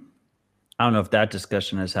 I don't know if that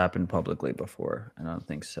discussion has happened publicly before. I don't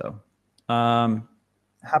think so.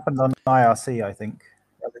 Happened on IRC, I think.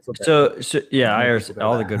 So yeah, IRC,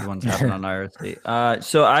 all the good ones happen on IRC.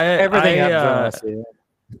 So everything happens on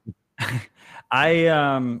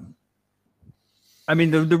IRC. I mean,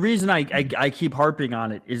 the reason I keep harping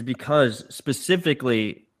on it is because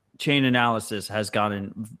specifically chain analysis has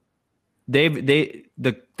gotten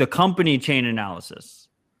the company chain analysis,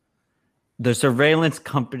 the surveillance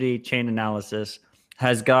company chain analysis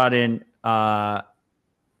has gotten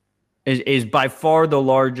is by far the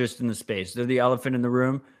largest in the space. They're the elephant in the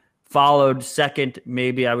room. Followed second,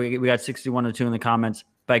 maybe we got 6102 in the comments,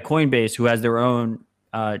 by Coinbase, who has their own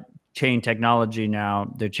chain technology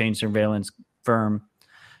now, their chain surveillance firm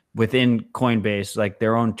within Coinbase, like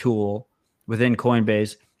their own tool within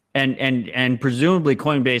Coinbase. And presumably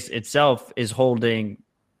Coinbase itself is holding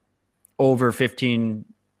over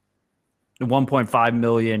 1.5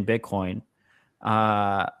 million Bitcoin,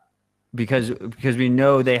 because we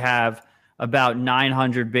know they have about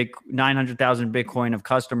 900,000 Bitcoin of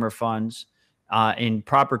customer funds in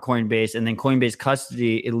proper Coinbase, and then Coinbase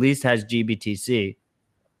custody at least has GBTC,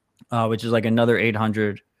 which is like another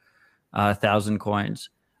 800,000 coins.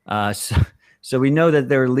 So we know that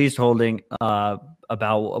they're at least holding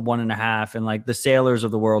about 1.5, and like the sailors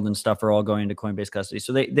of the world and stuff are all going into Coinbase custody.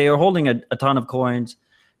 So they are holding a ton of coins.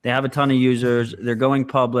 They have a ton of users. They're going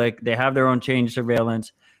public. They have their own chain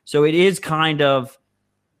surveillance. So it is kind of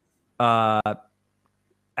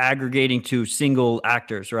aggregating to single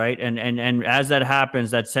actors, right? And as that happens,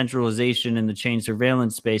 that centralization in the chain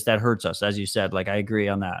surveillance space, that hurts us, as you said. Like, I agree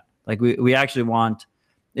on that. Like, we actually want,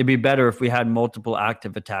 it'd be better if we had multiple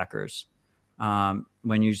active attackers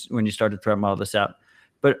when you start to threat model this out.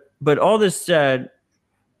 But all this said,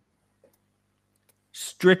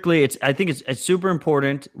 strictly, I think it's super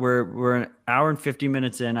important. We're an hour and 50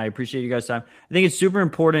 minutes in. I appreciate you guys' time. I think it's super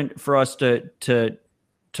important for us to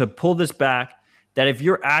pull this back, that if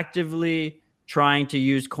you're actively trying to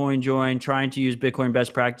use CoinJoin, trying to use Bitcoin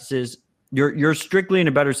best practices, you're strictly in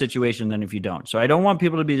a better situation than if you don't. So I don't want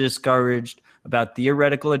people to be discouraged about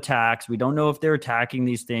theoretical attacks. We don't know if they're attacking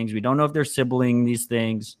these things. We don't know if they're sibling these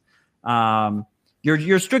things.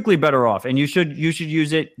 You're strictly better off, and you should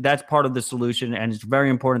use it. That's part of the solution, and it's very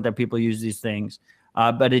important that people use these things.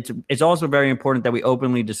 But it's also very important that we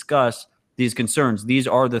openly discuss these concerns. These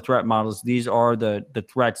are the threat models. These are the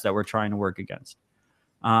threats that we're trying to work against.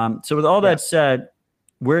 So with all that said,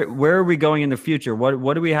 where are we going in the future?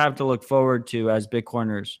 What do we have to look forward to as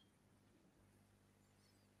Bitcoiners?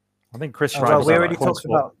 I think Chris. We already talked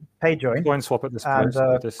about PayJoin, CoinSwap at this and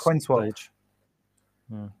point. This CoinSwap. stage.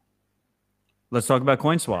 Yeah. Let's talk about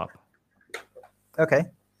CoinSwap. Okay.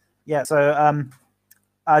 Yeah. So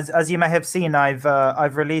as you may have seen,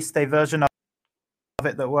 I've released a version of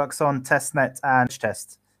it that works on testnet and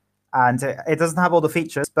test, and it doesn't have all the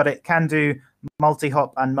features, but it can do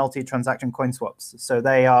multi-hop and multi-transaction coin swaps. So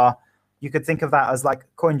you could think of that as like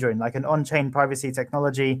CoinJoin, like an on-chain privacy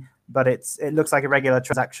technology, but it looks like a regular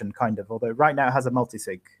transaction kind of. Although right now it has a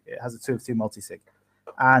multi-sig, it has a 2 of 2 multi-sig,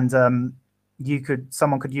 and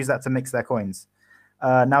someone could use that to mix their coins.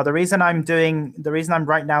 Now the reason I'm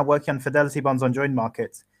right now working on fidelity bonds on Join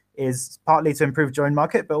Market is partly to improve Join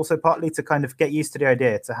Market, but also partly to kind of get used to the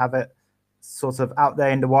idea, to have it sort of out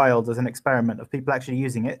there in the wild as an experiment of people actually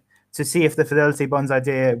using it, to see if the fidelity bonds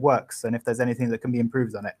idea works and if there's anything that can be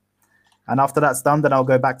improved on it. And after that's done, then I'll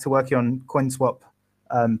go back to working on CoinSwap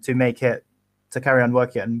to carry on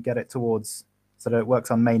working and get it towards so that it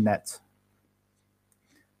works on mainnet.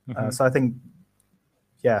 So I think,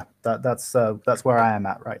 that's where I am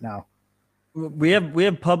at right now. We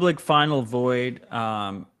have public final void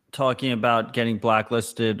talking about getting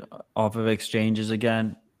blacklisted off of exchanges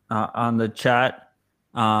again on the chat,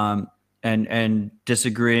 and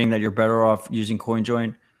disagreeing that you're better off using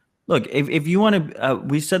CoinJoin. Look, if you want to,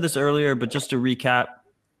 we said this earlier, but just to recap,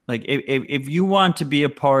 like if you want to be a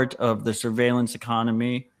part of the surveillance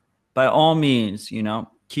economy, by all means,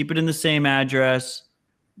 keep it in the same address.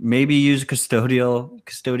 Maybe use a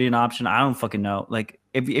custodian option. I don't fucking know. Like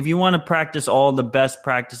if you want to practice all the best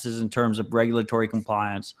practices in terms of regulatory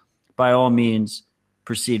compliance, by all means,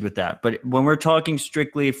 proceed with that. But when we're talking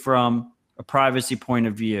strictly from a privacy point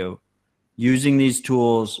of view, using these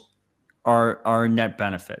tools are a net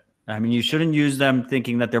benefit. I mean, you shouldn't use them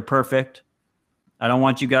thinking that they're perfect. I don't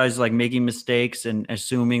want you guys like making mistakes and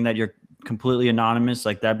assuming that you're completely anonymous.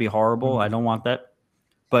 Like that'd be horrible. I don't want that.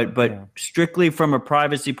 But strictly from a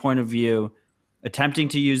privacy point of view, attempting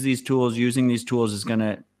to use these tools, using these tools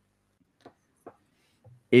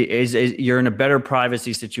you're in a better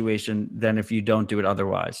privacy situation than if you don't do it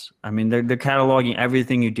otherwise. I mean, they're cataloging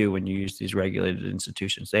everything you do when you use these regulated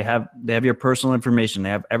institutions. They have your personal information. They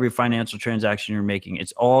have every financial transaction you're making.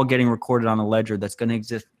 It's all getting recorded on a ledger that's going to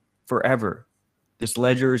exist forever. This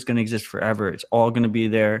ledger is going to exist forever. It's all going to be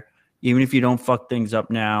there. Even if you don't fuck things up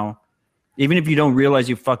now, even if you don't realize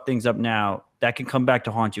you fucked things up now, that can come back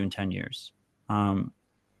to haunt you in 10 years. So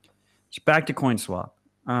back to CoinSwap.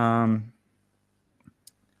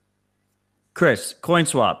 Chris,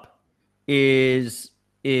 CoinSwap is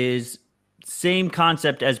same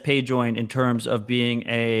concept as PayJoin in terms of being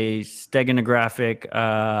a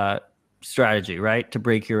steganographic strategy, right? To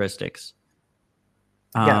break heuristics.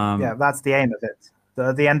 Yeah, that's the aim of it.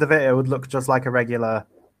 At the end of it, it would look just like a regular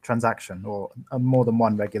transaction or more than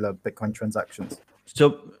one regular Bitcoin transactions.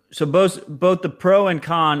 So both the pro and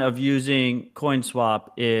con of using CoinSwap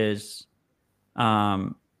is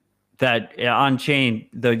that on chain,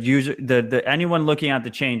 the user, the anyone looking at the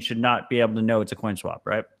chain should not be able to know it's a CoinSwap,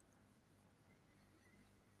 right?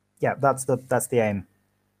 Yeah, that's the aim.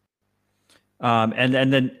 And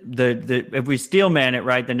then the if we steel man it,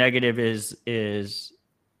 right, the negative is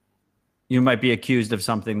you might be accused of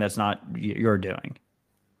something that's not you're doing.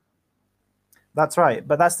 That's right,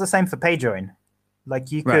 but that's the same for PayJoin.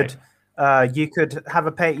 Like you could have you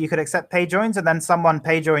could accept PayJoins, and then someone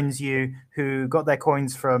PayJoins you who got their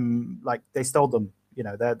coins from, like, they stole them, you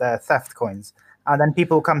know, they're theft coins, and then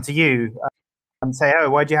people come to you and say,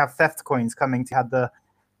 oh, why do you have theft coins coming to have the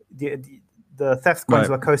theft coins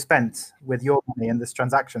were co-spent with your money in this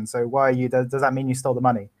transaction, so why are you, does that mean you stole the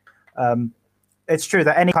money? It's true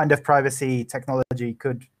that any kind of privacy technology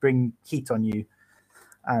could bring heat on you,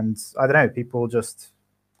 and I don't know, people just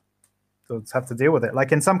have to deal with it.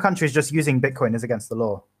 Like in some countries, just using Bitcoin is against the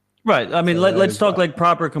law. Right. I mean, So let's talk like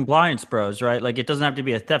proper compliance pros, right? Like it doesn't have to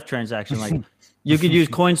be a theft transaction. Like you could use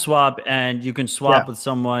CoinSwap and you can swap with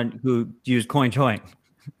someone who used CoinJoin,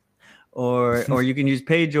 or you can use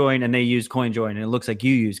PayJoin and they use CoinJoin and it looks like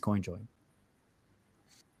you use CoinJoin,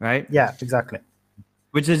 right? Yeah, exactly.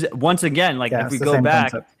 Which is, once again, like if we go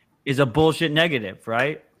back, is a bullshit negative,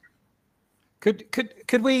 right? Could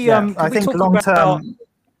we? I think long term.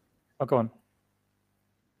 Oh, go on.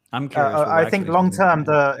 I'm curious. I think long term,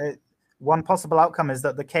 one possible outcome is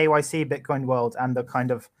that the KYC Bitcoin world and the kind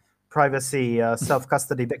of privacy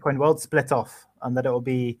self-custody Bitcoin world split off, and that it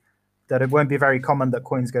won't be very common that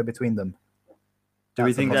coins go between them. Do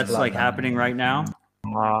we think that's like happening right now?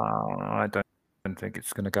 I don't think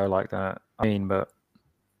it's going to go like that. I mean, but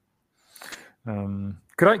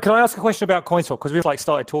could I ask a question about CoinSwap, because we've like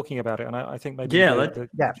started talking about it, and I think maybe the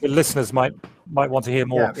listeners might want to hear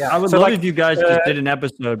more. Yeah. I would love if you guys just did an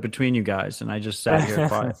episode between you guys, and I just sat here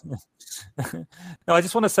quiet. No, I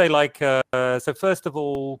just want to say, like, so first of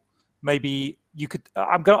all, maybe you could.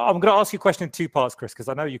 I'm gonna ask you a question in two parts, Chris, because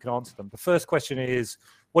I know you can answer them. The first question is,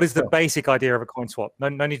 what is the basic idea of a CoinSwap?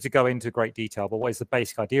 No need to go into great detail, but what is the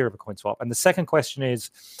basic idea of a CoinSwap? And the second question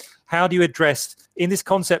is, how do you address, in this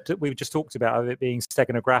concept that we've just talked about of it being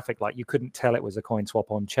steganographic, like you couldn't tell it was a CoinSwap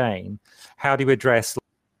on chain, how do you address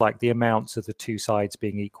like the amounts of the two sides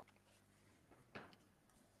being equal?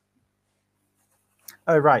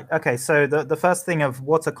 Oh, right. Okay, so the first thing of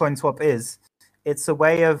what a CoinSwap is, it's a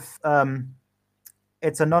way of,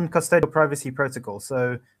 it's a non-custodial privacy protocol.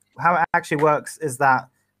 So how it actually works is that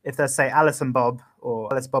if there's, say, Alice and Bob,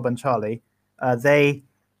 or Alice, Bob, and Charlie, they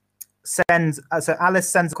send, so Alice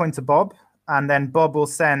sends a coin to Bob, and then Bob will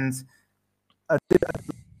send a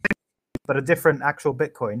different actual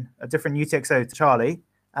Bitcoin, a different UTXO to Charlie,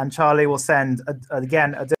 and Charlie will send,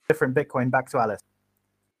 again, a different Bitcoin back to Alice.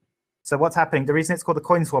 So what's happening, the reason it's called a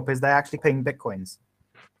coin swap is they're actually paying Bitcoins.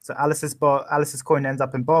 So Alice's coin ends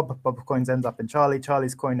up in Bob, Bob's coin ends up in Charlie,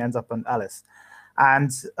 Charlie's coin ends up in Alice. And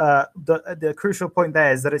the crucial point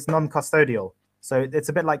there is that it's non-custodial. So it's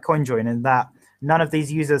a bit like CoinJoin in that none of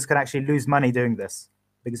these users can actually lose money doing this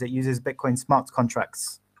because it uses Bitcoin smart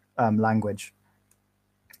contracts language.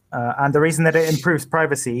 And the reason that it improves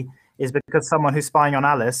privacy is because someone who's spying on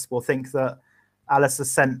Alice will think that Alice has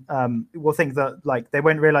sent, will think that, like, they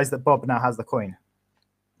won't realize that Bob now has the coin.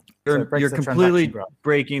 You're completely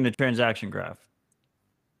breaking the transaction graph.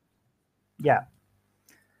 Yeah.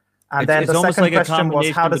 And then the second question was,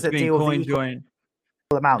 how does it deal with the equal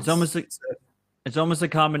amounts? It's almost a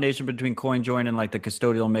combination between CoinJoin and like the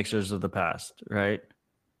custodial mixers of the past, right?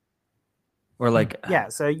 Or like, yeah,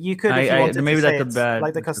 so you could, if you wanted maybe to say that's a bad,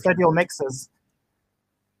 like the custodial mixers.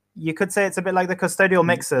 You could say it's a bit like the custodial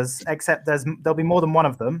mixers, except there'll be more than one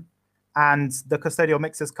of them, and the custodial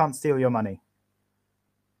mixers can't steal your money.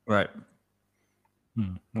 Right.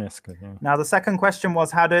 That's good. Yeah. Now, the second question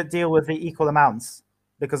was, how do it deal with the equal amounts?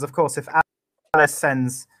 Because, of course, if Alice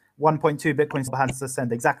sends 1.2 Bitcoins, it has to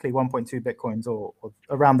send exactly 1.2 Bitcoins or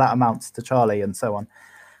around that amount to Charlie and so on.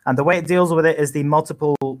 And the way it deals with it is the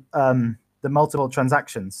multiple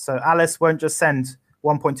transactions. So Alice won't just send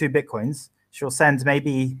 1.2 Bitcoins. She'll send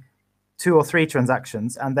maybe 2 or 3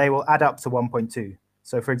 transactions, and they will add up to 1.2.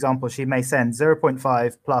 So, for example, she may send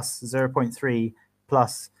 0.5 plus 0.3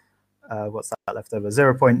 plus, what's that left over?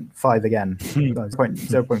 0.5 again,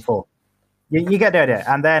 0.4. You get the idea.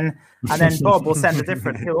 And then Bob will send a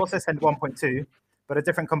different. He'll also send 1.2, but a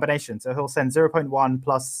different combination. So he'll send 0.1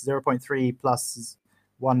 plus 0.3 plus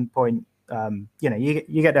 1.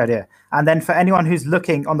 You get the idea. And then for anyone who's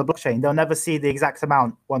looking on the blockchain, they'll never see the exact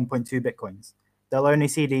amount 1.2 bitcoins. They'll only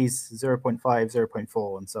see these 0.5,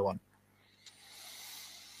 0.4, and so on.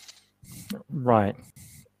 Right.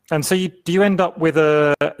 And so did you end up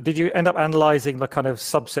analyzing the kind of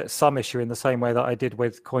subset sum issue in the same way that I did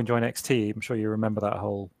with CoinJoin XT? I'm sure you remember that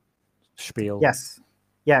whole spiel. Yes.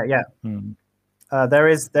 Yeah.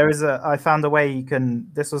 I found a way you can,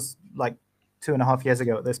 this was like 2.5 years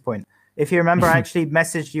ago at this point. If you remember, I actually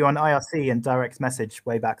messaged you on IRC and direct message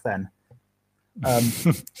way back then.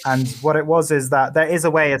 And what it was is that there is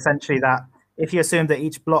a way essentially that if you assume that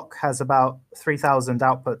each block has about 3,000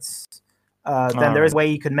 outputs, then there is a way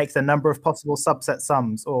you can make the number of possible subset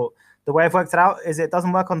sums. Or the way I've worked it out is it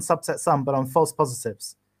doesn't work on subset sum, but on false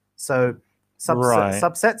positives. So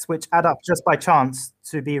subsets which add up just by chance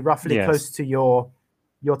to be roughly close to your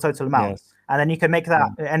total amount. Yes. And then you can make that,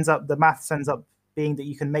 the maths ends up being that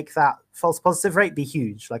you can make that false positive rate be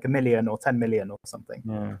huge, like 1 million or 10 million or something.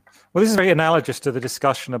 Yeah. Well, this is very analogous to the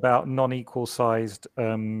discussion about non-equal sized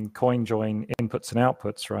coin join inputs and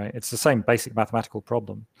outputs, right? It's the same basic mathematical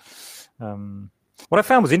problem. What I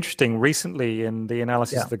found was interesting recently in the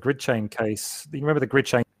analysis of the grid chain case. You remember the grid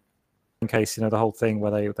chain case, the whole thing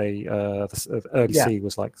where the early C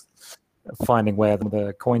was like finding where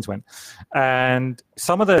the coins went. And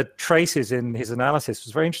some of the traces in his analysis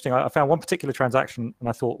was very interesting. I found one particular transaction and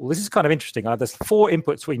I thought, well, this is kind of interesting. There's 4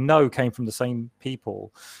 inputs we know came from the same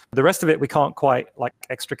people. The rest of it we can't quite like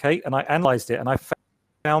extricate. And I analyzed it and I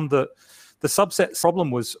found that the subset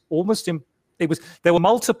problem was almost there were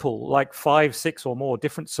multiple, like 5, 6 or more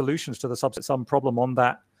different solutions to the subset sum problem on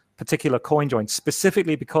that particular coin join,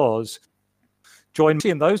 specifically because join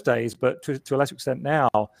in those days, but to a lesser extent now,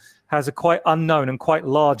 has a quite unknown and quite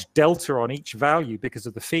large delta on each value because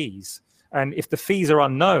of the fees. And if the fees are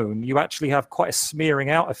unknown, you actually have quite a smearing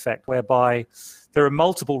out effect whereby there are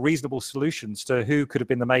multiple reasonable solutions to who could have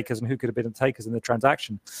been the makers and who could have been the takers in the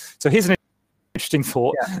transaction. So here's an interesting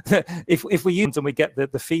thought. If we use and we get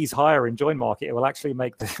the fees higher in join market, it will actually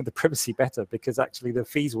make the privacy better because actually the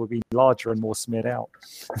fees will be larger and more smeared out.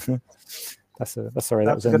 That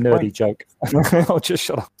was a nerdy point. Joke. I'll just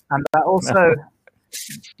shut up. And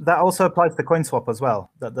that also applies to CoinSwap as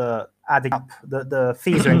well. That the adding up the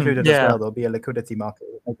fees are included as well. There'll be a liquidity market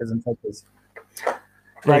with makers and takers.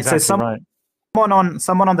 Right. Exactly, so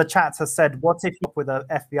someone on the chat has said, "What if you with an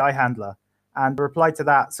FBI handler?" And the reply to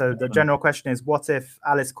that, so the general question is, what if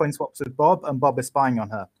Alice coinswaps with Bob and Bob is spying on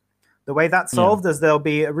her? The way that's solved is there'll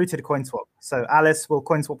be a rooted coinswap. So Alice will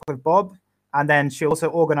coinswap with Bob, and then she'll also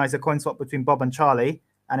organize a coinswap between Bob and Charlie.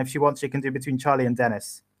 And if she wants, she can do between Charlie and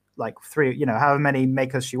Dennis, like 3, however many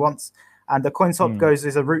makers she wants. And the coinswap goes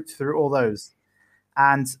as a route through all those.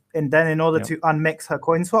 And then in order to unmix her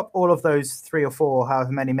coinswap, all of those 3 or 4,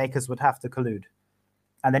 however many makers would have to collude.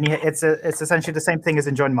 And then it's essentially the same thing as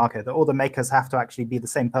in joint market, that all the makers have to actually be the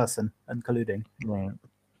same person and colluding. Right.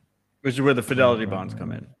 Which is where the fidelity bonds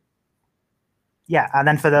come in. Yeah, and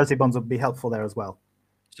then fidelity bonds will be helpful there as well.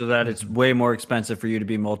 So that it's way more expensive for you to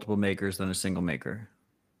be multiple makers than a single maker.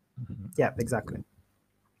 Yeah, exactly.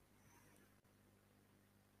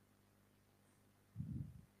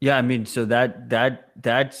 Yeah, I mean, so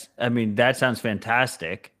that sounds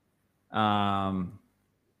fantastic. And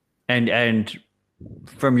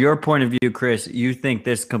from your point of view, Chris, you think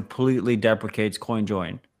this completely deprecates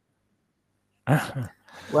CoinJoin?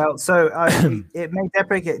 Well, so it may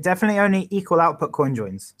deprecate, definitely only equal output coin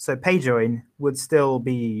joins. So PayJoin would still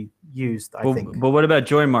be used, I think. But what about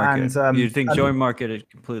join market? You think join market is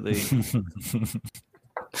completely...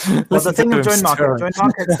 Well, the thing with join market,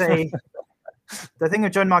 the thing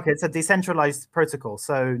with join market, it's a decentralized protocol,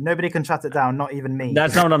 so nobody can shut it down, not even me.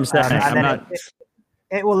 That's not what I'm saying.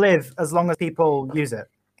 It will live as long as people use it.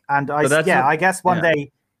 And I guess one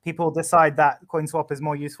day people decide that CoinSwap is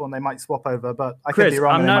more useful and they might swap over, but I could be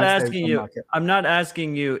wrong. I'm not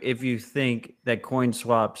asking you if you think that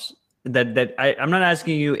CoinSwaps I'm not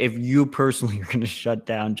asking you if you personally are going to shut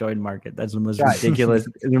down join market. That's the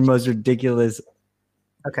most ridiculous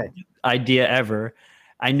idea ever.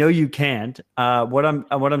 I know you can't. What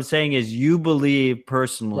I'm saying is you believe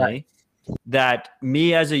personally that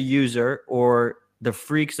me as a user or the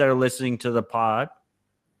freaks that are listening to the pod,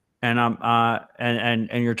 and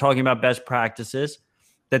and you're talking about best practices,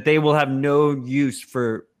 that they will have no use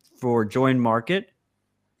for join market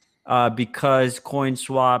because coin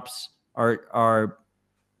swaps are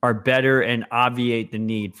better and obviate the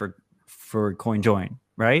need for coin join,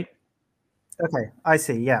 right? Okay, I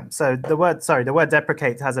see. Yeah. So the word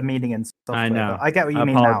deprecate has a meaning in software. I know. But I get what you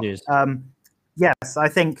mean Apologies. now. Yes, I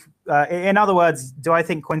think. In other words, do I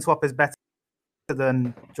think CoinSwap is better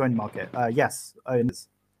than Join Market? Yes, and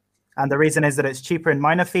the reason is that it's cheaper in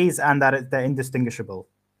miner fees and that they're indistinguishable,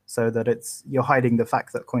 so that you're hiding the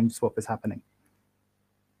fact that CoinSwap is happening.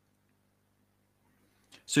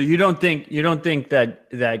 So you don't think that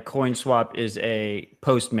CoinSwap is a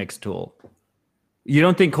post mix tool? You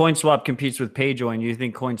don't think CoinSwap competes with PayJoin? You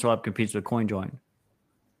think CoinSwap competes with CoinJoin?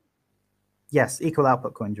 Yes, equal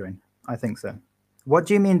output CoinJoin. I think so. What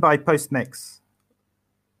do you mean by post mix?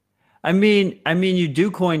 I mean, you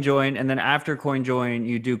do CoinJoin, and then after CoinJoin,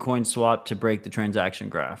 you do CoinSwap to break the transaction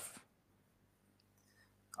graph.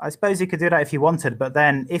 I suppose you could do that if you wanted, but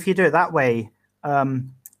then if you do it that way,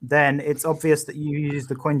 then it's obvious that you use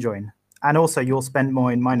the CoinJoin, and also you'll spend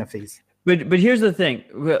more in miner fees. But here's the thing.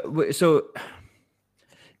 So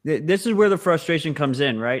this is where the frustration comes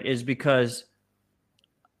in, right? Is because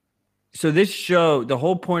this show, the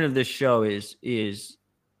whole point of this show is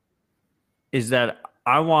that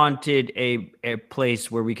I wanted a place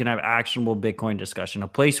where we can have actionable Bitcoin discussion, a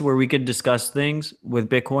place where we could discuss things with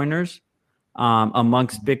Bitcoiners,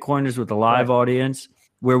 amongst Bitcoiners with a live audience,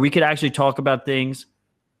 where we could actually talk about things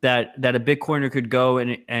that a Bitcoiner could go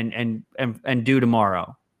and do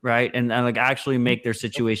tomorrow, right? And like actually make their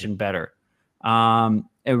situation better. And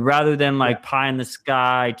rather than like pie in the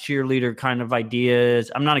sky, cheerleader kind of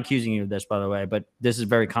ideas. I'm not accusing you of this, by the way, but this is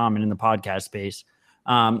very common in the podcast space,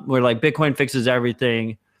 where like Bitcoin fixes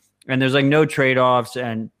everything and there's like no trade-offs.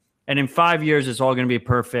 And in 5 years, it's all going to be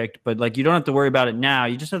perfect, but like, you don't have to worry about it now.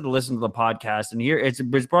 You just have to listen to the podcast, and here it's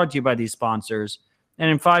brought to you by these sponsors. And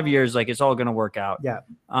in 5 years, like it's all going to work out. Yeah.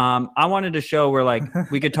 I wanted to show where like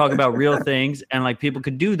we could talk about real things and like people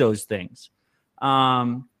could do those things.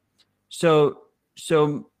 So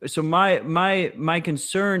my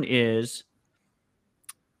concern is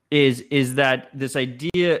that this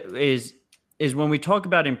idea is when we talk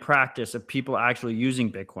about in practice of people actually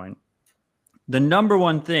using Bitcoin, the number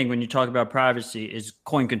one thing when you talk about privacy is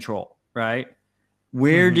coin control, right?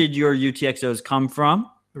 Where did your UTXOs come from?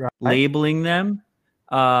 Right. Labeling them,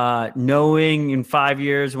 knowing in 5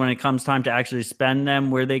 years when it comes time to actually spend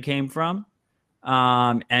them where they came from,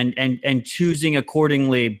 and choosing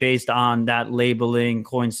accordingly based on that labeling,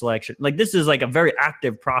 coin selection. Like this is like a very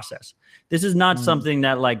active process. This is not something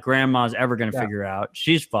that like grandma's ever going to figure out.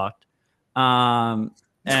 She's fucked. And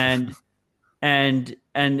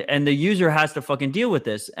the user has to fucking deal with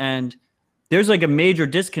this. And there's like a major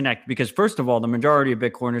disconnect because first of all, the majority of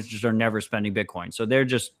Bitcoiners just are never spending Bitcoin. So they're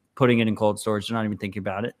just putting it in cold storage. They're not even thinking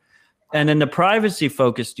about it. And then the privacy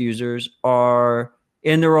focused users are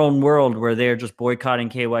in their own world where they're just boycotting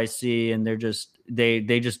KYC and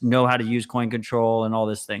they just know how to use coin control and all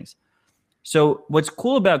these things. So what's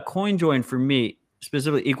cool about CoinJoin for me,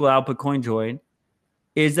 specifically equal output CoinJoin,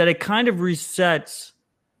 is that it kind of resets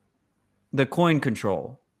the coin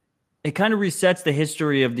control. It kind of resets the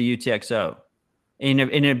history of the UTXO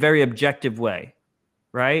in a very objective way,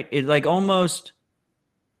 right? It like almost,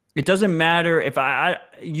 it doesn't matter if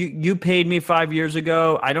you paid me 5 years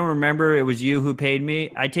ago. I don't remember it was you who paid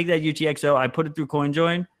me. I take that UTXO, I put it through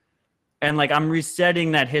CoinJoin, and like I'm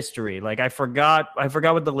resetting that history. Like I forgot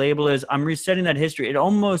what the label is. I'm resetting that history. It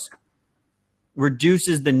almost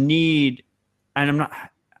reduces the need, and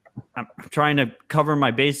I'm trying to cover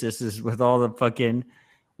my bases with all the fucking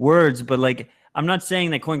words, but like I'm not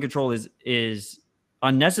saying that coin control is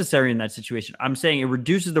unnecessary in that situation. I'm saying it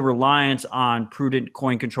reduces the reliance on prudent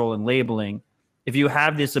coin control and labeling if you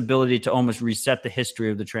have this ability to almost reset the history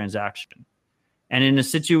of the transaction. And in a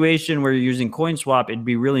situation where you're using CoinSwap, it'd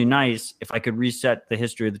be really nice if I could reset the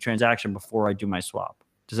history of the transaction before I do my swap.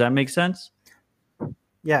 Does that make sense?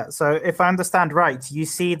 Yeah. So if I understand right, you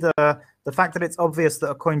see the fact that it's obvious that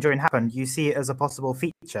a coin join happened, you see it as a possible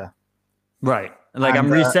feature. Right. Like I'm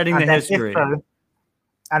resetting the history.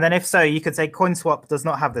 And then if so, you could say CoinSwap does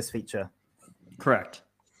not have this feature. Correct.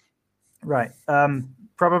 Right.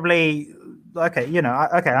 Probably, okay,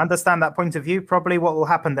 I understand that point of view. Probably what will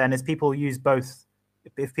happen then is people use both.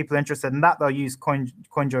 If people are interested in that, they'll use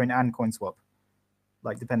CoinJoin and CoinSwap,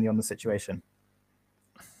 like depending on the situation.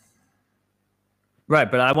 Right,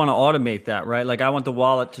 but I want to automate that, right? Like I want the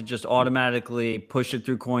wallet to just automatically push it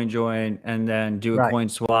through CoinJoin and then do a coin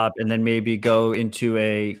swap and then maybe go into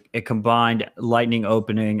a combined Lightning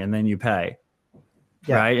opening and then you pay.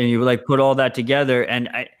 Yeah. Right? And you like put all that together and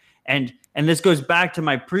this goes back to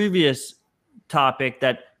my previous topic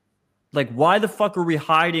that like why the fuck are we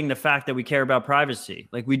hiding the fact that we care about privacy?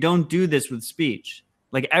 Like we don't do this with speech.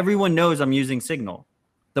 Like everyone knows I'm using Signal.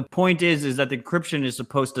 The point is that the encryption is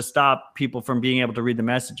supposed to stop people from being able to read the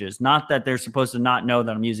messages, not that they're supposed to not know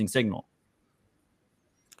that I'm using Signal.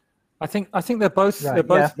 I think they're both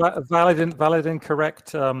valid and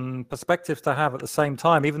correct perspectives to have at the same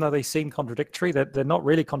time, even though they seem contradictory. They're not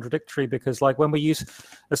really contradictory, because like when we use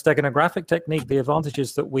a steganographic technique, the advantage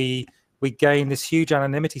is that we gain this huge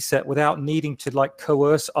anonymity set without needing to like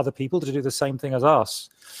coerce other people to do the same thing as us.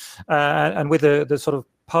 And with the sort of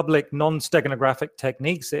public non-steganographic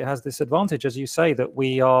techniques, it has this advantage, as you say, that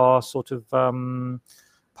we are sort of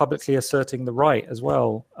publicly asserting the right as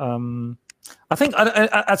well. I think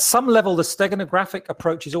at some level, the steganographic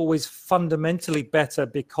approach is always fundamentally better,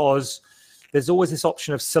 because there's always this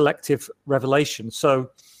option of selective revelation. So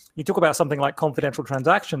you talk about something like confidential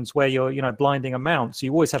transactions where you're blinding amounts.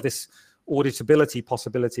 You always have this auditability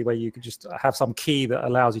possibility where you could just have some key that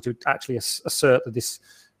allows you to actually assert that this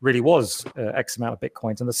really was X amount of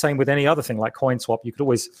Bitcoins. And the same with any other thing like coin swap. You could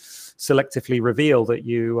always selectively reveal that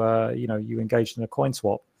you engaged in a coin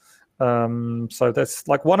swap. So that's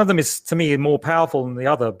like, one of them is to me more powerful than the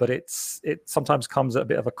other, but it sometimes comes at a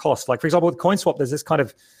bit of a cost. Like for example, with CoinSwap, there's this kind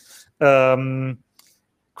of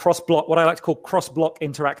cross-block, what I like to call cross-block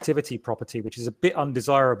interactivity property, which is a bit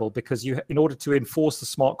undesirable, because in order to enforce the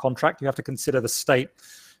smart contract, you have to consider the state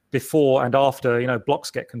before and after blocks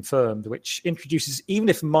get confirmed, which introduces, even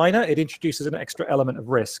if minor, it introduces an extra element of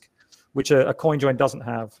risk, which a coinjoin doesn't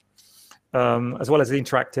have. As well as the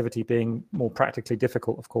interactivity being more practically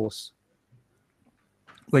difficult, of course.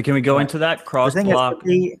 Wait, can we go into that cross-block?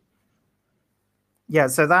 Yeah,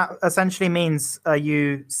 so that essentially means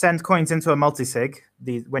you send coins into a multisig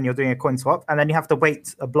when you're doing a coin swap, and then you have to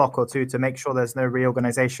wait a block or two to make sure there's no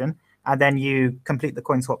reorganization, and then you complete the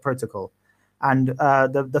coin swap protocol. And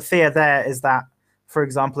the fear there is that, for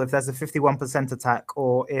example, if there's a 51% attack,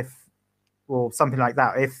 or something like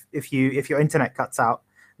that, if your internet cuts out,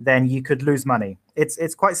 then you could lose money.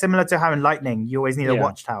 It's quite similar to how in Lightning you always need a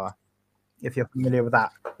watchtower, if you're familiar with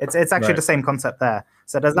that. It's actually the same concept there.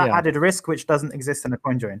 So there's that added risk which doesn't exist in a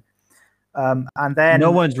CoinJoin. And then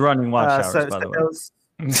no one's running watchtowers, by the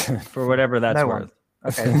way, for whatever that's worth.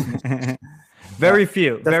 Okay. Very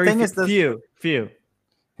few. Few.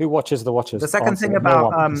 Who watches the watches? The second thing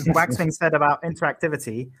about Waxwing said about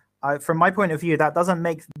interactivity, from my point of view, that doesn't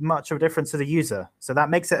make much of a difference to the user. So that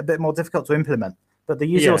makes it a bit more difficult to implement. But the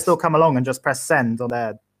user will still come along and just press send on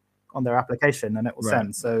their application, and it will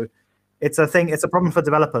send. So it's a problem for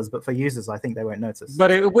developers, but for users, I think they won't notice.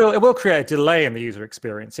 But it will create a delay in the user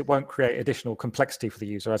experience. It won't create additional complexity for the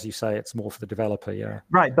user, as you say. It's more for the developer. Yeah.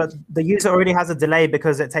 Right, but the user already has a delay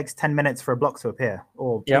because it takes 10 minutes for a block to appear,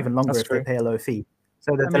 or even longer if they pay a low fee.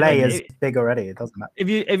 So the delay is big already. It doesn't matter. If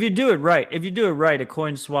you do it right, a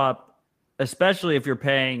coin swap, especially if you're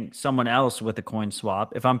paying someone else with a coin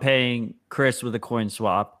swap. If I'm paying Chris with a coin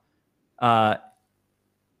swap,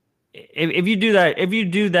 if you do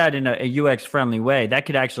that in a UX friendly way, that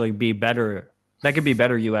could actually be better. That could be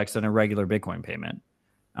better UX than a regular Bitcoin payment.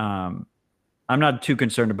 I'm not too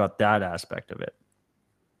concerned about that aspect of it.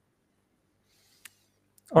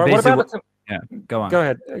 All right, what about go on. Go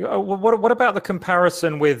ahead. What about the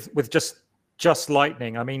comparison with just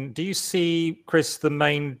Lightning? I mean, do you see, Chris, the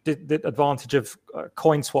main advantage of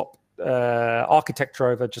coin swap architecture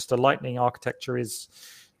over just a Lightning architecture is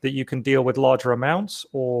that you can deal with larger amounts,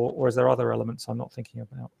 or is there other elements I'm not thinking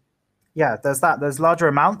about? Yeah, there's larger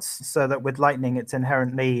amounts, so that with Lightning it's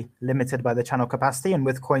inherently limited by the channel capacity, and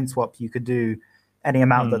with CoinSwap you could do any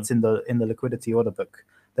amount that's in the liquidity order book.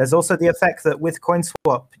 There's also the effect that with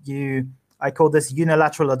CoinSwap I call this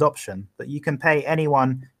unilateral adoption, that you can pay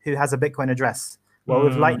anyone who has a Bitcoin address. Well,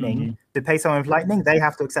 with Lightning, to pay someone with Lightning, they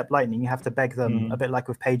have to accept Lightning. You have to beg them, a bit like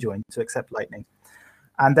with PayJoin, to accept Lightning.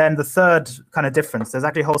 And then the third kind of difference, there's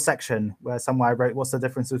actually a whole section where somewhere I wrote what's the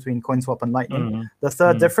difference between CoinSwap and Lightning. The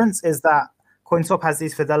third difference is that CoinSwap has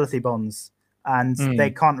these fidelity bonds, and they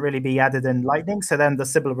can't really be added in Lightning. So then the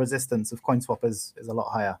Sybil resistance of CoinSwap is a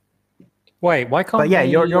lot higher. Wait, why can't? But yeah,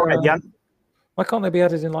 you're right, Jan. Why can't they be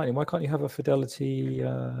added in Lightning? Why can't you have a fidelity?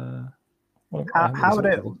 How would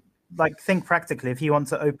it, like, think practically? If you want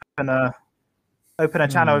to open a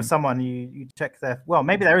channel with someone, you check their. Well,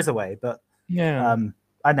 maybe there is a way, but I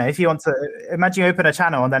don't know. If you want to imagine you open a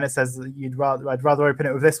channel and then it says I'd rather open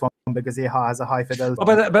it with this one because it has a high fidelity. Oh,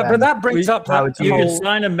 but that brings up that you can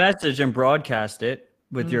sign a message and broadcast it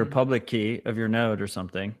with your public key of your node or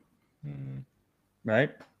something, right?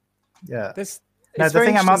 Yeah. The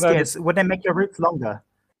thing I'm asking is, would it make your routes longer?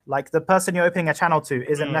 Like, the person you're opening a channel to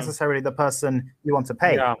isn't necessarily the person you want to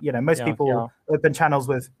pay. Most people open channels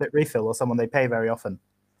with Bitrefill or someone they pay very often.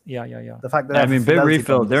 Yeah. The fact that I mean, Fidelity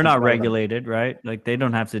Bitrefill, bonds they're is not relevant. regulated, right? Like they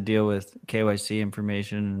don't have to deal with KYC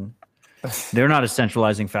information. They're not a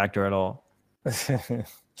centralizing factor at all. I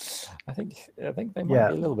think they might be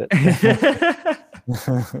a little bit.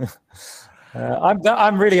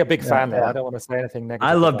 I'm really a big fan though. I don't want to say anything negative.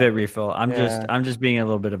 I love about it. Bitrefill. I'm just being a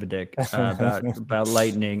little bit of a dick about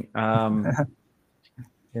Lightning.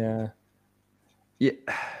 Yeah.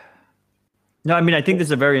 No, I mean, I think this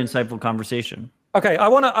is a very insightful conversation. Okay, I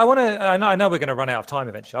know we're going to run out of time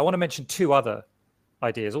eventually. I want to mention two other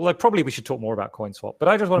ideas, although probably we should talk more about CoinSwap. But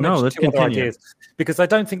I just want to mention two other ideas because I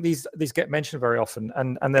don't think these get mentioned very often,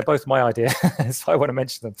 and they're both my idea, so I want to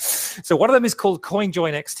mention them. So one of them is called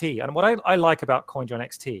CoinJoin XT, and what I like about CoinJoin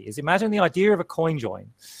XT is imagine the idea of a CoinJoin,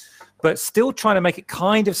 but still trying to make it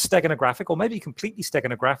kind of steganographic or maybe completely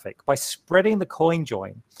steganographic by spreading the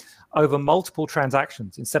CoinJoin over multiple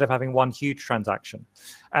transactions instead of having one huge transaction.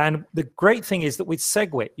 And the great thing is that with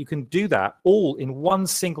SegWit, you can do that all in one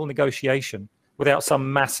single negotiation without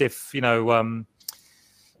some massive, massive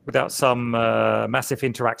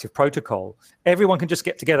interactive protocol. Everyone can just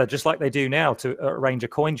get together just like they do now to arrange a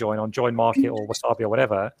coin join on Join Market or Wasabi or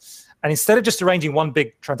whatever. And instead of just arranging one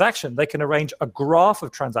big transaction, they can arrange a graph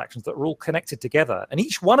of transactions that are all connected together. And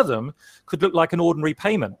each one of them could look like an ordinary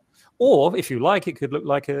payment. Or if you like, it could look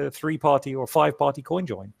like a 3-party or 5-party coin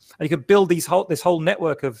join. And you can build this whole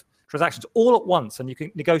network of transactions all at once, and you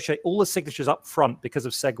can negotiate all the signatures up front because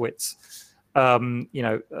of SegWit's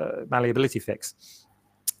malleability fix.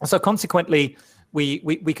 So consequently, we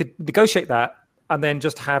could negotiate that and then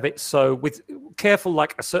just have it so with careful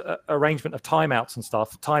arrangement of timeouts and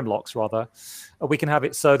stuff, time locks rather, we can have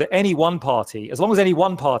it so that any one party, as long as any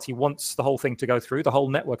one party wants the whole thing to go through, the whole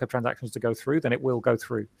network of transactions to go through, then it will go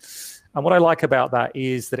through. And what I like about that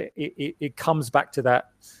is that it comes back to that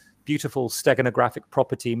beautiful steganographic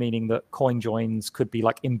property, meaning that coin joins could be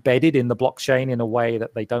like embedded in the blockchain in a way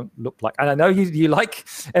that they don't look like. And I know you like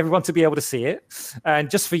everyone to be able to see it. And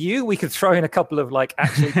just for you, we could throw in a couple of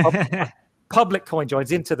actually public coin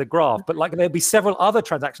joins into the graph, but there'd be several other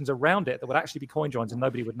transactions around it that would actually be coin joins and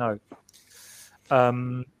nobody would know.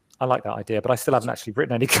 I like that idea, but I still haven't actually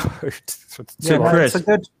written any code. So Chris, it's a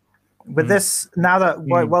good. With this, now that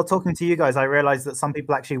while talking to you guys, I realized that some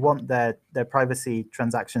people actually want their privacy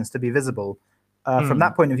transactions to be visible. From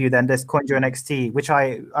that point of view, then this CoinJoin XT, which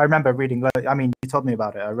I remember reading. I mean, you told me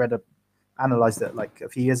about it. I analyzed it like a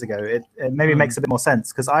few years ago. It maybe makes a bit more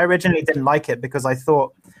sense because I originally didn't like it because I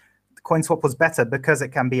thought CoinSwap was better because it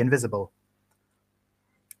can be invisible.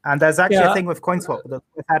 And there's actually a thing with CoinSwap that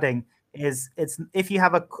we're adding is it's if you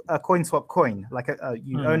have a CoinSwap coin, like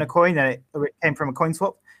you own a coin and it came from a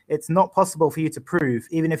CoinSwap, it's not possible for you to prove,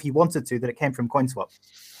 even if you wanted to, that it came from CoinSwap.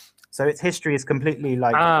 So its history is completely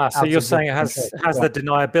so you're saying it has the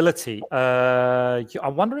deniability.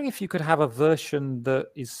 I'm wondering if you could have a version that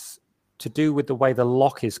is to do with the way the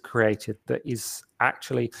lock is created that is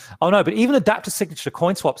actually but even adaptive signature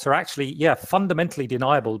coin swaps are actually fundamentally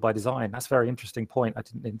deniable by design. That's a very interesting point. I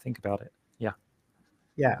didn't think about it.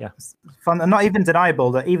 Not even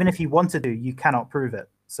deniable, that even if you wanted to, you cannot prove it.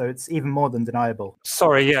 So it's even more than deniable.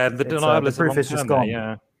 Sorry, the deniable the proof is just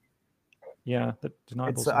gone. The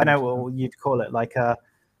deniable. I know what you'd call it,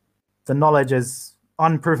 the knowledge is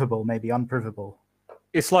unprovable, maybe unprovable.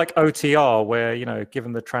 It's like OTR, where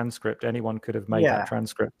given the transcript, anyone could have made that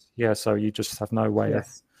transcript. So you just have no way of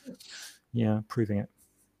proving it.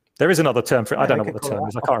 There is another term for it. I don't know what the term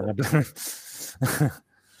is. I can't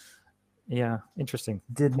remember. Interesting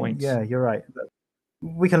point. Yeah, you're right.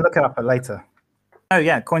 We can look it up later.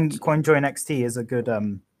 CoinJoin XT is a good.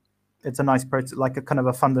 It's a nice like a kind of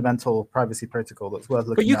a fundamental privacy protocol that's worth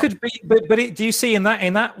looking at. Do you see in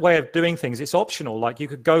that way of doing things, it's optional. Like you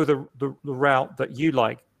could go the route that you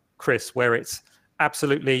like, Chris, where it's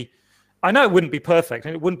absolutely. I know it wouldn't be perfect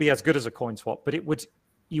and it wouldn't be as good as a coin swap, but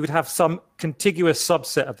you would have some contiguous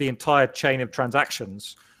subset of the entire chain of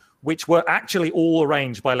transactions, which were actually all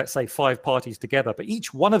arranged by, let's say, 5 parties together. But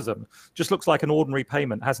each one of them just looks like an ordinary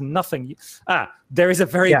payment, has nothing. There is a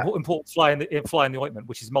very important fly in the ointment,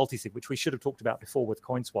 which is multisig, which we should have talked about before with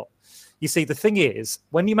CoinSwap. You see, the thing is,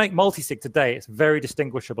 when you make multisig today, it's very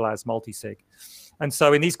distinguishable as multisig. And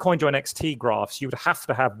so in these CoinJoin XT graphs, you would have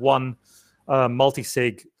to have one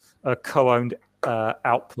multisig co-owned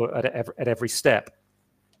output at every step.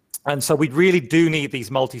 And so we really do need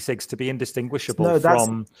these multisigs to be indistinguishable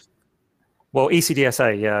from... Well,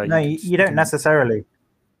 ECDSA, No, you don't necessarily.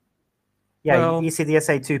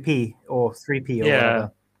 ECDSA 2P or 3P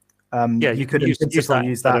or whatever. You could use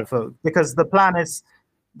that because the plan is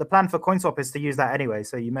the plan for CoinSwap is to use that anyway,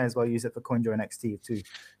 so you may as well use it for CoinJoin XT too.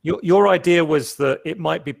 Your idea was that it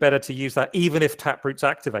might be better to use that even if Taproot's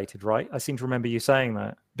activated, right? I seem to remember you saying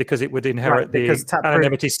that because it would inherit the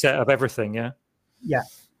anonymity set of everything. Yeah. Yeah,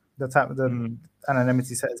 the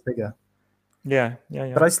anonymity set is bigger. Yeah.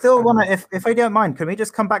 But I still want to, if I don't mind, can we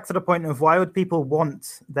just come back to the point of why would people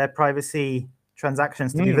want their privacy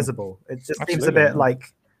transactions to be visible? It just seems a bit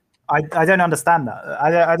like I don't understand that.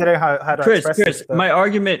 I don't know how to express Chris, it. My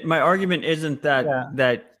argument isn't that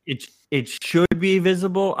that it should be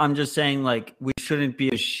visible. I'm just saying like we shouldn't be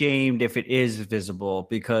ashamed if it is visible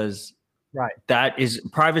because that is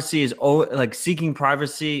privacy is like seeking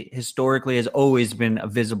privacy historically has always been a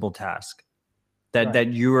visible task.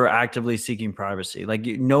 That you are actively seeking privacy. Like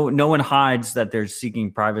no one hides that they're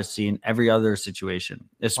seeking privacy in every other situation.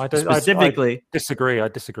 Specifically, I disagree. I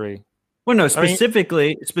disagree. Well, no,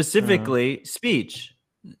 specifically speech.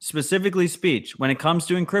 Specifically speech. When it comes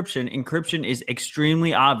to encryption is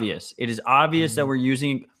extremely obvious. It is obvious that we're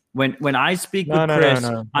using when I speak with Chris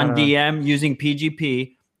on DM using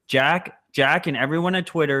PGP, Jack and everyone at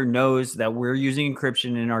Twitter knows that we're using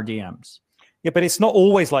encryption in our DMs. Yeah, but it's not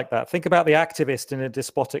always like that. Think about the activist in a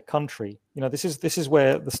despotic country. You know, this is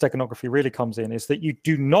where the steganography really comes in, is that you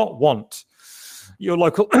do not want your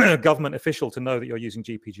local government official to know that you're using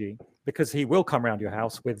GPG because he will come around your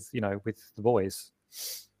house with the boys.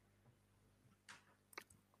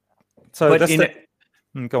 So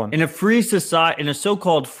go on. In a free society, in a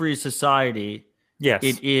so-called free society, yes,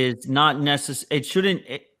 it is not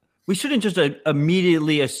necessary. We shouldn't just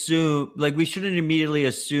immediately assume, like we shouldn't immediately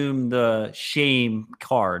assume the shame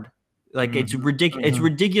card. Like it's ridiculous. It's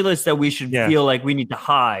ridiculous that we should feel like we need to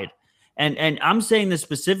hide. And I'm saying this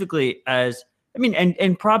specifically as, I mean,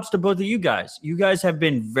 and props to both of you guys. You guys have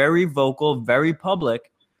been very vocal, very public,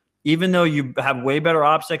 even though you have way better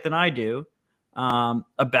OPSEC than I do,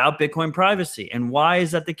 about Bitcoin privacy. And why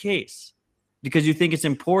is that the case? Because you think it's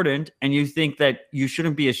important and you think that you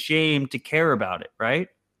shouldn't be ashamed to care about it, right?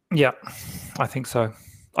 Yeah, I think so.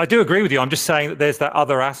 I do agree with you. I'm just saying that there's that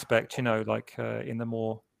other aspect, like in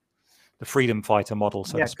the freedom fighter model,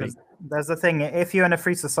 so to speak. There's the thing, if you're in a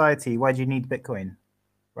free society, why do you need Bitcoin?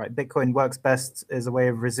 Right, Bitcoin works best as a way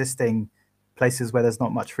of resisting places where there's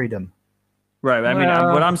not much freedom. Right. I mean,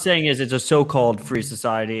 what I'm saying is it's a so-called free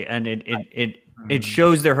society, and it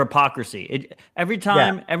shows their hypocrisy. Every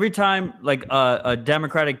time like a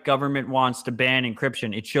democratic government wants to ban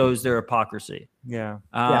encryption, it shows their hypocrisy. Yeah.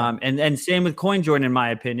 And same with CoinJoin, in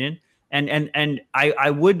my opinion. And I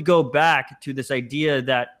would go back to this idea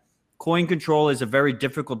that coin control is a very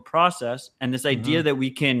difficult process, and this idea that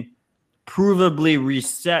we can provably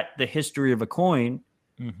reset the history of a coin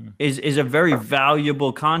is a very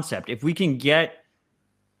valuable concept. If we can get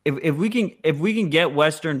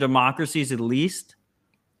Western democracies at least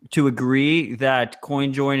to agree that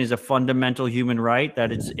CoinJoin is a fundamental human right,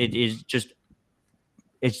 that it's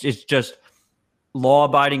just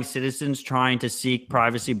law-abiding citizens trying to seek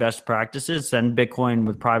privacy best practices, send Bitcoin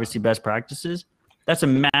with privacy best practices, that's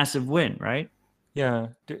a massive win, right? Yeah.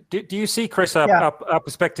 Do you see, Chris, our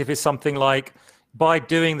perspective is something like, by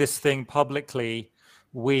doing this thing publicly,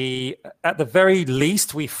 we, at the very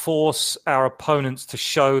least, we force our opponents to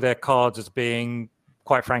show their cards as being,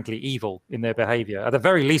 quite frankly, evil in their behavior. At the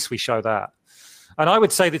very least, we show that. And I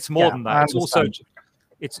would say that it's more than that.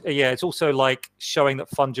 It's also like showing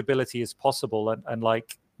that fungibility is possible and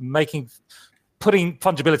like putting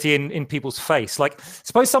fungibility in people's face. Like,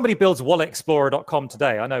 suppose somebody builds walletexplorer.com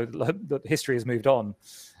today. I know that history has moved on,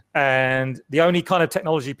 and the only kind of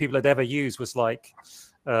technology people had ever used was like,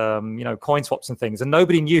 coin swaps and things, and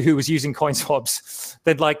nobody knew who was using coin swaps.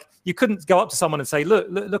 Then, like, you couldn't go up to someone and say,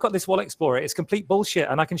 look at this wallet explorer. It's complete bullshit,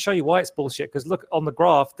 and I can show you why it's bullshit, because look on the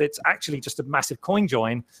graph, it's actually just a massive coin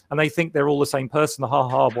join, and they think they're all the same person.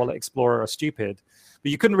 Ha, wallet explorer are stupid.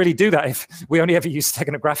 But you couldn't really do that if we only ever used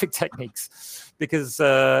steganographic techniques, because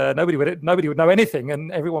nobody would know anything,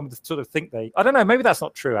 and everyone would sort of think I don't know, maybe that's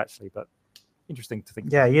not true actually, but interesting to think.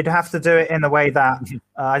 Yeah, you'd have to do it in a way that,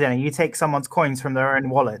 I don't know, you take someone's coins from their own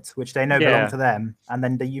wallet, which they know belong to them, and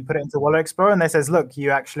then you put it into Wallet Explorer, and they says, look,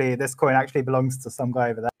 this coin actually belongs to some guy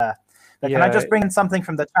over there. But can I just bring in something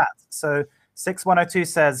from the chat? So 6102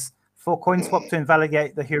 says, for CoinSwap to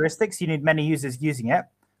invalidate the heuristics, you need many users using it.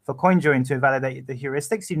 For CoinJoin to invalidate the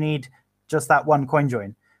heuristics, you need just that one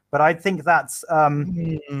CoinJoin. But I think that's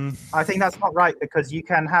not right, because you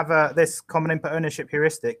can have this common input ownership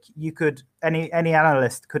heuristic. You could any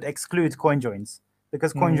analyst could exclude CoinJoins,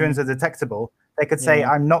 because CoinJoins are detectable. They could say,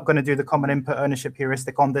 I'm not going to do the common input ownership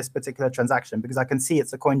heuristic on this particular transaction because I can see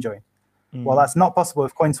it's a CoinJoin. Well, that's not possible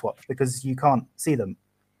with CoinSwap because you can't see them.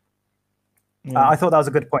 I thought that was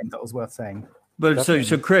a good point that was worth saying. But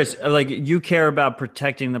so Chris, like you care about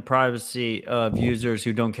protecting the privacy of users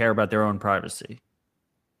who don't care about their own privacy.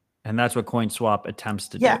 And that's what CoinSwap attempts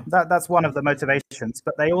to do. Yeah, that's one of the motivations.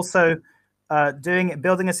 But they also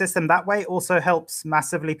building a system that way also helps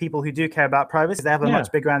massively people who do care about privacy. They have a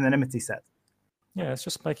much bigger anonymity set. Yeah, it's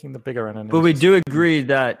just making the bigger anonymity. But we do agree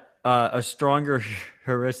that a stronger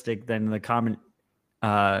heuristic than the common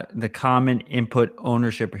input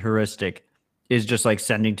ownership heuristic is just like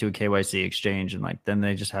sending to a KYC exchange and like then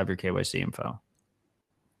they just have your KYC info.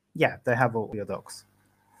 Yeah, they have all your docs.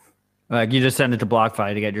 Like you just send it to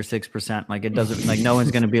BlockFi to get your 6%. Like it doesn't like no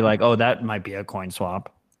one's going to be like, oh, that might be a CoinSwap.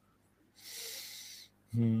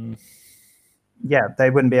 Yeah, they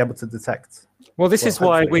wouldn't be able to detect. Well, this is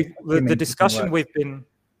why the discussion we've been.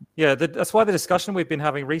 Yeah, that's why the discussion we've been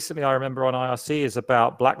having recently, I remember on IRC, is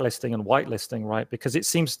about blacklisting and whitelisting, right? Because it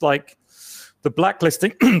seems like the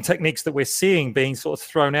blacklisting techniques that we're seeing being sort of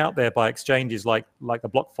thrown out there by exchanges like the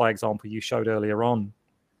BlockFi example you showed earlier on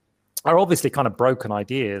are obviously kind of broken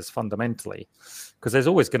ideas fundamentally, because there's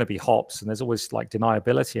always going to be hops and there's always like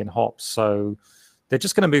deniability in hops. So they're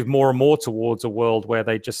just going to move more and more towards a world where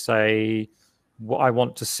they just say, well, I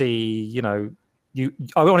want to see,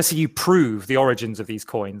 I want to see you prove the origins of these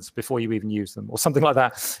coins before you even use them or something like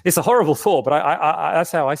that. It's a horrible thought, but I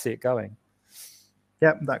that's how I see it going.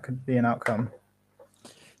 Yep, that could be an outcome.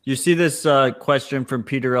 You see this question from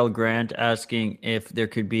Peter L. Grant asking if there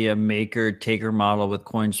could be a maker-taker model with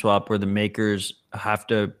CoinSwap where the makers have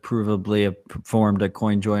to provably have performed a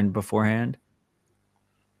CoinJoin beforehand?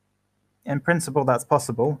 In principle, that's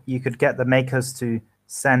possible. You could get the makers to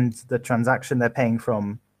send the transaction they're paying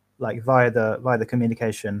from, like via the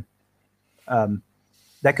communication.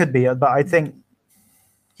 There could be, but I think,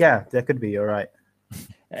 yeah, there could be. You're right.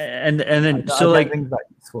 And then I don't think that's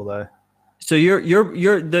useful though. So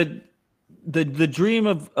you're the dream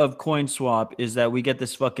of CoinSwap is that we get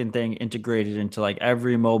this fucking thing integrated into like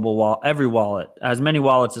every mobile wallet, every wallet, as many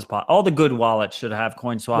wallets as possible. All the good wallets should have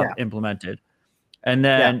CoinSwap implemented, and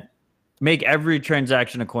then make every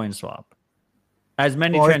transaction a CoinSwap. As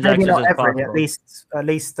many transactions as possible. At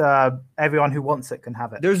least everyone who wants it can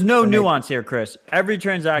have it. There's no nuance here, Chris. Every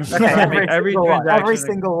transaction, every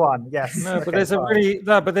single one. Yes. No, but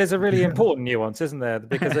there's a really important nuance, isn't there?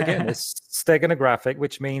 Because again, it's steganographic,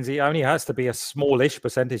 which means it only has to be a smallish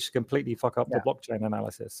percentage to completely fuck up the blockchain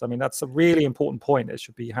analysis. I mean, that's a really important point that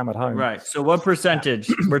should be hammered home. Right. So, what percentage?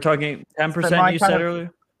 We're talking 10%. You said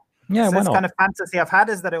earlier. Yeah, so this kind of fantasy I've had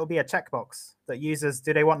is that it will be a checkbox that users,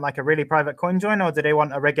 do they want like a really private coin join or do they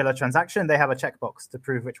want a regular transaction? They have a checkbox to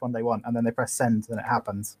prove which one they want, and then they press send and it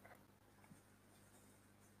happens.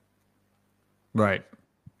 Right.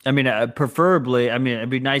 I mean, preferably, I mean, it'd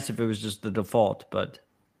be nice if it was just the default, but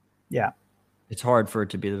yeah, it's hard for it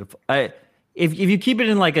to be the default. If you keep it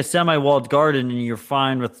in like a semi-walled garden and you're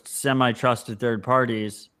fine with semi-trusted third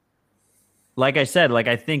parties, like I said, like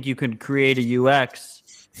I think you could create a UX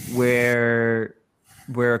where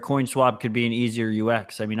a CoinSwap could be an easier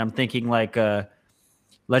UX. I mean, I'm thinking like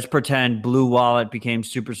let's pretend Blue Wallet became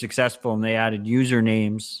super successful and they added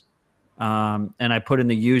usernames, and I put in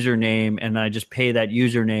the username and I just pay that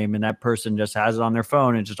username and that person just has it on their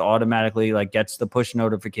phone and just automatically like gets the push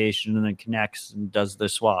notification and then connects and does the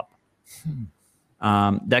swap.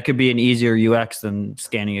 That could be an easier UX than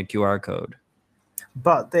scanning a QR code.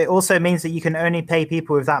 But it also means that you can only pay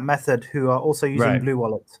people with that method who are also using Blue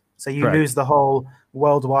Wallet. So you lose the whole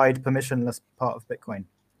worldwide permissionless part of Bitcoin.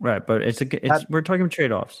 Right, but we're talking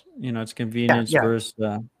trade-offs. It's convenience versus.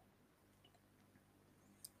 So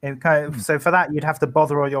for that, you'd have to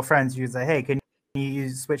bother all your friends. You'd say, "Hey, can you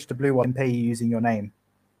switch to Blue Wallet and pay you using your name?"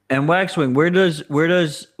 And Waxwing, where does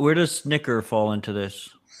Snicker fall into this?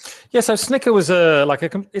 Yeah, so Snicker was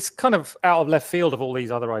it's kind of out of left field of all these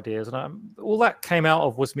other ideas, and all that came out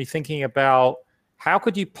of was me thinking about how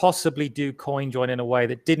could you possibly do CoinJoin in a way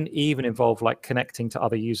that didn't even involve like connecting to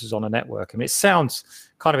other users on a network. I mean, it sounds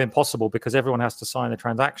kind of impossible because everyone has to sign the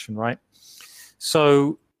transaction, right?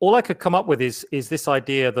 So all I could come up with is this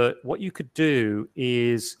idea that what you could do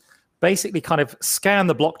is basically kind of scan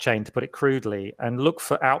the blockchain, to put it crudely, and look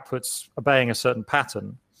for outputs obeying a certain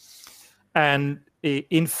pattern, and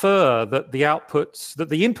infer that the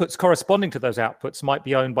inputs corresponding to those outputs might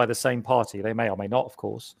be owned by the same party. They may or may not, of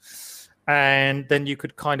course. And then you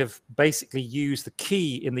could kind of basically use the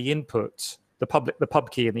key in the input, the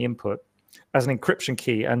pub key in the input, as an encryption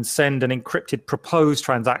key and send an encrypted proposed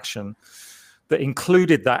transaction that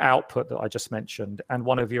included that output that I just mentioned and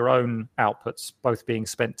one of your own outputs, both being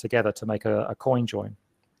spent together to make a coin join.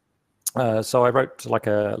 So I wrote like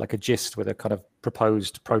a gist with a kind of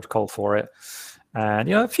proposed protocol for it.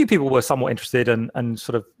 And a few people were somewhat interested, and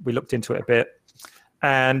sort of we looked into it a bit.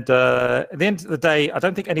 And at the end of the day, I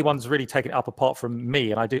don't think anyone's really taken it up apart from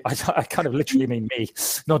me. And I kind of literally mean me,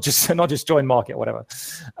 not just join market or whatever.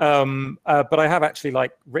 But I have actually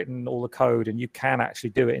written all the code, and you can actually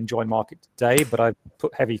do it in join market today. But I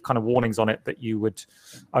put heavy kind of warnings on it that you would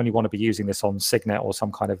only want to be using this on Signet or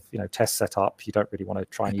some kind of test setup. You don't really want to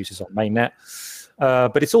try and use this on mainnet.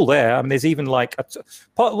 But it's all there. I mean, there's even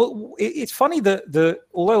it's funny that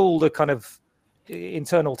although all the kind of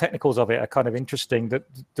internal technicals of it are kind of interesting, that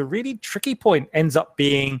the really tricky point ends up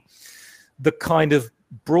being the kind of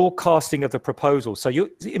broadcasting of the proposal. So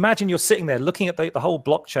you imagine you're sitting there looking at the whole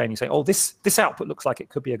blockchain. You say, oh, this output looks like it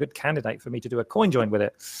could be a good candidate for me to do a coin join with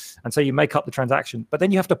it. And so you make up the transaction, but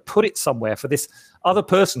then you have to put it somewhere for this other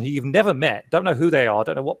person who you've never met, don't know who they are,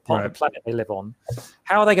 don't know what part of the planet they live on.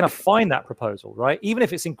 How are they going to find that proposal, right? Even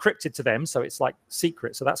if it's encrypted to them, so it's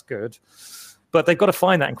secret, so that's good. But they've got to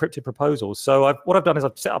find that encrypted proposal. So what I've done is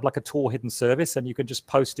I've set up a Tor hidden service, and you can just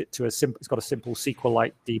post it to it's got a simple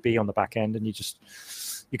SQL-like DB on the back end, and you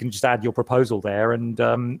can just add your proposal there, and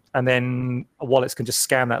then wallets can just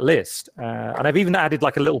scan that list. And I've even added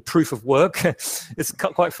a little proof of work. It's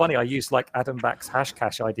quite funny. I used Adam Back's hash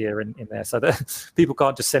cache idea in there, so that people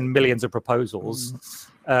can't just send millions of proposals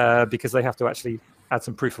because they have to actually add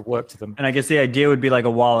some proof of work to them. And I guess the idea would be a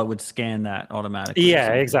wallet would scan that automatically.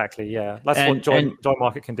 Yeah, exactly. Yeah, that's what join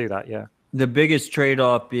market can do. That the biggest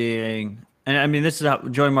trade-off being, and I mean, this is how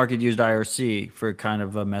join market used IRC for kind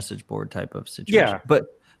of a message board type of situation. Yeah,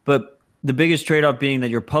 but the biggest trade-off being that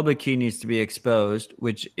your public key needs to be exposed,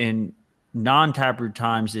 which in non-Taproot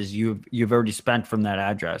times is you've already spent from that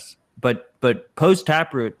address. But post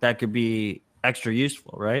Taproot, that could be extra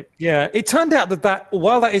useful, right? Yeah, it turned out that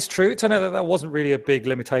while that is true, it turned out that wasn't really a big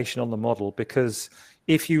limitation on the model, because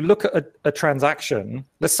if you look at a transaction,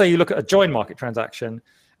 let's say you look at a join market transaction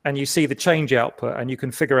and you see the change output and you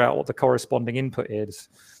can figure out what the corresponding input is,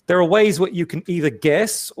 there are ways where you can either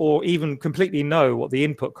guess or even completely know what the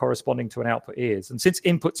input corresponding to an output is. And since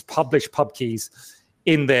inputs publish pub keys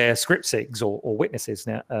in their script sigs or witnesses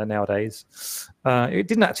nowadays, it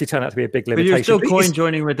didn't actually turn out to be a big limitation. But you're still coin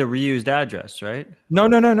joining with a reused address, right? No.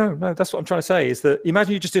 That's what I'm trying to say. Is that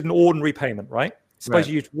imagine you just did an ordinary payment, right? Suppose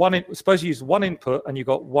you used one input and you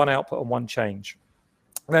got one output and one change.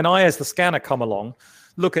 Then I, as the scanner, come along,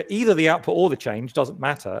 look at either the output or the change, doesn't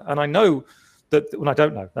matter, and I know that when I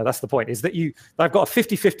don't know. No, that's the point. Is that I've got a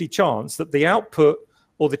 50-50 chance that the output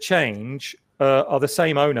or the change are the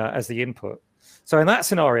same owner as the input. So in that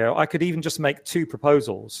scenario, I could even just make two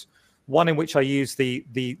proposals, one in which I use the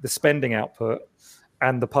spending output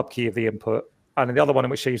and the pub key of the input, and the other one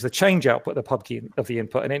in which I use the change output, the pub key of the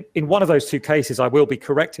input. And in one of those two cases, I will be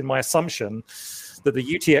correct in my assumption that the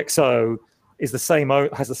UTXO is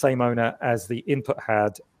has the same owner as the input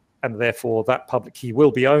had, and therefore that public key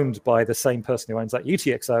will be owned by the same person who owns that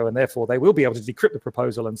UTXO, and therefore they will be able to decrypt the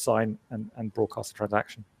proposal and sign and broadcast the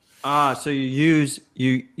transaction. So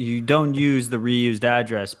you don't use the reused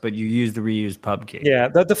address, but you use the reused pub key. Yeah,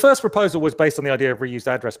 the first proposal was based on the idea of reused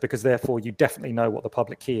address, because therefore you definitely know what the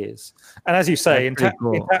public key is. And as you say, in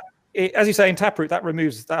Taproot,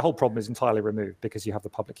 that whole problem is entirely removed because you have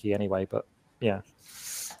the public key anyway. But yeah,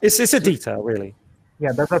 it's a detail, really.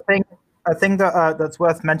 Yeah, there's a thing that's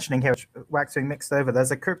worth mentioning here, which Waxwing mixed over.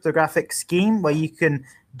 There's a cryptographic scheme where you can,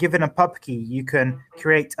 given a pub key, you can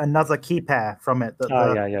create another key pair from it that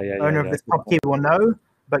the owner of this pub key will know,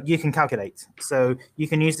 but you can calculate. So you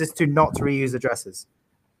can use this to not reuse addresses.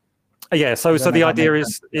 Yeah. So the idea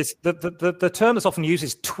is the term that's often used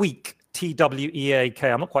is tweak, TWEAK.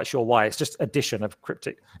 I'm not quite sure why. It's just addition of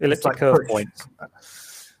cryptic elliptic curve points.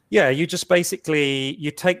 Yeah, you just basically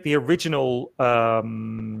take the original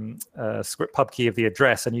script pub key of the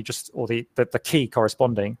address, and the key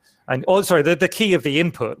corresponding, and the key of the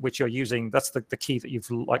input which you're using. That's the key that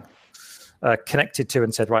you've connected to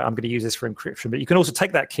and said, right, I'm going to use this for encryption. But you can also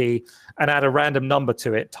take that key and add a random number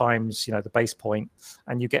to it times the base point,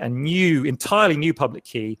 and you get a entirely new public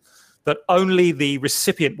key that only the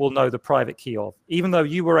recipient will know the private key of, even though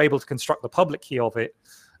you were able to construct the public key of it.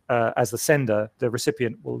 As the sender, the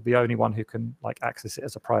recipient will be the only one who can access it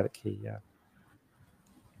as a private key. Yeah,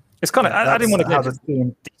 it's kind of. I didn't want to get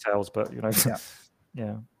into details, but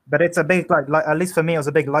yeah. But it's a big at least for me, it was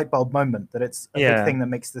a big light bulb moment that it's a big thing that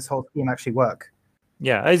makes this whole scheme actually work.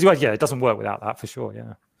 Yeah, it doesn't work without that for sure.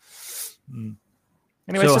 Yeah.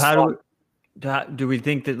 Anyway, so do we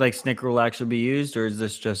think that Snicker will actually be used, or is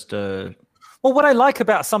this just a? Well, what I like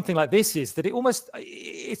about something like this is that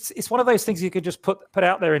it's one of those things you could just put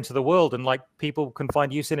out there into the world, and like people can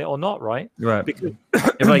find use in it or not, right? Right. Because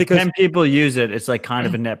if like 10 people use it, it's like kind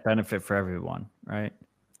of a net benefit for everyone, right?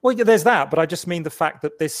 Well, yeah, there's that, but I just mean the fact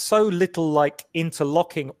that there's so little like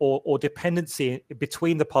interlocking or dependency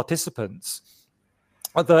between the participants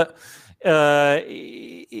that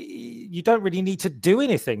you don't really need to do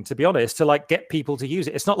anything, to be honest, to like get people to use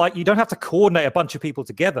it. It's not like you don't have to coordinate a bunch of people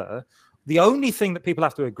together. The only thing that people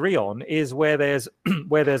have to agree on is where there's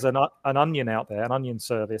an onion out there, an onion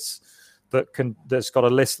service that's got a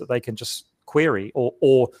list that they can just query,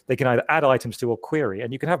 or they can either add items to or query,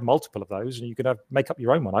 and you can have multiple of those, and you can make up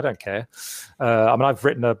your own one. I don't care. I mean, I've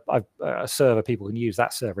written a server. People can use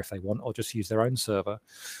that server if they want, or just use their own server.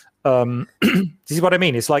 This is what I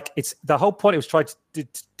mean. It's like the whole point. It was trying to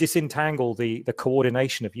disentangle the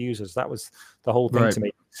coordination of users. That was the whole thing to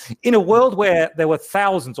me. In a world where there were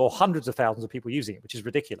thousands or hundreds of thousands of people using it, which is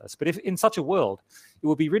ridiculous. But if in such a world, it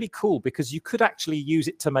would be really cool because you could actually use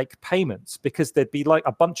it to make payments, because there'd be like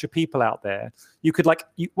a bunch of people out there. You could what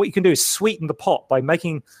you can do is sweeten the pot by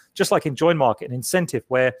making, just like in Join Market, an incentive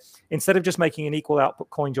where instead of just making an equal output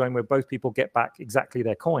coin join where both people get back exactly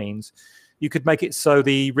their coins, you could make it so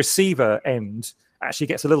the receiver end actually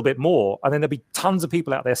gets a little bit more, and then there'll be tons of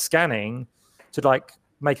people out there scanning to like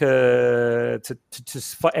make for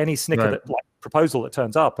any snicker that like proposal that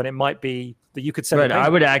turns up, and it might be that you could send. I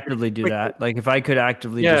would actively do that. Like if I could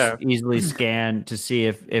actively just easily scan to see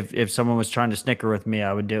if someone was trying to snicker with me,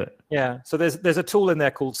 I would do it. Yeah. So there's a tool in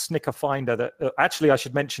there called Snicker Finder that actually I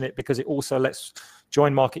should mention it because it also lets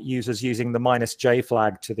Join Market users using the -J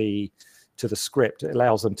flag to the script. It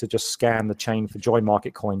allows them to just scan the chain for Join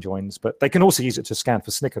Market coin joins, but they can also use it to scan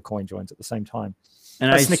for Snicker coin joins at the same time.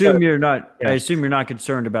 And I assume you're not. Yeah. I assume you're not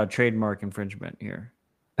concerned about trademark infringement here.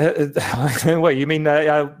 What you mean?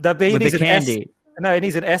 With the candy? No, it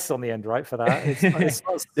needs an S on the end, right? For that,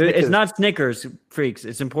 it's not Snickers, freaks.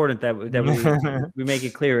 It's important that we make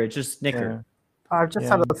it clear. It's just Snicker. Yeah. I've just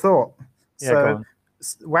had a thought. So,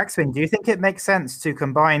 Waxwing, do you think it makes sense to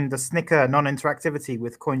combine the Snicker non-interactivity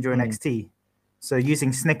with CoinJoin XT? So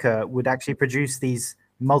using Snicker would actually produce these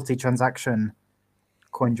multi-transaction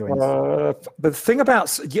coin joins. The thing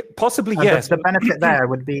about possibly yes. The benefit there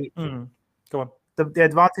would be go on. The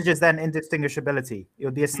advantage is then indistinguishability. It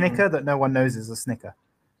would be a Snicker that no one knows is a Snicker.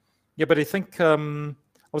 Yeah, but I think I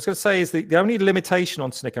was going to say is the only limitation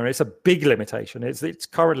on Snicker, and it's a big limitation, is it's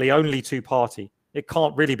currently only two-party. It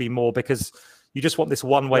can't really be more because you just want this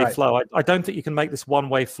one-way flow. I don't think you can make this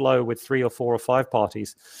one-way flow with 3 or 4 or 5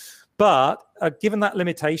 parties. But given that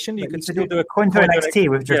limitation, you can still do a CoinJoin XT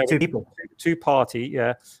with just 2 people. Two-party,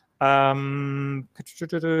 yeah.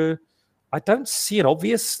 I don't see an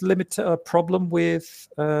obvious problem with.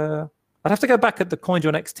 I'd have to go back at the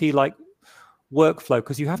CoinJoin XT like workflow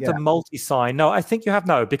because you have to multi-sign. No, I think you have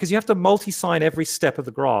because you have to multi-sign every step of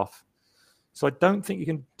the graph. So I don't think you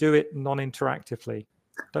can do it non-interactively.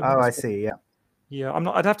 I see. Yeah. Yeah, I'm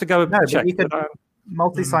not. I'd have to go check. But you could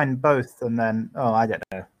multi-sign both, and then I don't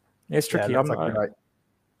know. It's tricky. I'm not right.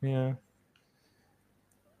 Yeah.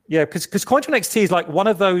 Yeah, because CoinJoin XT is like one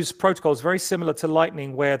of those protocols very similar to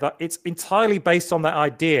Lightning, where it's entirely based on that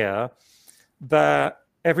idea that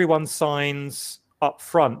everyone signs up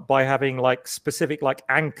front by having like specific like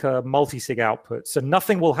anchor multi-sig outputs. So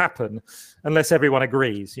nothing will happen unless everyone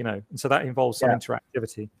agrees, and so that involves some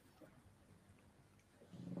interactivity.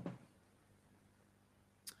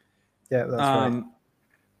 Yeah, that's right.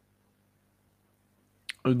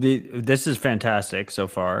 This is fantastic so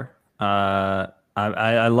far.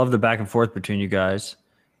 I love the back and forth between you guys.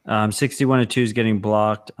 61-2 is getting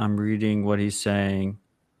blocked. I'm reading what he's saying.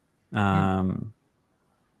 Whereas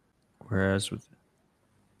with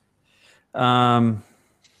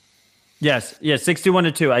yes,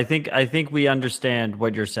 61-2. I think we understand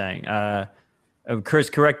what you're saying. Chris,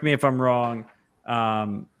 correct me if I'm wrong.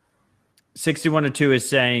 61-2 is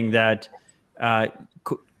saying that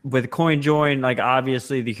with CoinJoin, like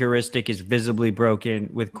obviously the heuristic is visibly broken.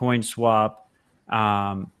 With CoinSwap,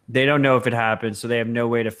 they don't know if it happens, so they have no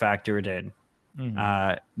way to factor it in.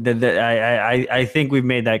 I think we've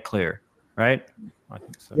made that clear, right? I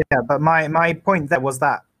think so. Yeah, but my point there was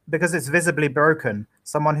that because it's visibly broken,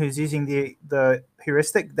 someone who's using the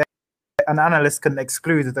heuristic, an analyst can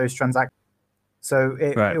exclude those transactions. So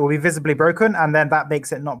it will be visibly broken, and then that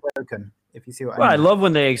makes it not broken. If you see what I mean. I love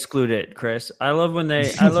when they exclude it, Chris. I love when they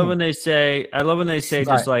say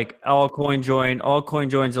just like all coin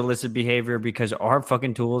joins illicit behavior because our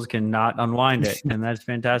fucking tools cannot unwind it, and that's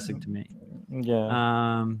fantastic to me.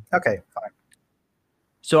 Yeah. Okay, fine.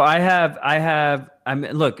 So I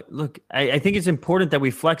mean, look, I think it's important that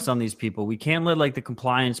we flex on these people. We can't let like the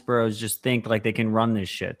compliance bros just think like they can run this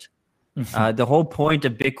shit. The whole point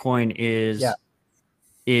of Bitcoin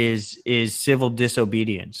is civil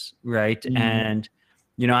disobedience, right? And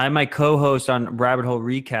I have my co-host on Rabbit Hole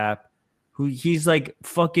Recap, who he's like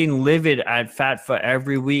fucking livid at FATFA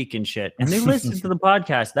every week and shit, and they listen to the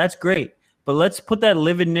podcast. That's great. But let's put that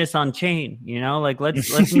lividness on chain, like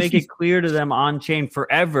let's make it clear to them on chain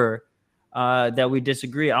forever that we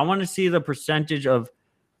disagree. I want to see the percentage of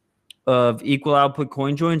equal output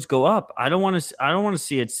coin joins go up. I don't want to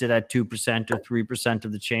see it sit at 2% or 3%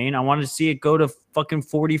 of the chain. I want to see it go to fucking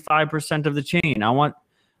 45% of the chain. I want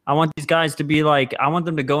these guys to be like, I want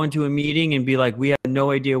them to go into a meeting and be like, we have no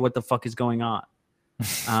idea what the fuck is going on.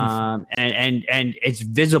 And it's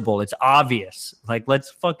visible, it's obvious. Like, let's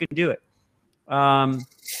fucking do it.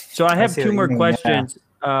 So I have two more questions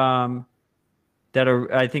that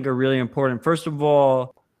I think are really important. First of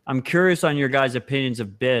all, I'm curious on your guys' opinions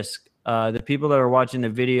of BISC. The people that are watching the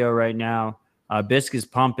video right now, BISC is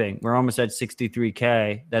pumping. We're almost at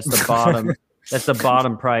 63K. That's the bottom. That's the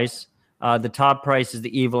bottom price. The top price is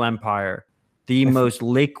the Evil Empire, the most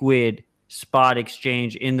liquid spot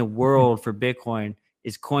exchange in the world for Bitcoin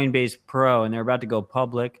is Coinbase Pro, and they're about to go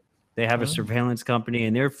public. They have a surveillance company,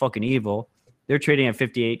 and they're fucking evil. They're trading at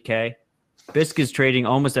 58K. BISC is trading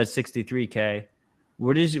almost at 63K.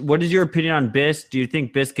 What is your opinion on BISC? Do you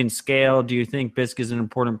think BISC can scale? Do you think BISC is an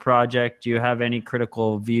important project? Do you have any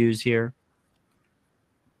critical views here?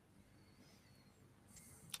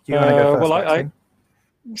 Do you want to go first?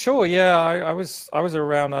 Sure. Yeah, I was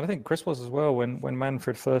around. I think Chris was as well when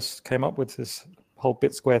Manfred first came up with this whole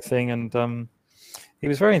BitSquare thing, and he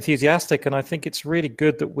was very enthusiastic. And I think it's really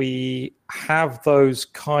good that we have those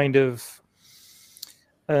kind of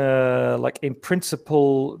like in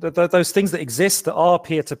principle, those things that exist that are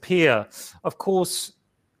peer-to-peer. Of course,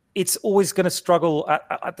 it's always going to struggle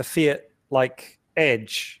at the fiat like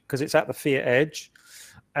edge because it's at the fiat edge.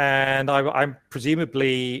 And I'm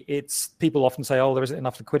presumably it's people often say, oh, there isn't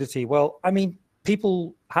enough liquidity. Well, I mean,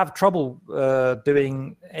 people have trouble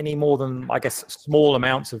doing any more than, I guess, small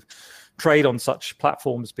amounts of trade on such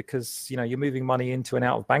platforms because, you're moving money into and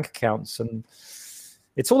out of bank accounts, and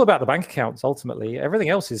it's all about the bank accounts ultimately. Everything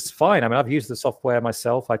else is fine. I mean, I've used the software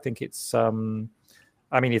myself. I think it's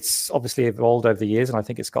it's obviously evolved over the years, and I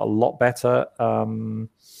think it's got a lot better.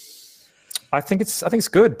 I think it's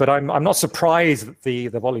good, but I'm not surprised that the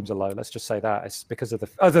volumes are low. Let's just say that it's because of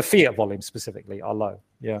the fiat volumes specifically are low.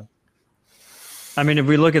 Yeah. I mean, if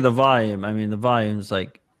we look at the volume, the volume's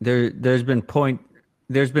like there's been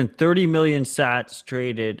 30 million sats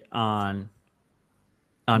traded on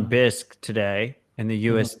BISC today in the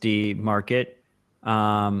USD market.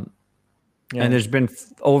 And there's been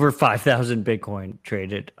over 5,000 Bitcoin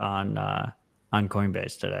traded on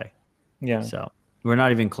Coinbase today. Yeah. So we're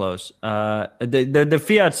not even close. The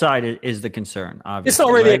fiat side is the concern, obviously. It's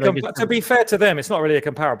not really to be fair to them, it's not really a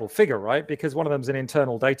comparable figure, right? Because one of them's an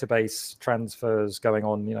internal database transfers going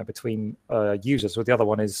on, between users, or the other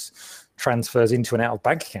one is transfers into and out of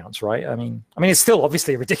bank accounts, right? I mean, it's still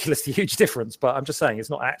obviously a ridiculously huge difference, but I'm just saying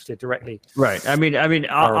it's not actually directly right. I mean,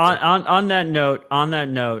 on that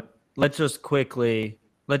note, let's just quickly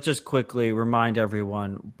remind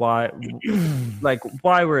everyone why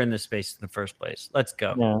we're in this space in the first place. Let's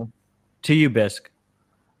go. Yeah. To you, BISC.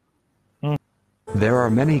 There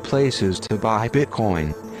are many places to buy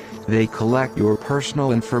Bitcoin. They collect your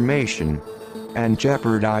personal information and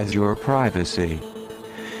jeopardize your privacy.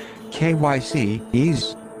 KYC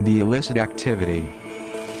is the illicit activity.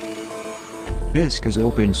 BISC is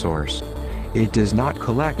open source. It does not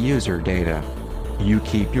collect user data. You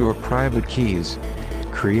keep your private keys.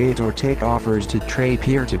 Create or take offers to trade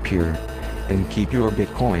peer-to-peer, and keep your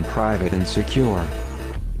Bitcoin private and secure.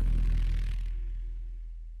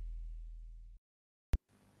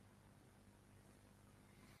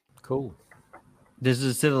 Cool. This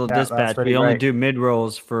is Citadel Dispatch. We only do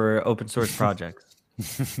mid-rolls for open source projects.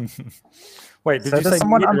 Wait, does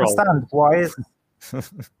someone understand why is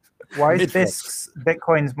BISC's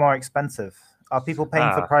Bitcoins more expensive? Are people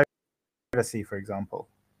paying for privacy, for example?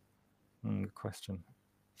 Good question.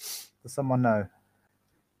 Does someone know?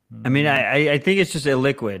 I mean, I think it's just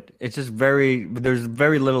illiquid. It's just there's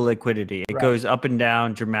very little liquidity. It goes up and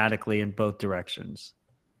down dramatically in both directions.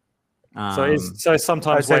 So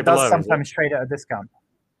sometimes it does sometimes trade at a discount.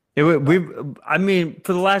 For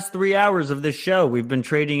the last 3 hours of this show, we've been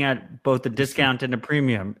trading at both a discount and a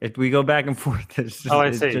premium. We go back and forth. I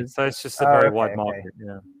see. So it's just a very wide market.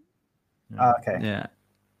 Yeah. Okay. Yeah.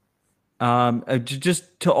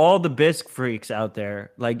 Just to all the Bisq freaks out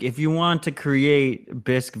there, like if you want to create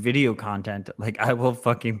Bisq video content, like I will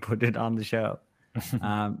fucking put it on the show.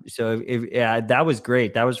 So yeah, that was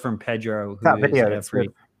great. That was from Pedro, who That is video, a it's freak.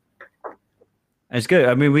 good. It's good.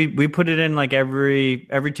 I mean, we put it in like every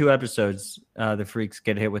 2 episodes. The freaks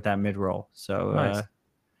get hit with that mid roll. So, Nice.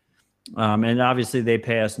 and obviously they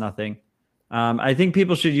pay us nothing. I think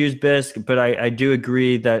people should use Bisq, but I do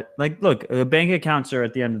agree that, like, look, bank accounts are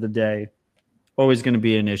at the end of the day always going to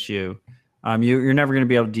be an issue. You're never going to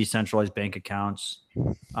be able to decentralize bank accounts,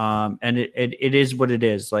 and it is what it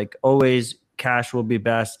is. Like always, cash will be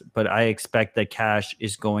best, but I expect that cash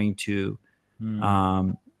is going to,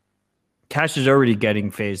 cash is already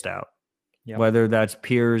getting phased out. Yep. Whether that's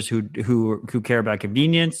peers who care about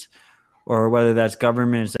convenience, or whether that's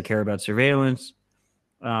governments that care about surveillance.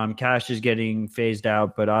 Cash is getting phased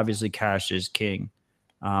out, but obviously cash is king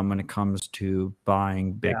when it comes to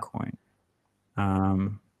buying Bitcoin.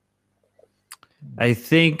 I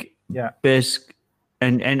think Bisq,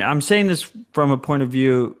 and I'm saying this from a point of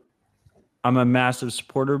view, I'm a massive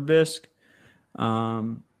supporter of Bisq,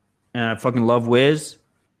 and I fucking love Wiz,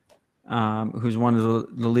 who's one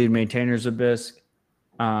of the lead maintainers of Bisq.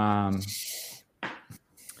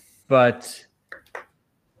 But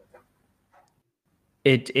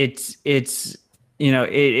it's you know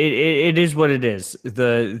it is what it is.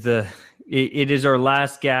 It is our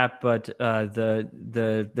last gap, but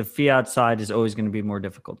the fiat side is always going to be more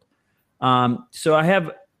difficult. So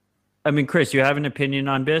Chris, you have an opinion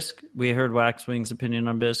on Bisq? We heard Waxwing's opinion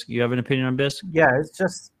on Bisq. You have an opinion on Bisq? Yeah, it's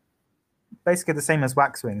just basically the same as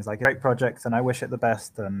Waxwing. It's like a great project, and I wish it the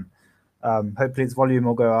best. And hopefully its volume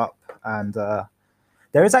will go up. And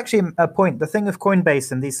there is actually a point. The thing of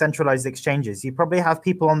Coinbase and these centralized exchanges, you probably have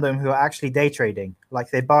people on them who are actually day trading,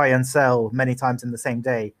 like they buy and sell many times in the same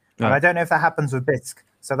day. And I don't know if that happens with Bisq.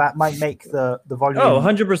 So that might make the volume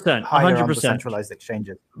 100%, higher 100%. on the centralized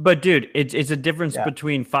exchanges. But dude, it's a difference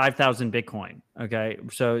between 5,000 Bitcoin. Okay,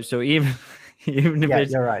 so even if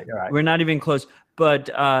it's, you're right. We're not even close. But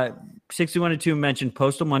 6102 mentioned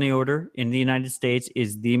postal money order in the United States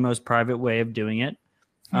is the most private way of doing it.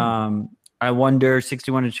 I wonder,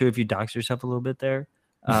 6102, if you dox yourself a little bit there.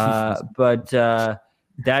 But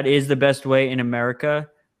that is the best way in America.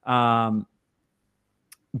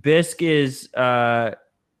 Bisq is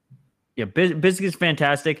Bisq is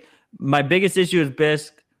fantastic. My biggest issue with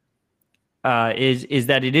Bisq is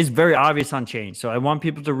that it is very obvious on chain. So I want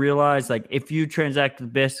people to realize, like, if you transact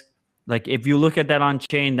with Bisq, like if you look at that on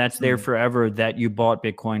chain, that's there forever that you bought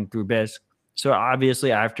Bitcoin through Bisq. So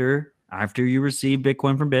obviously after you receive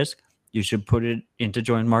Bitcoin from Bisq, you should put it into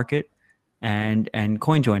join market and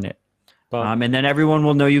coin join it. And then everyone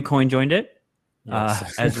will know you coin joined it.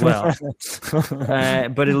 Yes. As well,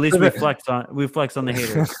 but at least we flex on the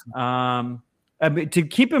haters. To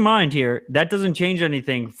keep in mind here, that doesn't change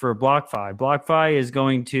anything for BlockFi. BlockFi is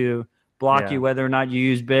going to block you whether or not you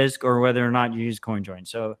use Bisq or whether or not you use CoinJoin.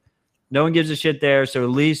 So no one gives a shit there. So at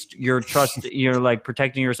least you're like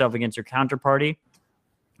protecting yourself against your counterparty.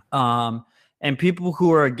 And people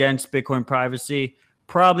who are against Bitcoin privacy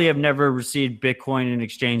probably have never received Bitcoin in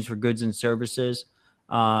exchange for goods and services.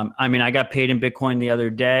 I mean, I got paid in Bitcoin the other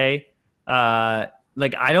day.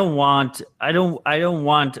 Like I don't want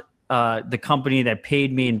the company that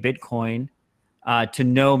paid me in Bitcoin to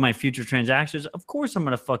know my future transactions. Of course, I'm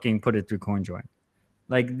gonna fucking put it through CoinJoin.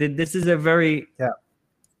 Like this is a very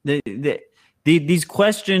these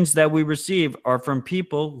questions that we receive are from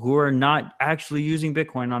people who are not actually using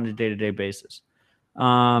Bitcoin on a day-to-day basis.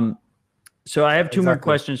 So I have two more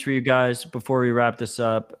questions for you guys before we wrap this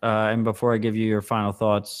up, and before I give you your final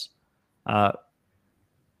thoughts. Do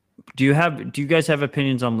you guys have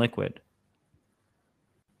opinions on Liquid?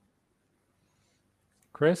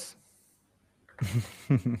 Chris?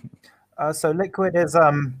 So Liquid is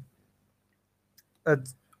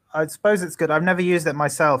I suppose it's good. I've never used it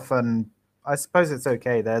myself, and I suppose it's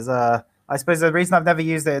okay. I suppose the reason I've never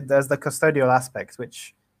used it, there's the custodial aspect,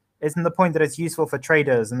 which isn't the point that it's useful for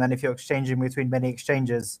traders. And then if you're exchanging between many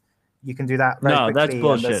exchanges, you can do that very quickly. That's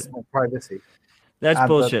bullshit. And more privacy. That's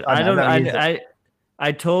bullshit.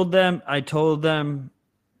 I told them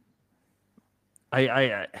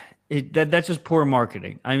that's just poor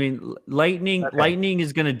marketing. I mean, Lightning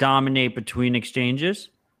is going to dominate between exchanges.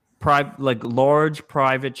 Like large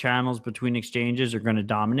private channels between exchanges are going to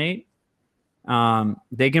dominate.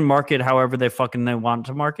 They can market however they want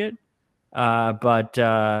to market. But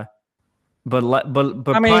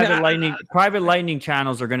private Lightning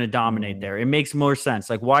channels are going to dominate there. It makes more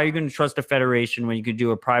sense. Like, why are you going to trust a federation when you could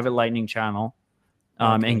do a private Lightning channel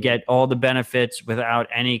and get all the benefits without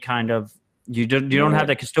any kind of You don't have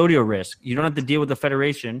that custodial risk. You don't have to deal with the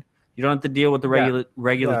federation. You don't have to deal with the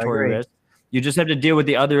regulatory risk. You just have to deal with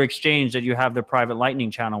the other exchange that you have the private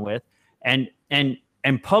Lightning channel with, and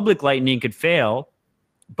public Lightning could fail,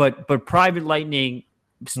 but private Lightning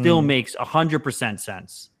still makes 100%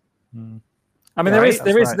 sense. I mean, there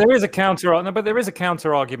is a counter, but there is a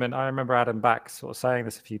counter argument. I remember Adam Back sort of saying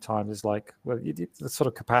this a few times. Is like, well, the sort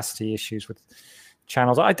of capacity issues with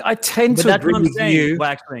channels. I tend to agree with you.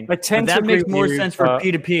 Waxwing. I tend to that makes more you, sense for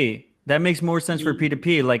P2P. That makes more sense for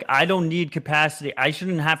P2P. Like, I don't need capacity. I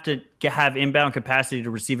shouldn't have to have inbound capacity to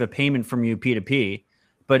receive a payment from you P2P.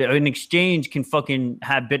 But an exchange can fucking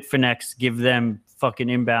have Bitfinex give them fucking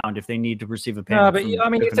inbound if they need to receive a payment. But I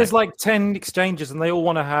mean, if there's like 10 exchanges and they all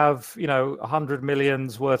want to have, 100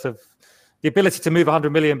 million's worth of the ability to move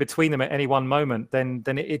 100 million between them at any one moment, then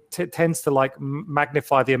it tends to like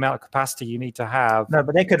magnify the amount of capacity you need to have. No,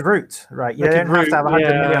 but they could route, right? You don't have to have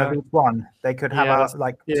 100 million of each one. They could have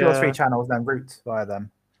 2 or 3 channels and route via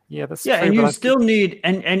them. Yeah, that's true, and you still need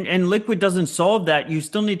and Liquid doesn't solve that. You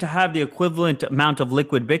still need to have the equivalent amount of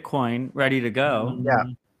liquid Bitcoin ready to go. Yeah.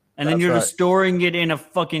 And then you're just storing it in a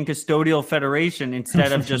fucking custodial federation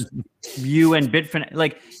instead of just you and Bitfinex.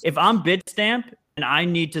 Like, if I'm Bitstamp and I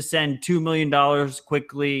need to send $2 million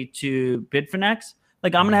quickly to Bitfinex,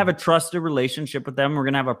 like, I'm going to have a trusted relationship with them. We're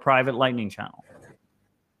going to have a private Lightning channel.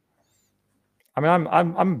 I mean,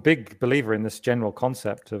 I'm a big believer in this general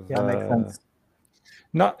concept of makes sense.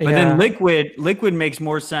 But then Liquid makes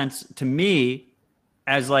more sense to me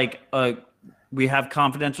as like we have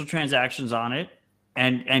confidential transactions on it.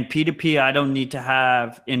 And P2P, I don't need to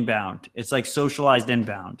have inbound. It's like socialized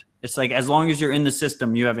inbound. It's like, as long as you're in the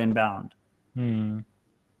system, you have inbound.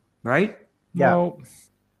 Right? Yeah. Well,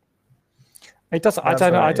 it does.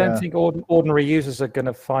 I don't think ordinary users are going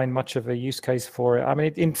to find much of a use case for it. I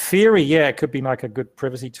mean, in theory, it could be like a good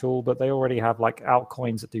privacy tool, but they already have like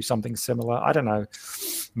altcoins that do something similar. I don't know.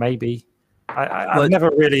 Maybe. I've never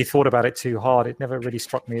really thought about it too hard. It never really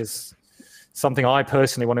struck me as something I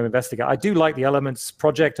personally want to investigate. I do like the Elements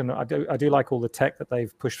project, and I do like all the tech that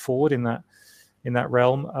they've pushed forward in that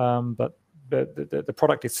realm. But the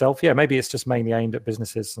product itself, maybe it's just mainly aimed at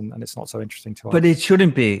businesses, and it's not so interesting to us. But it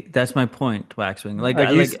shouldn't be. That's my point, Waxwing.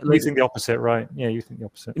 You think the opposite, right? Yeah, you think the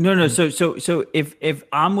opposite. No. So if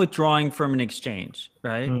I'm withdrawing from an exchange,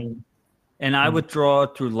 right, and I withdraw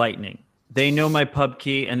through Lightning, they know my pub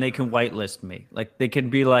key and they can whitelist me. Like, they can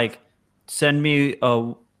be like, send me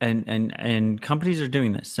a and companies are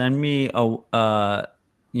doing this. Send me a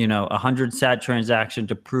 100 sat transaction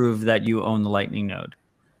to prove that you own the Lightning node.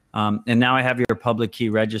 And now I have your public key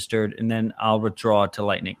registered, and then I'll withdraw to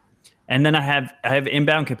Lightning. And then I have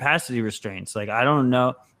inbound capacity restraints. Like, I don't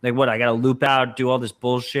know, like, what, I got to loop out, do all this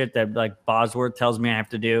bullshit that like Bosworth tells me I have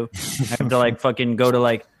to do. I have to like fucking go to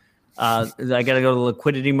like, I got to go to the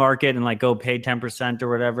liquidity market and like go pay 10% or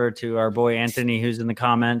whatever to our boy Anthony, who's in the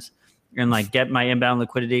comments, and like get my inbound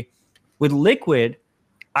liquidity. With Liquid,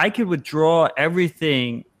 I could withdraw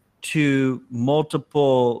everything to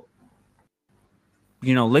multiple,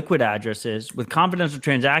 Liquid addresses. With confidential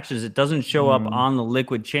transactions, it doesn't show up on the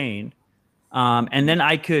Liquid chain. And then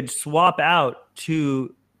I could swap out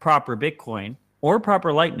to proper Bitcoin or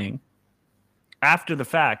proper Lightning after the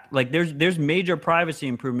fact. Like, there's major privacy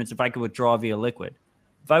improvements if I could withdraw via Liquid.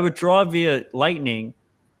 If I withdraw via Lightning,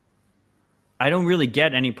 I don't really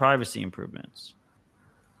get any privacy improvements.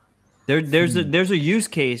 There's a use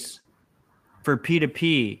case for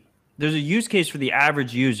P2P. There's a use case for the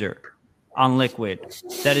average user on Liquid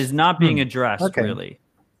that is not being addressed really.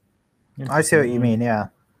 I see what you mean, yeah.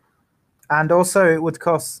 And also it would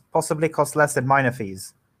possibly cost less than miner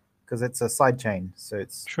fees because it's a side chain, so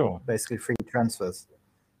it's basically free transfers.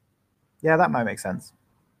 Yeah, that might make sense.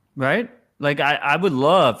 Right? Like, I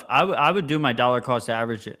would do my dollar cost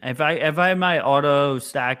average. If I have my auto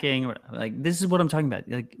stacking, like, this is what I'm talking about.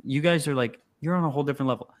 Like, you guys are like, you're on a whole different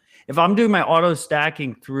level. If I'm doing my auto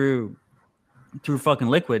stacking through fucking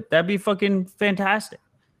Liquid, that'd be fucking fantastic.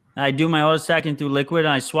 And I do my auto stacking through Liquid,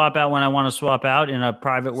 and I swap out when I want to swap out in a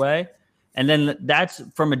private way. And then that's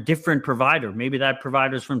from a different provider. Maybe that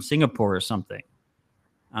provider's from Singapore or something.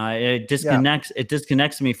 It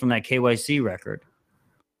disconnects me from that KYC record.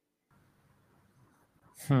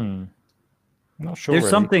 Not sure. There's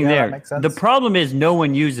something there. The problem is no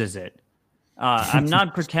one uses it. I'm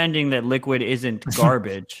not pretending that Liquid isn't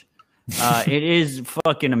garbage. It is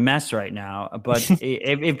fucking a mess right now. But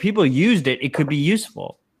if people used it, it could be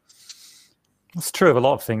useful. That's true of a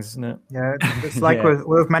lot of things, isn't it? Yeah, it's like Yeah.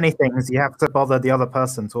 with many things, you have to bother the other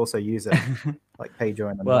person to also use it, like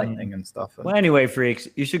coinjoin and Well, lightning and stuff. Well, anyway, freaks,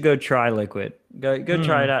 you should go try Liquid. Go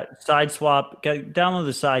try it out. Sideswap. Download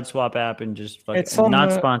the Sideswap app and just fucking. It's on not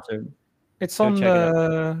the- sponsored. It's Go on check it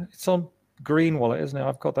out. it's on Green Wallet, isn't it?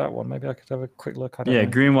 I've got that one. Maybe I could have a quick look. I don't Yeah, know.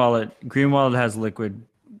 Green Wallet has Liquid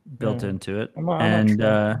built Yeah. into it, I might and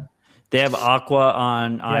try. they have Aqua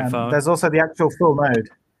on Yeah, iPhone. there's also the actual full node.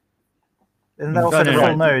 Isn't there also no, the no.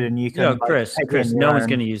 full node, and you can? No, like, Chris, peg in no your one's own-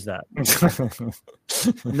 going to use that.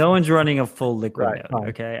 No one's running a full Liquid Right, node. fine.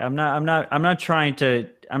 Okay, I'm not trying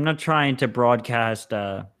to broadcast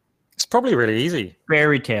It's probably really easy.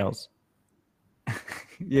 fairy tales.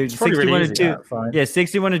 Yeah, It's probably really 61 easy. to 2. Yeah, fine. Yeah,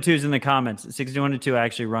 61 to 2 is in the comments. 61 to 2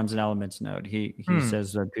 actually runs an Elements node. He Hmm.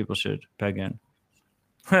 says that people should peg in.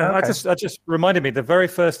 I just reminded me the very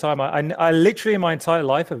first time I literally in my entire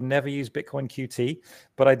life have never used Bitcoin QT,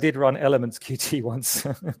 but I did run Elements QT once.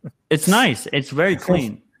 It's nice. It's very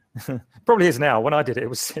clean. Probably is now. When I did it, it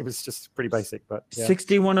was just pretty basic. But yeah.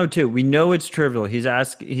 6102. We know it's trivial.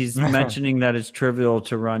 He's mentioning that it's trivial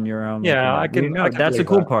to run your own. Yeah, Liquid node. I can That's the believe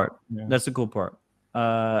cool that. part. Yeah. That's the cool part.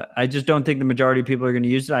 I just don't think the majority of people are going to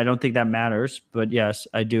use it. I don't think that matters. But yes,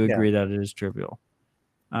 I do agree that it is trivial.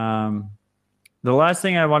 The last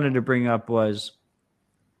thing I wanted to bring up was,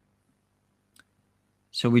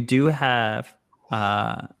 so we do have,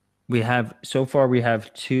 we have 2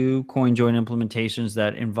 coinjoin implementations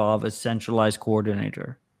that involve a centralized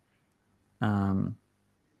coordinator.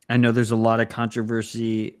 I know there's a lot of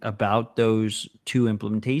controversy about those 2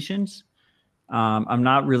 implementations. I'm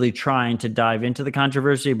not really trying to dive into the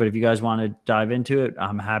controversy, but if you guys want to dive into it,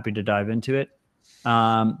 I'm happy to dive into it.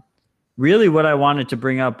 Really what I wanted to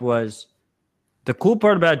bring up was, the cool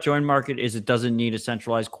part about Join Market is it doesn't need a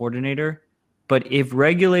centralized coordinator. But if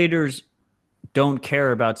regulators don't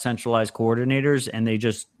care about centralized coordinators and they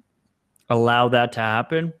just allow that to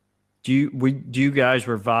happen, do you guys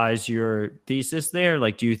revise your thesis there?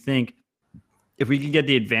 Like, do you think if we could get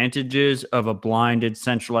the advantages of a blinded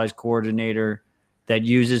centralized coordinator that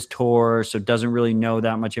uses Tor, so doesn't really know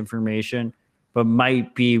that much information, but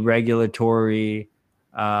might be regulatory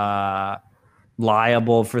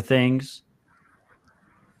liable for things,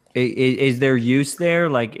 is there use there?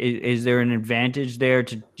 Like, is there an advantage there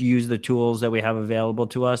to use the tools that we have available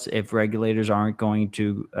to us if regulators aren't going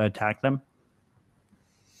to attack them?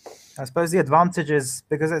 I suppose the advantage is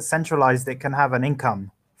because it's centralized, it can have an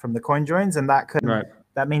income from the coin joins, and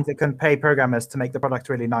that means it can pay programmers to make the product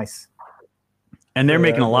really nice. And they're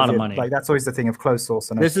making a lot of money. Like, that's always the thing of closed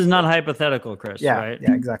source. And this is not hypothetical, Chris. Yeah, right?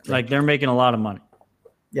 yeah, exactly. Like, they're making a lot of money.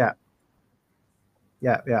 Yeah.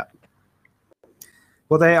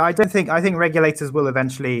 Well, I think regulators will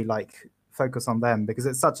eventually focus on them because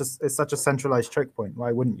it's such a centralized choke point.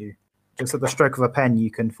 Why wouldn't you? Just at the stroke of a pen,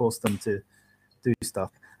 you can force them to do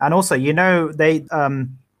stuff. And also, they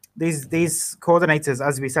these coordinators,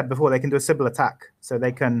 as we said before, they can do a Sybil attack. So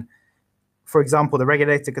they can, for example, the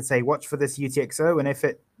regulator could say, "Watch for this UTXO," and if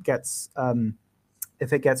it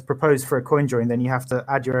gets proposed for a coin join, then you have to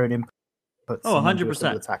add your own inputs. Oh,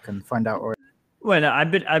 100% attack and find out. Well,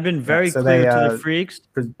 I've been very so clear they, to the freaks.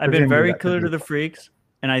 I've been very clear to the freaks,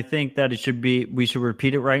 and I think that we should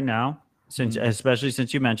repeat it right now, especially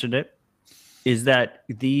since you mentioned it, is that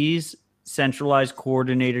these centralized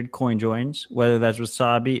coordinated coin joins, whether that's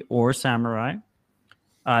Wasabi or Samurai,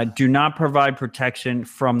 do not provide protection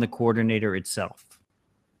from the coordinator itself,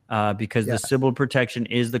 because the Sybil protection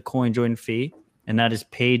is the coin join fee, and that is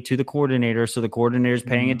paid to the coordinator. So the coordinator is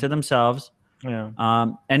paying it to themselves. Yeah.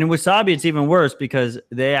 And in Wasabi, it's even worse because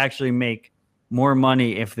they actually make more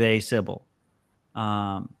money if they Sybil.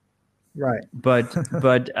 Right. But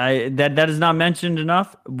that is not mentioned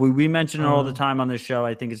enough. We mention it all the time on this show.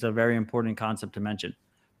 I think it's a very important concept to mention.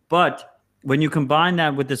 But when you combine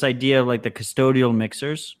that with this idea of like the custodial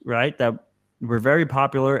mixers, right, that were very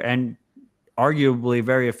popular and arguably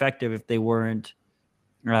very effective if they weren't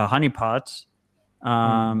honeypots,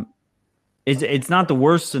 it's not the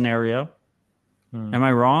worst scenario. Am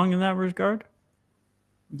I wrong in that regard?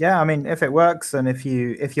 Yeah, I mean, if it works and if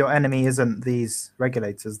your enemy isn't these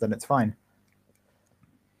regulators, then it's fine.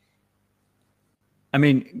 I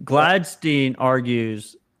mean, Gladstein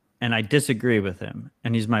argues, and I disagree with him,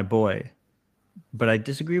 and he's my boy, but I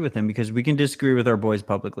disagree with him because we can disagree with our boys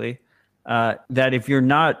publicly, that if you're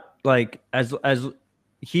not like, as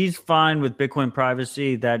he's fine with Bitcoin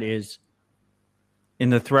privacy, that is in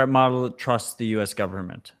the threat model that trusts the US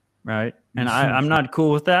government, right? And I'm not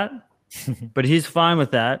cool with that, but he's fine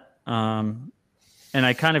with that. And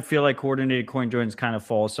I kind of feel like coordinated coin joins kind of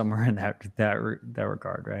fall somewhere in that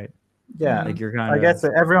regard, right? Yeah, Like you're kind I of. guess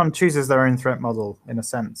everyone chooses their own threat model in a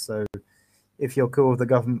sense. So if you're cool with the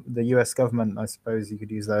government, the US government, I suppose you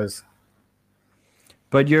could use those.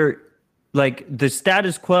 But you're like the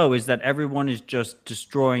status quo is that everyone is just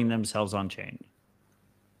destroying themselves on chain,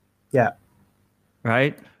 Yeah,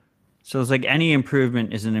 right? So it's like any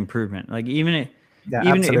improvement is an improvement. Like even if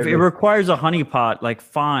absolutely. it requires a honeypot, like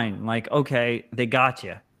fine, like okay, they got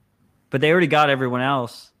you, but they already got everyone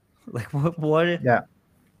else. Like what? Yeah.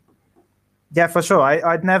 Yeah, for sure.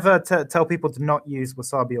 I'd never tell people to not use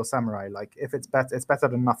Wasabi or Samurai. Like, if it's better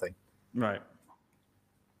than nothing. Right.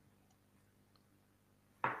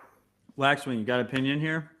 Waxwing, you got opinion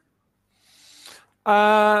here?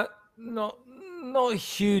 Not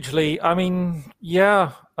hugely. I mean,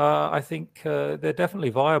 yeah, I think they're definitely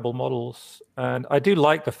viable models, and I do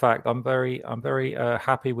like the fact I'm very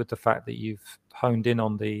happy with the fact that you've honed in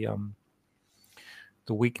on the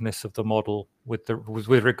weakness of the model with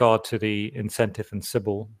regard to the incentive and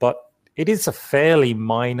Sybil, but it is a fairly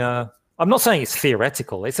minor. I'm not saying it's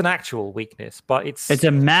theoretical; it's an actual weakness, but it's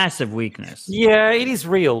a massive weakness. Yeah, it is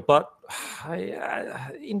real, but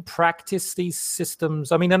in practice, these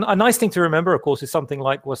systems. I mean, a nice thing to remember, of course, is something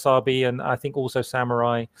like Wasabi, and I think also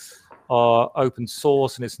Samurai are open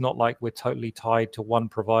source, and it's not like we're totally tied to one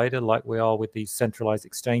provider like we are with these centralized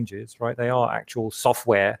exchanges, right? They are actual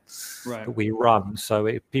software that we run. So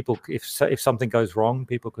if something goes wrong,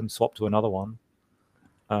 people can swap to another one.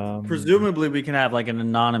 Presumably, we can have like an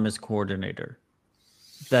anonymous coordinator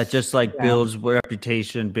that just like builds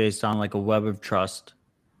reputation based on like a web of trust,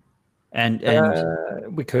 and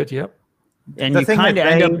we could, yep. And you kind of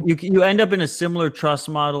end up you end up in a similar trust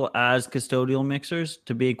model as custodial mixers,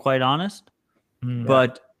 to be quite honest.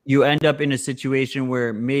 But you end up in a situation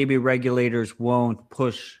where maybe regulators won't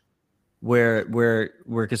push where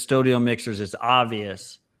custodial mixers is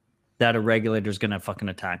obvious that a regulator is going to fucking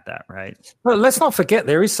attack that, right? Well, let's not forget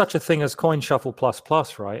there is such a thing as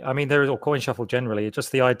CoinShuffle++, right? I mean, there is, or CoinShuffle generally. It's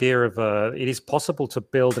just the idea of it is possible to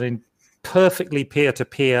build an perfectly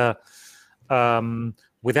peer-to-peer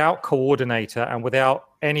without coordinator and without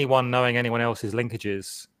anyone knowing anyone else's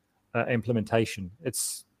linkages implementation.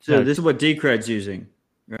 It's this is what Decred's using,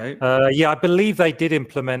 right? Yeah, I believe they did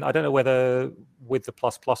implement. I don't know whether with the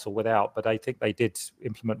 ++ or without, but I think they did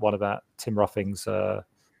implement one of that Tim Ruffing's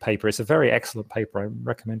paper. It's a very excellent paper. I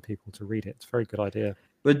recommend people to read it. It's a very good idea.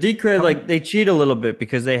 But Decred, like they cheat a little bit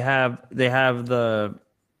because they have the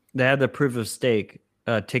proof of stake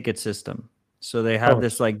ticket system. So they have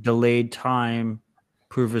this like delayed time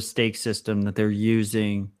proof of stake system that they're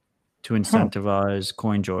using to incentivize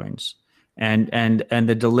coin joins. And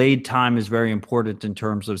the delayed time is very important in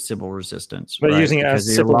terms of Sybil resistance. They're using it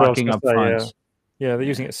as Sybil locking up funds. Yeah, they're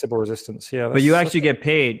using it as Sybil resistance. Yeah, but you actually get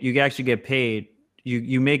paid. You actually get paid.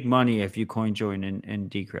 You make money if you coin join in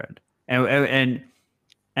Decred. And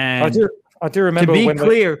I do remember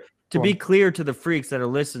to be clear to the freaks that are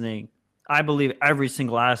listening, I believe every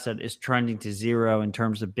single asset is trending to zero in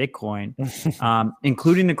terms of Bitcoin,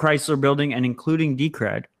 including the Chrysler Building and including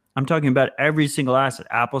Decred. I'm talking about every single asset,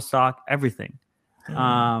 Apple stock, everything.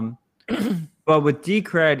 But with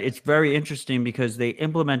Decred, it's very interesting because they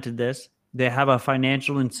implemented this. They have a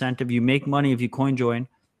financial incentive. You make money if you coin join,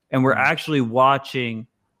 and we're actually watching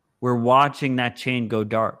that chain go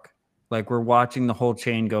dark. Like we're watching the whole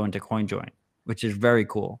chain go into coin join, which is very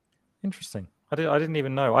cool. Interesting. I didn't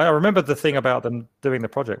even know. I remember the thing about them doing the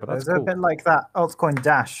project, but that's cool. A bit like that altcoin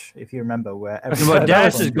Dash, if you remember, where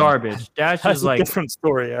Dash is garbage. Dash is like a different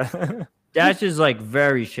story. Yeah. Dash is like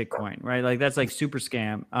very shitcoin, right? Like that's like super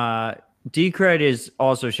scam. Decred is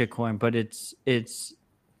also shitcoin, but it's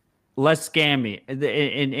less scammy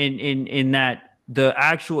in that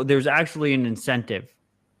there's actually an incentive.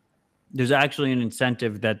 There's actually an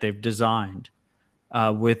incentive that they've designed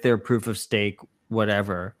with their proof of stake,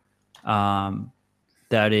 whatever.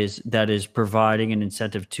 That is providing an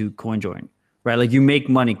incentive to coin join, right? Like you make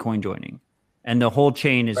money coin joining, and the whole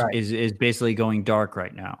chain is basically going dark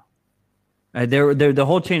right now. The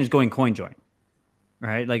whole chain is going coin join,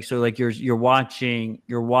 right? Like so, like you're watching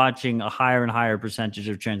a higher and higher percentage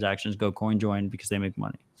of transactions go coin join because they make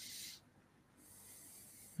money.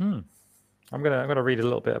 I'm gonna read a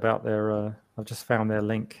little bit about their. I've just found their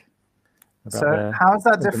link. So how is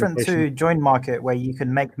that different to join market where you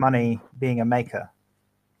can make money being a maker?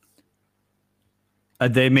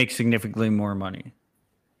 They make significantly more money.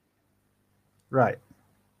 Right.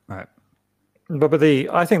 But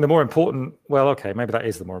I think the more important, well, okay, maybe that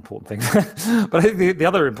is the more important thing. But I think the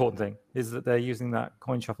other important thing is that they're using that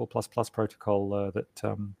CoinShuffle++ protocol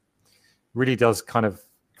that really does kind of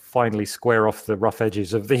finally square off the rough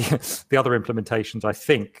edges of the other implementations, I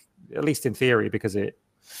think, at least in theory, because it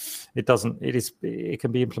it doesn't. It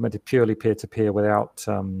can be implemented purely peer-to-peer without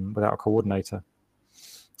a coordinator,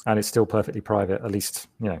 and it's still perfectly private, at least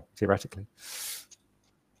theoretically.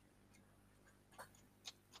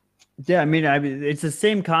 Yeah, I mean, it's the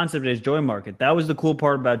same concept as Join Market. That was the cool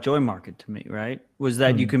part about Join Market to me, right? Was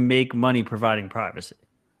that you can make money providing privacy.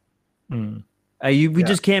 We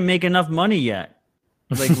just can't make enough money yet.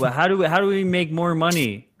 Like, well, how do we make more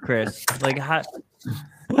money, Chris? Like, how?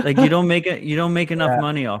 Like, you don't make enough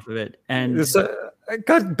money off of it, and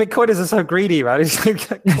God, Bitcoiners are so greedy, man.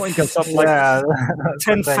 Coin goes up like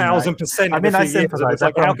 10,000%. I mean, I sympathize. It's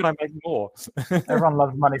like, how can I make more? Everyone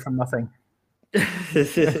loves money from nothing.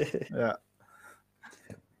 Yeah.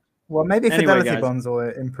 Well, maybe Fidelity guys. bonds will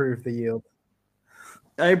improve the yield.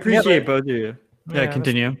 I appreciate both of you. Yeah,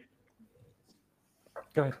 continue.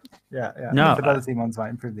 Go ahead. Yeah. No, Fidelity bonds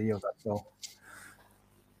might improve the yield. That's all.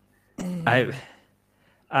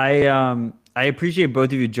 I appreciate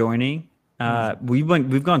both of you joining.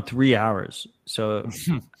 We've gone 3 hours, so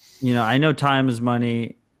I know time is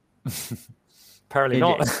money. Apparently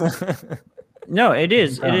not. No, it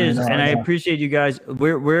is. It is, No, and I appreciate you guys.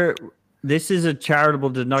 This is a charitable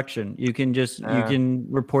deduction. You can you can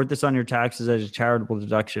report this on your taxes as a charitable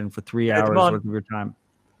deduction for 3 hours worth of your time.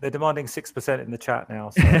 They're demanding 6% in the chat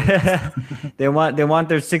now. So. They want their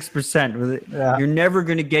 6%. Yeah. You're never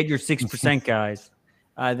going to get your 6%, guys.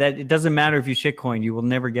 That it doesn't matter if you shitcoin, you will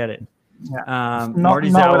never get it. Yeah.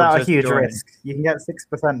 Marty Not Zhao without a just huge joined. risk. You can get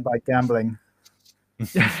 6% by gambling.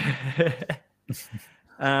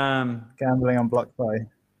 Gambling on BlockFi.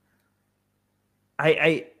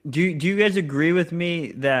 Do you guys agree with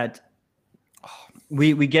me that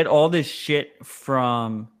we get all this shit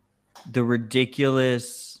from the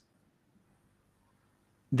ridiculous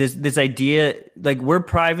this idea, like, we're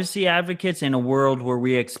privacy advocates in a world where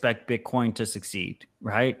we expect Bitcoin to succeed,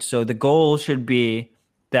 right? So the goal should be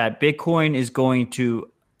that Bitcoin is going to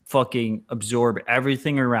fucking absorb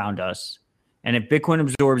everything around us. And if Bitcoin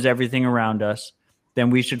absorbs everything around us, then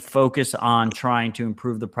we should focus on trying to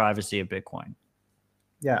improve the privacy of Bitcoin.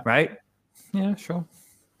 Yeah. Right? Yeah, sure.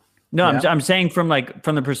 No, Yeah. I'm saying from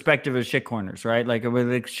the perspective of shitcoiners, right? Like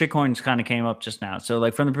shitcoins kind of came up just now. So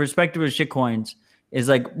like from the perspective of shitcoins is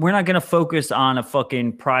like, we're not going to focus on a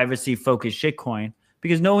fucking privacy focused shitcoin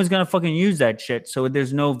because no one's going to fucking use that shit. So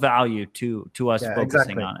there's no value to us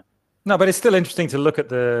focusing on it. No, but it's still interesting to look at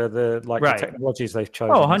the technologies they've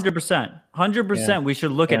chosen. Oh, 100%. 100%. We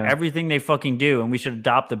should look at everything they fucking do, and we should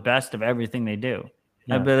adopt the best of everything they do.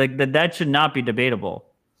 Yeah. But like that should not be debatable.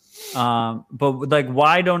 But like,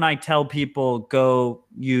 why don't I tell people go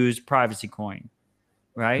use privacy coin,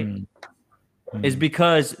 right? Is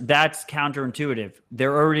because that's counterintuitive.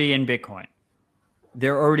 They're already in Bitcoin.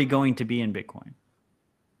 They're already going to be in Bitcoin.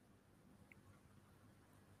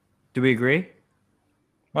 Do we agree?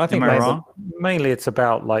 Well, I think Am I wrong? mainly it's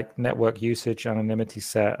about like network usage, anonymity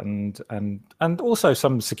set, and also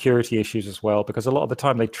some security issues as well, because a lot of the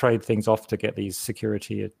time they trade things off to get these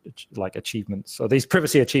security like achievements, or these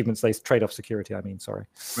privacy achievements. They trade off security. Sorry.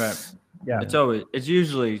 Right. Yeah. It's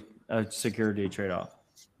usually a security trade-off.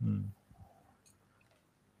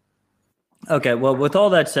 Okay. Well, with all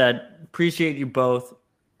that said, appreciate you both,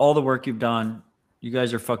 all the work you've done. You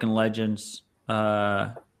guys are fucking legends.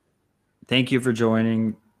 Thank you for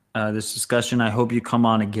joining this discussion. I hope you come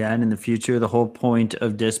on again in the future. The whole point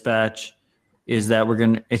of Dispatch is that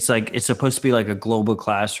it's supposed to be like a global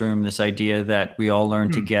classroom, this idea that we all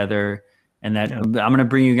learn together, and that I'm going to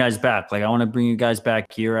bring you guys back. Like, I want to bring you guys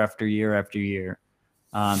back year after year after year.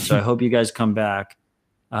 So I hope you guys come back.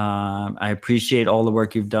 I appreciate all the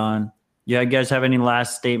work you've done. You guys have any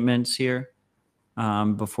last statements here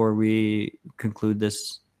before we conclude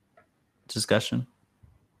this discussion?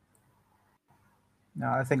 No,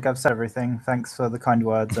 I think I've said everything. Thanks for the kind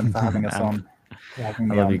words and for having us on. I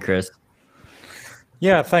love you, Chris.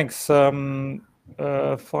 Yeah, thanks. Final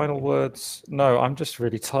words? No, I'm just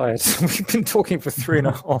really tired. We've been talking for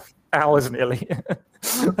 3.5 hours nearly.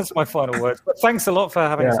 That's my final words. But thanks a lot for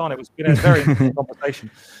having us on. It's been a very interesting conversation.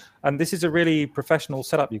 And this is a really professional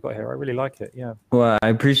setup you've got here. I really like it. Yeah. Well, I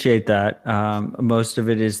appreciate that. Most of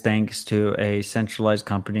it is thanks to a centralized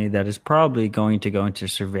company that is probably going to go into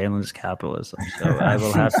surveillance capitalism. So I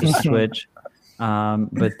will have to switch.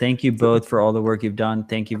 But thank you both for all the work you've done.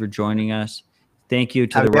 Thank you for joining us. Thank you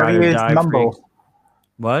to the Ride or Die Mumble? freaks.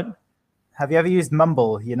 What? Have you ever used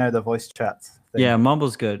Mumble? You know, the voice chat thing. Yeah,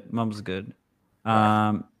 Mumble's good. Mumble's good.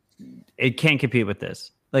 It can't compete with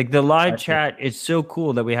this. Like, the live chat, it's so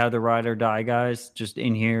cool that we have the Ride or Die guys just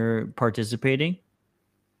in here participating.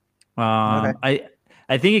 I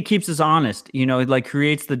think it keeps us honest. You know, it like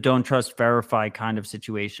creates the don't trust, verify kind of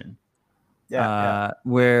situation.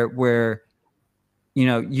 where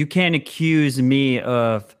you can't accuse me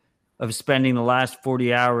of spending the last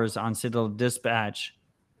 40 hours on Citadel Dispatch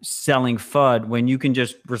selling FUD when you can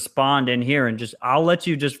just respond in here and I'll let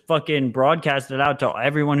you just fucking broadcast it out to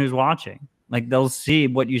everyone who's watching. Like, they'll see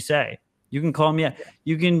what you say. You can call me.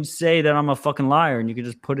 You can say that I'm a fucking liar, and you can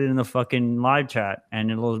just put it in the fucking live chat, and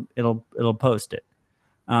it'll post it.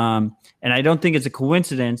 And I don't think it's a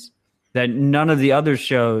coincidence that none of the other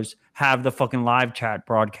shows have the fucking live chat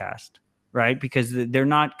broadcast, right? Because they're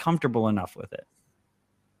not comfortable enough with it.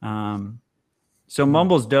 So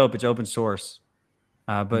Mumble's dope. It's open source.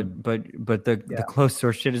 But the closed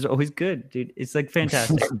source shit is always good, dude. It's like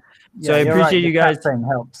fantastic. So I appreciate you guys. Thing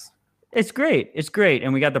helps. It's great. It's great.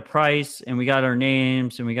 And we got the price, and we got our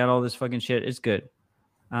names, and we got all this fucking shit. It's good.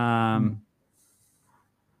 But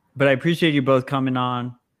I appreciate you both coming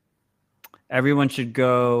on. Everyone should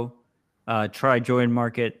go try Join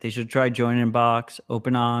Market. They should try Join Inbox,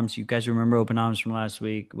 Open Arms. You guys remember Open Arms from last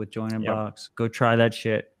week with Join Inbox? Go try that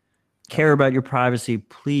shit. Care about your privacy,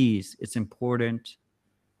 please. It's important.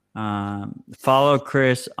 Follow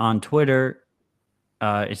Chris on Twitter.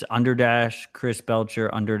 It's _ Chris Belcher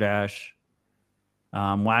 _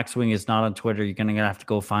 Waxwing is not on Twitter. You're gonna have to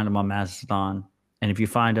go find him on Mastodon, and if you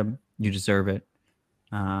find him, you deserve it.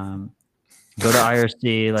 Go to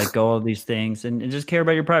IRC, go all these things, and just care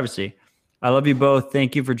about your privacy. I love you both.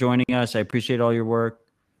 Thank you for joining us. I appreciate all your work.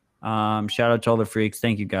 Shout out to all the freaks.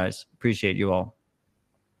 Thank you guys. Appreciate you all.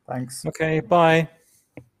 Thanks. Okay, bye.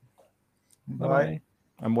 Bye.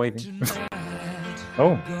 I'm waving.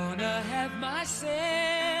 Oh. Gonna have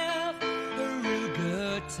myself a real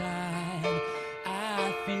good time.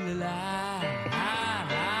 I feel alive.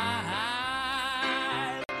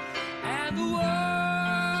 And the world,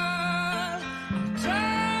 I'm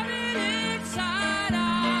turning inside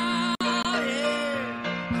out.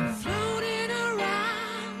 Yeah. I'm floating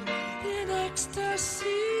around in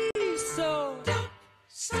ecstasy. So don't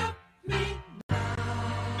stop me.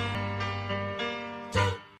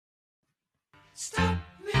 Stop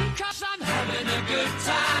me, 'cause I'm having a good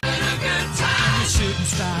time, I'm a shooting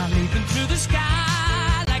star leaping through the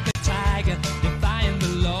sky like a tiger, defying the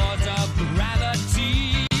laws of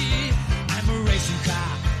gravity. I'm a racing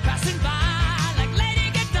car passing by like Lady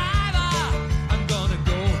Godiva. I'm gonna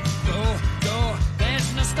go, go, go. There's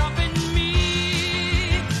no stopping me.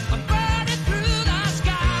 I'm burning through the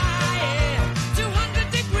sky, yeah. 200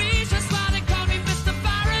 degrees, that's why they call me Mr.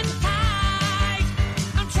 Fahrenheit.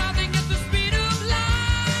 I'm traveling at the speed of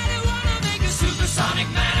light. I wanna make a supersonic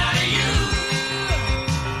man out of you.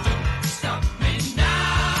 Don't stop me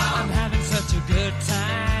now. I'm having such a good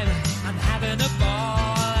time. I'm having a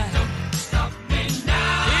ball. Don't stop me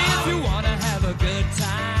now. If you wanna have a good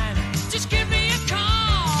time, just give me a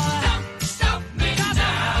call. Don't stop me now. I'm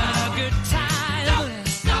having a good time. Don't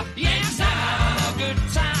stop me now. I'm having a good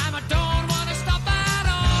time. I don't wanna stop at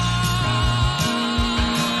all.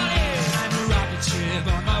 Yeah. I'm a rocket ship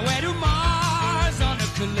on my way to Mars on a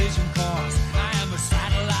collision course. I am a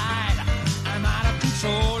satellite. I'm out of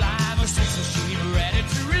control. I'm a sex machine ready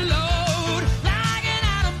to reload. Like an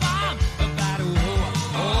atom bomb about to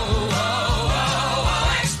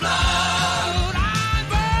explode. I'm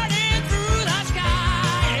burning through the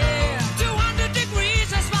sky. Yeah. 200 degrees,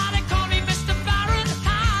 that's why they call me Mr.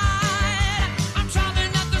 Fahrenheit. I'm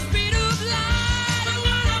traveling at the speed of light. I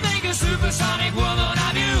wanna make a supersonic woman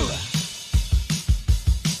of you.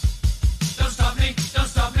 Don't stop me, don't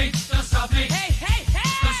stop me, don't stop me. Hey, hey, hey!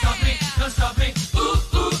 Don't stop me, don't stop me. Ooh,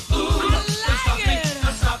 ooh, ooh. Don't stop me,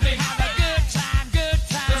 don't stop me. Have a good time, good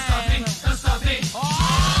time. Don't stop me, don't stop me.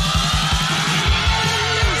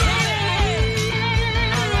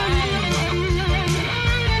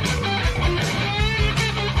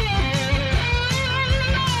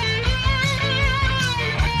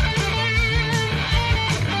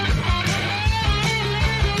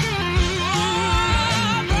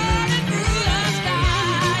 I'm burning through the sky.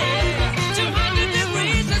 200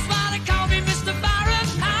 degrees, that's why they call me Mr.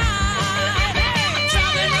 Fahrenheit. I'm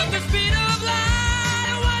traveling at the speed of light.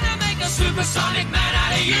 I wanna make a supersonic man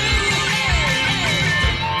out of you.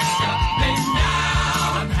 Stop me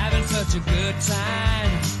now. I'm having such a good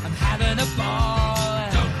time. I'm having a ball.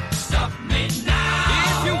 Don't stop me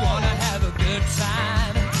now. If you wanna have a good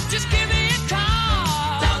time, just give me a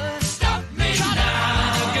call. Don't stop me now. I'm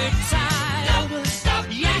having a good time. Don't stop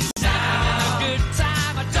me now. I'm having a good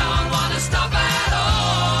time. I don't wanna stop at all.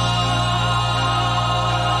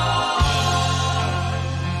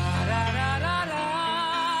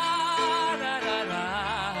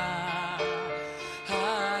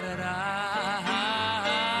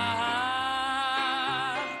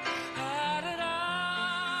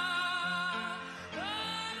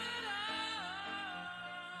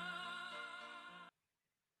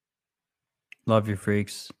 Love you,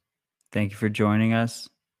 freaks. Thank you for joining us.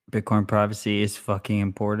 Bitcoin privacy is fucking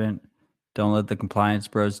important. Don't let the compliance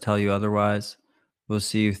bros tell you otherwise. We'll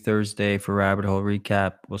see you Thursday for Rabbit Hole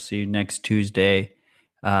Recap. We'll see you next Tuesday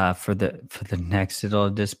for the next little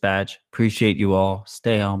dispatch. Appreciate you all.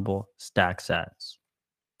 Stay humble. Stack sats.